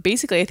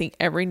 Basically, I think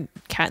every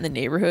cat in the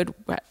neighborhood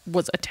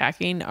was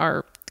attacking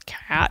our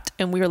cat,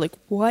 and we were like,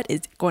 what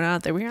is going on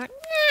out there? We were like,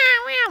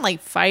 meow, like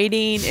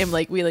fighting, and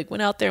like we like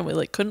went out there and we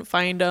like couldn't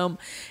find them,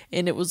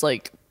 and it was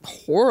like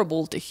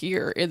horrible to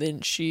hear. And then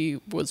she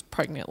was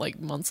pregnant like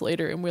months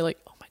later, and we're like,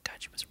 oh my god,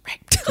 she was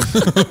raped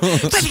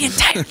by the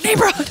entire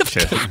neighborhood of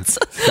cats.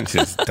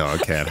 Just dog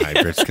cat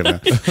hybrids come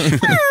out.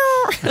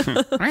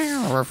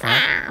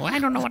 Well, I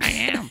don't know what I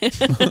am.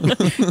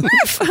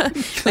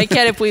 My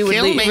cat, if we would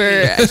leave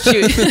her,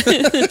 she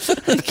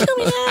would kill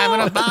me now. I'm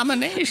an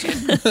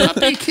abomination.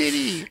 Puppy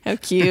kitty. How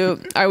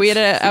cute. We had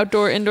an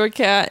outdoor-indoor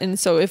cat, and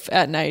so if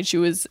at night she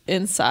was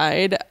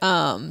inside,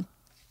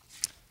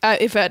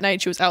 if at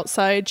night she was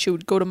outside, she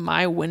would go to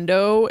my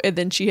window, and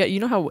then she had, you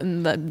know how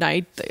in the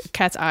night the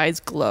cat's eyes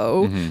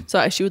glow,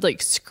 so she would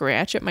like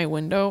scratch at my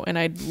window, and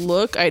I'd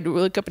look up, and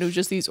it was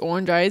just these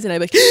orange eyes, and I'd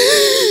be like,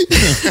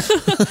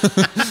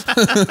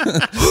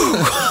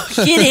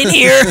 get in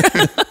here.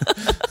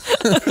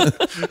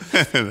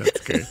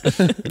 That's good.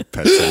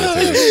 Pet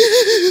Cemetery.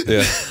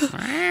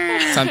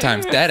 Yeah.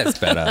 Sometimes that is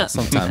better.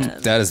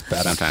 Sometimes that is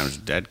better. Sometimes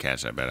dead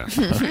cats are better.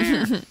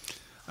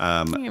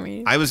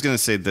 I was going to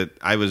say that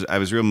I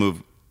was real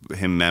moved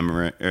him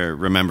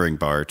remembering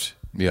Bart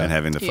and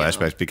having the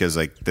flashbacks, because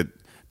like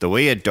the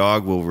way a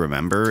dog will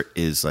remember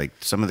is like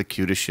some of the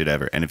cutest shit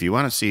ever. And if you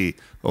want to see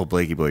old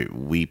Blakey boy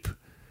weep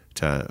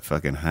to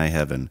fucking high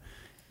heaven,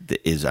 that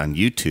is on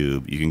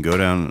YouTube. You can go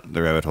down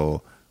the rabbit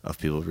hole of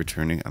people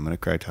returning. I'm going to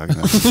cry talking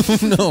about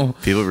this. No.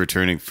 People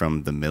returning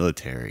from the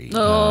military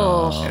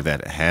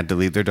that had to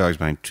leave their dogs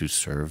behind to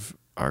serve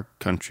our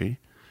country.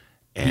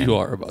 And you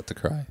are about to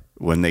cry.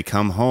 When they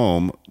come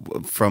home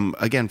from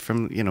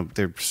you know,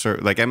 they're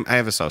like, I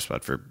have a soft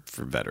spot for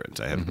veterans.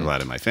 I have a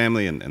lot in my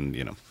family, and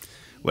you know,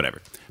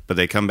 whatever. But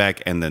they come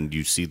back, and then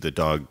you see the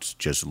dogs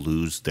just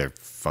lose their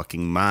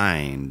fucking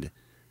mind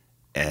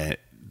at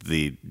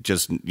you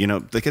know,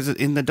 because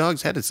in the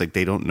dog's head, it's like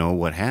they don't know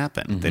what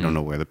happened. They don't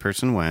know where the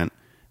person went.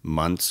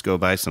 Months go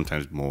by,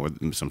 sometimes more,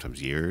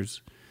 sometimes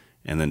years.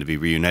 And then to be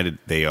reunited,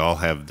 they all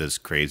have this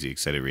crazy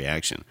excited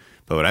reaction.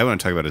 But what I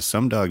want to talk about is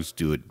some dogs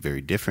do it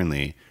very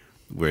differently,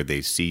 where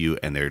they see you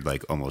and they're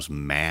like almost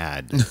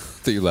mad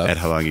that you left at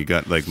how long you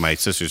got. Like my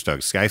sister's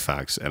dog Sky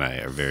Fox and I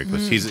are very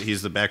close.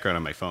 He's the background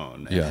on my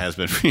phone. Yeah, has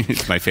been.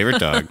 It's my favorite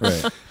dog.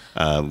 Right.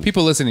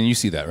 People listening, you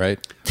see that, right?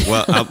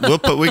 Well,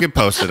 we can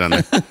post it on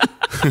there.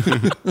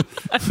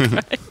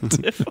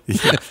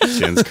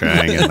 Jen's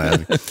crying and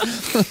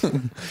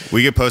laughing.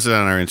 We could post it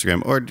on our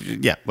Instagram, or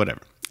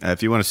whatever.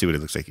 If you want to see what it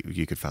looks like,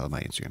 you could follow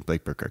my Instagram,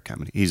 Blake Burkhart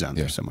Comedy. He's on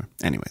there somewhere.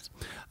 Anyways,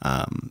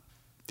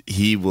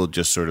 he will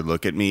just sort of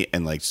look at me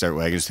and like start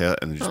wagging his tail,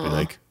 and then just be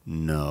like,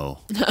 "No,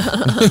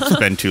 it's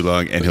been too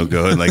long." And he'll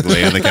go and like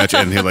lay on the couch,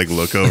 and he'll like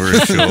look over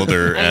his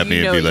shoulder at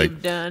me and be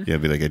like,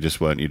 be like, "I just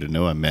want you to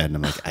know I'm mad." And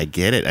I'm like, "I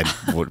get it.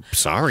 I'm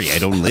sorry. I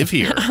don't live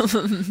here."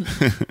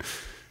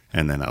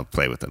 And then I'll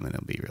play with him, and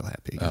he'll be real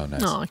happy. Oh,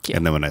 nice. Oh, cute.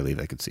 And then when I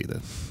leave, I could see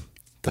the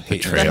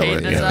hate betrayal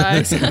in his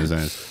eyes. in his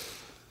eyes.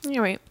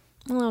 You're right.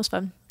 Well, that was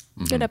fun.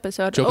 Good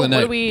episode. Joke of the what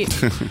night. do we?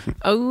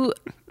 Oh,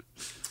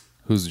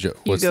 Who's the joke?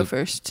 you go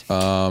first.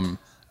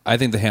 I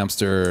think the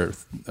hamster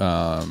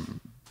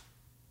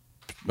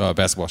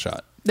basketball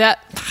shot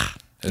That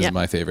is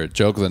my favorite.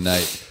 Joke of the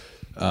night.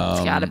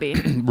 It's gotta be.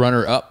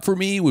 Runner up for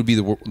me would be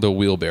the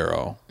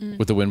wheelbarrow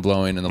with the wind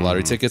blowing and the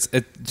lottery tickets.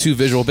 Two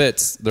visual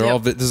bits. They're all.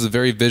 This is a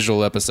very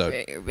visual episode.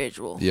 Very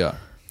visual. Yeah,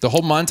 the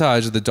whole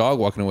montage of the dog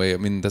walking away. I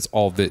mean, that's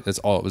all. It was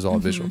all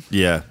visual.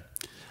 Yeah,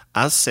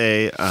 I'll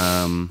say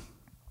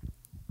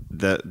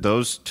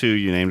those two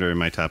you named are in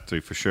my top 3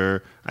 for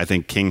sure. I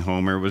think King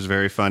Homer was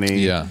very funny.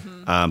 Yeah,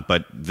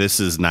 but this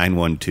is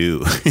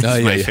 912. Is yeah,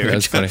 my favorite.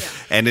 that's funny.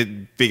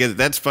 And because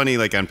that's funny,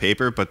 like on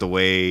paper, but the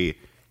way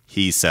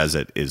he says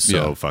it is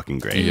so fucking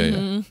great.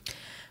 Yeah.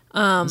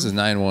 This is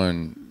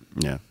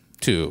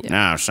 912.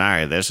 No,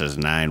 sorry, this is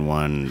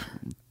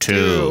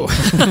 912.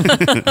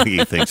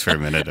 He thinks for a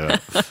minute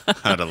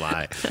how to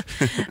lie.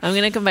 I'm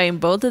gonna combine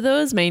both of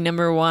those. My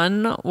number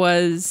 1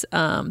 was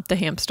the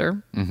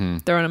hamster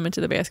throwing him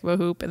into the basketball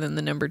hoop, and then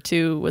the number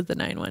 2 was the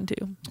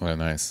 912. Oh,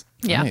 nice.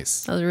 Yeah,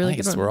 nice. that was a really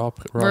good one. We're all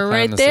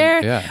right the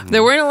there. Same. Yeah,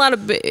 there weren't a lot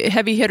of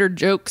heavy hitter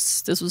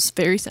jokes. This was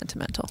very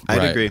sentimental.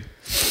 I'd agree.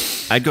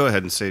 I'd go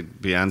ahead and say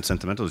Beyond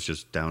Sentimental is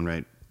just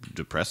downright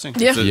depressing.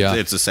 Yeah.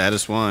 It's the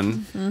saddest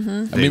one.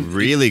 Mm-hmm. They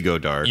really go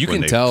dark. You when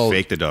can they tell.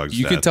 fake the dog's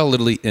You death. can tell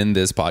literally in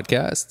this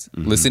podcast,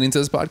 listening to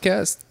this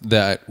podcast,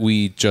 that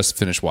we just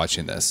finished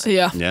watching this.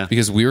 Yeah.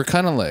 Because we were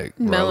kind of like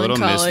we're a little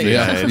melancholic.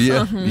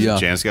 misty-eyed. Yeah.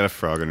 Jan's got a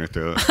frog in her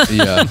throat.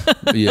 Yeah.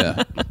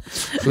 Well,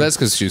 that's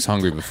because she was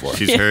hungry before.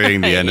 She's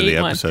hurrying the end of the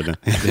ate one. episode.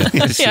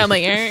 Yeah, I'm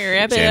like,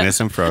 wrap it Jan up. has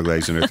some frog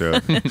legs in her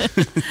throat.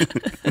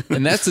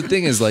 And that's the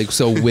thing is like,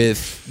 so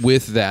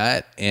with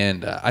that,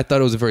 and I thought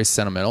it was a very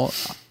sentimental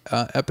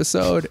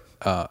episode.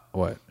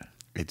 What?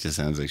 It just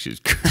sounds like she's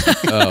crying.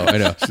 Oh, I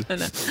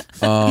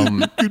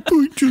know. Good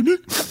point, Jenna.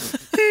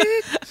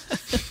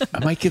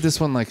 I might give this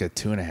one like a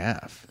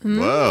 2.5.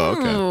 Whoa,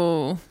 okay.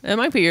 Oh, that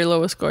might be your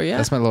lowest score yet.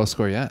 That's my lowest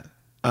score yet.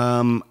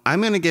 I'm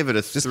going to give it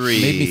a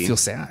 3. Made me feel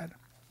sad.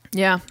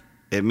 Yeah.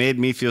 It made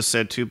me feel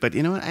sad too, but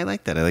you know what? I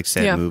like that. I like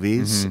sad Yeah.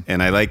 movies,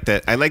 and I like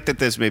that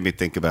this made me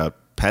think about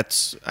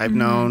pets I've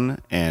known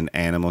and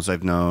animals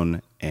I've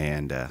known,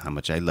 and how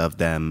much I love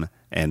them,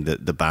 and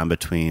the bond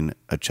between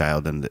a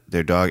child and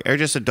their dog, or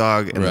just a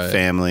dog and the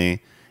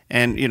family,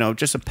 and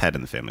just a pet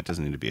in the family. It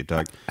doesn't need to be a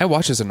dog. I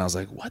watched this and I was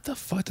like, what the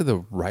fuck do the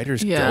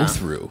writers go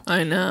through?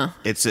 I know.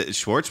 It's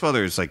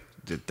Schwartzwelder is like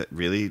that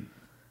really.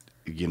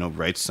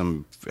 Writes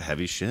some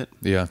heavy shit.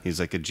 Yeah. He's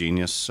like a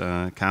genius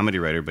comedy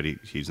writer, but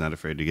he's not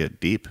afraid to get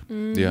deep.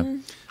 Yeah.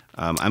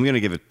 I'm going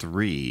to give it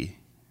 3.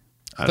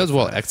 That was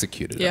well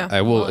executed. Yeah.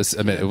 I will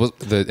admit it was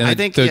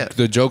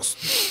the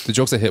jokes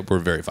that hit were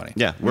very funny.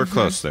 Yeah, we're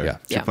close there.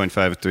 Yeah.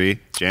 2.5, 3.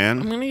 Jan?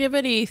 I'm going to give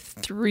it a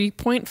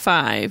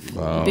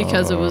 3.5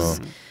 because it was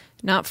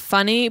not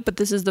funny, but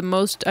this is the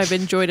most I've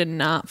enjoyed a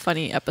not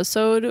funny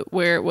episode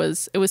where it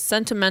was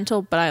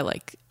sentimental, but I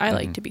like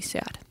to be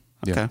sad.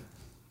 Yeah.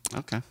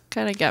 Okay.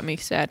 Kind of got me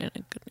sad in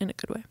a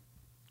good way.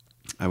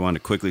 I want to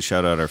quickly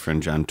shout out our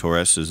friend John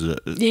Torres, who's a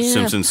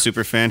Simpsons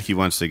super fan. He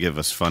wants to give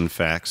us fun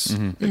facts.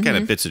 They're kind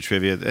of bits of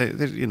trivia.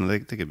 They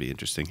could be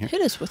interesting here.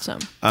 Hit us with some.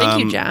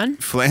 Thank you, John.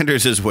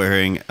 Flanders is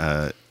wearing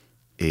a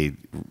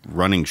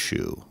running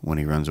shoe when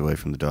he runs away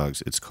from the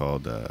dogs. It's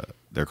called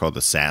they're called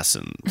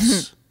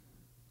Assassins.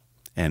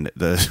 And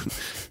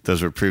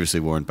those were previously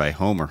worn by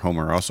Homer.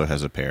 Homer also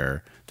has a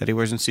pair that he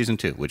wears in season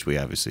 2, which we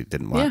obviously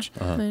didn't watch.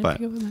 But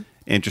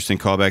interesting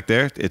callback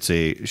there. It's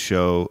a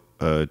show.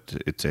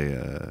 It's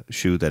a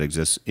shoe that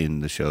exists in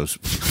the show's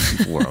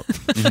world.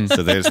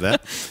 So there's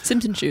that.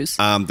 Simpson shoes.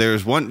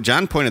 There's one.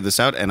 John pointed this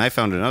out, and I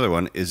found another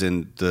one. Is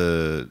in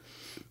the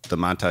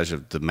montage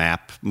of the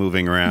map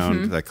moving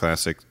around, that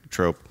classic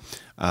trope.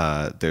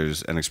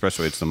 There's an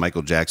expressway. It's the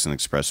Michael Jackson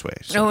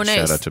Expressway. So nice.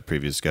 Shout out to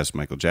previous guest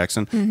Michael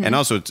Jackson. And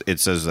also it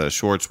says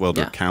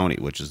Schwartzwelder County,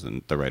 which is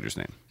the writer's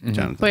name.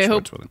 Jonathan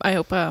Schwartzwelder. I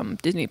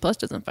hope Disney Plus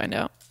doesn't find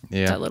out.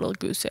 Yeah. That little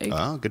goose egg.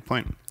 Oh, good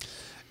point.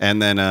 And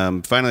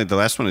then finally, the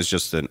last one is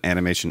just an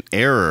animation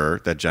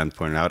error that John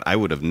pointed out. I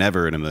would have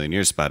never in a million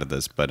years spotted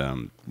this, but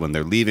when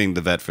they're leaving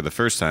the vet for the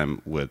first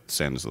time with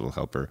Santa's little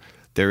helper,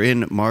 they're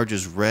in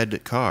Marge's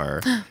red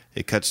car.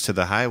 It cuts to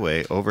the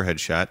highway overhead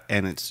shot,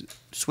 and it's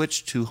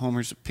switched to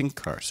Homer's pink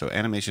car. So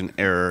animation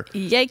error.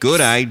 Yikes.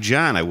 Good eye,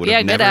 John. I would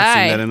have never seen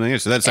that in a million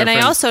years. So that's and our I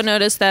friend. also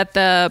noticed that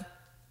the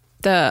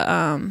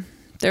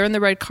they're in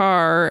the red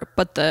car,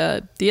 but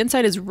the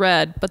inside is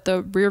red, but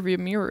the rear view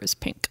mirror is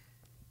pink.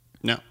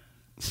 No.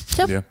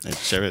 So It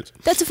sure is.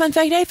 that's a fun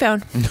fact I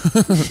found.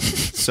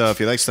 So if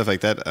you like stuff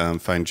like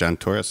that, find John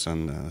Torres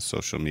on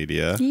social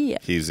media. Yeah.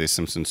 He's a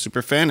Simpsons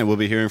super fan, and we'll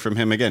be hearing from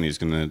him again. He's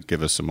going to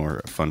give us some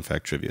more fun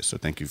fact trivia. So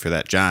thank you for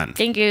that, John.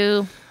 Thank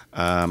you.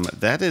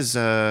 That is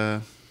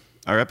our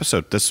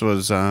episode. This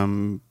was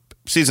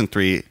season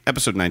 3,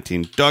 episode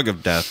 19, Dog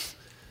of Death.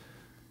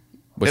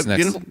 What's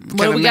next?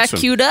 What do we got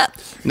queued up?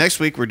 Next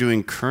week, we're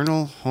doing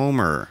Colonel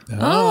Homer.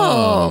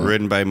 Oh.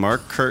 Written by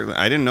Mark Kirkland.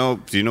 I didn't know.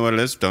 Do you know what it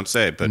is? Don't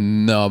say. But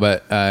no,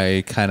 but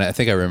I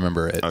think I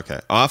remember it. Okay.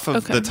 Off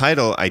of the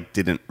title, I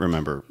didn't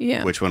remember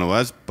which one it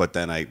was, but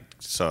then I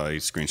saw a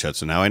screenshot,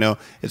 so now I know.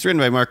 It's written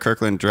by Mark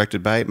Kirkland,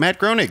 directed by Matt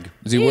Groening.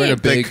 Is he wearing a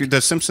big... The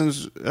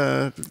Simpsons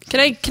Can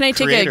I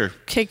creator.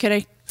 take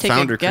a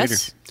Founder, guess?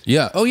 creator.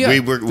 Yeah. Oh, yeah. We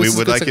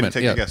would like you to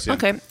take a guess. Yeah.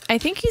 Okay. I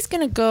think he's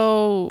gonna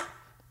go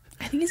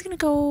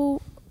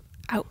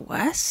out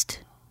west.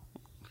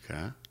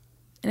 Okay.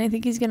 And I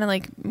think he's gonna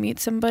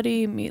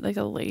meet like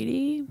a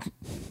lady.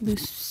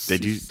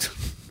 Did you?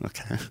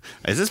 Okay.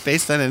 Is this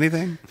based on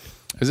anything?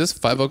 Is this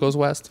Five O Goes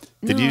West?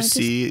 Did you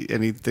see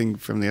anything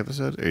from the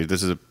episode? Or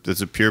this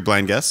is a pure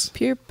blind guess.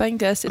 Pure blind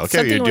guess. It's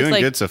okay, you're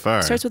doing good so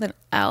far. Starts with an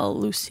L.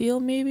 Lucille,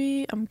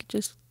 maybe. I'm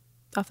just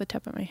off the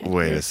top of my head.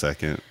 Wait a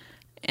second.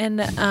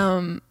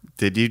 And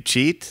did you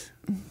cheat?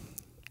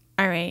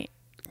 All right.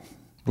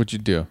 What'd you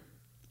do?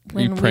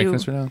 Are you pranking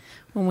us right now?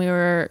 When we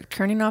were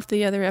turning off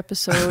the other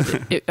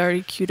episode, it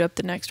already queued up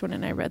the next one,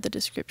 and I read the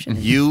description.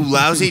 You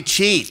lousy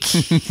cheat!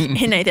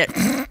 And I did.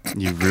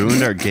 You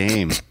ruined our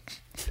game.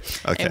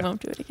 Okay. I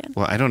won't do it again.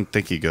 Well, I don't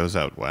think he goes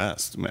out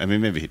west. I mean,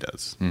 maybe he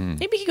does. Mm-hmm.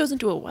 Maybe he goes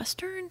into a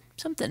western,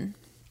 something.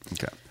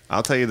 Okay.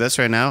 I'll tell you this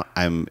right now.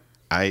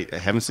 I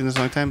haven't seen this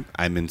in a long time.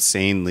 I'm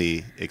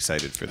insanely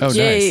excited for this. Oh,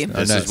 nice.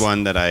 This is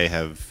one that I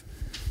have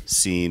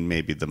seen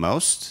maybe the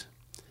most,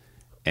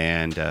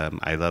 and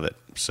I love it.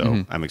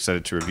 So I'm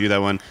excited to review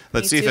that one.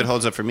 Let's see if it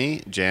holds up for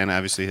me. Jan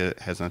obviously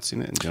has not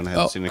seen it, and Jonah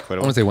hasn't seen it quite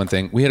a while. I want to say one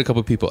thing. We had a couple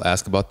of people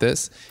ask about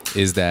this,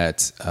 is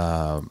that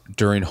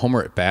during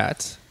Homer at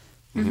Bat,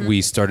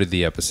 we started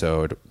the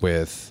episode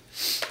with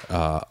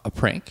a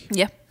prank.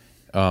 Yeah.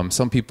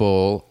 Some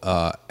people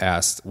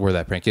asked where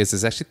that prank is.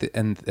 It's actually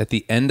at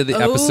the end of the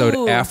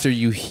episode after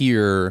you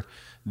hear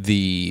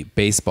the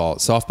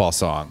softball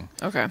song.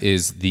 Okay.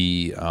 Is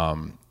the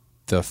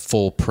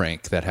full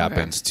prank that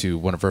happens to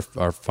one of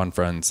our fun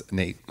friends,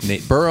 Nate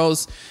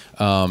Burrows.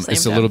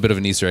 It's a little bit of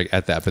an Easter egg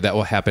at that, but that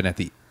will happen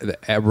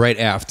right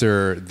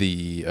after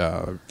the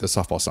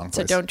softball song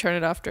plays. So don't turn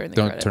it off during the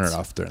credits. Don't turn it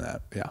off during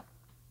that. Yeah.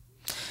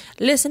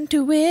 Listen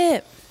to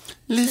it.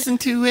 Listen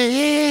to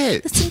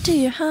it. Listen to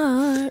your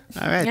heart.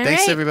 All right.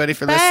 Thanks, everybody,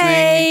 for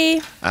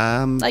listening.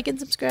 Like and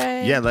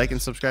subscribe. Yeah, like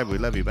and subscribe. We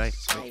love you. Bye.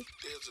 Bye.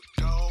 There's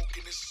a dog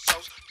in this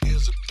house.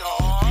 There's a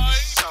dog in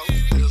this house.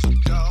 There's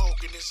a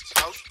dog in this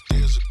house.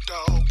 There's a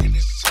dog in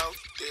this house.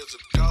 There's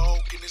a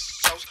dog in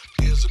this house.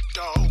 There's a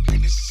dog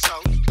in this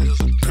house. There's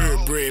a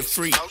purebred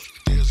freak.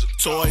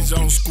 Toys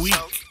on squeak.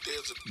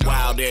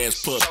 Wild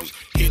ass puppy.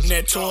 Hitting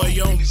that toy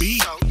on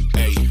beat.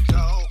 Hey,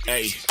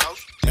 hey,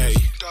 hey,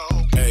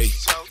 hey,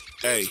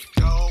 hey,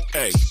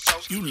 hey.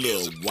 You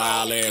little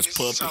wild ass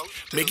puppy.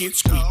 Make it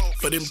squeak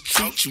for them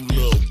treats, you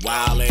little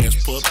wild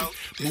ass puppy.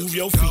 Move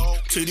your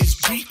feet to this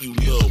beat, you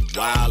little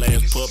wild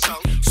ass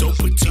puppy. So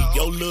petite,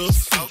 your little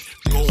feet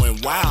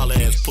going wild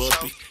ass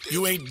puppy.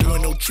 You ain't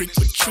doing no trick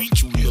or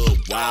treat, you little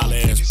wild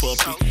ass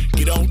puppy.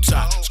 Get on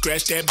top,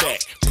 scratch that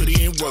back, put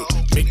it in work,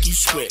 make you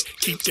sweat.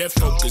 Keep that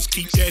focus,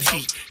 keep that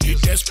heat,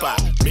 hit that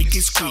spot, make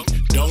it squeak.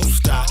 Don't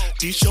stop,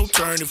 this your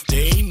turn. If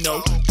they ain't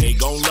know, they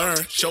gon' learn.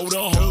 Show the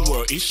whole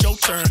world, it's your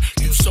turn.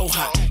 You so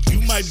hot,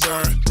 you might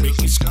burn. Make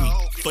it squeak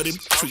for them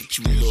treats,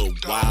 you little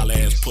wild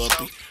ass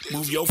puppy.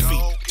 Move your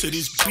feet to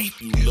this beat,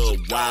 you little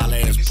wild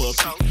ass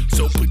puppy.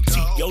 So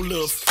petite, your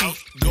little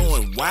feet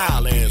going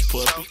wild ass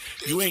puppy.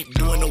 You ain't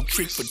doing no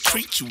trick for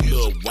treat, you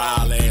little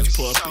wild ass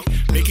puppy.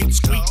 Make it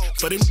squeak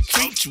for them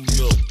treats, you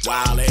little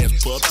wild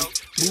ass puppy.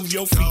 Move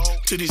your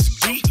feet to this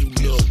beat, you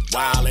little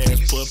wild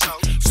ass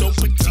puppy. So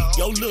petite,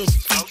 your little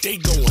feet, they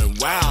going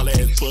wild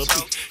ass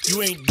puppy.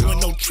 You ain't doing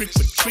no trick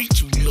for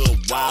treat, you little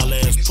wild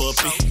ass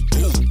puppy.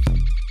 Ooh.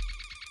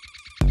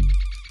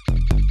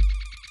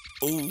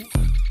 Ooh.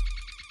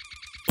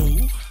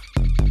 Ooh.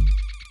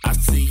 I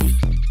see you.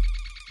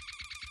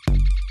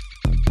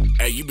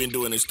 Hey, you been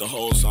doing this the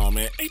whole song,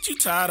 man. Ain't you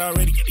tired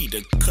already? You need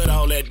to cut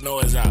all that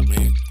noise out,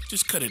 man.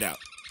 Just cut it out.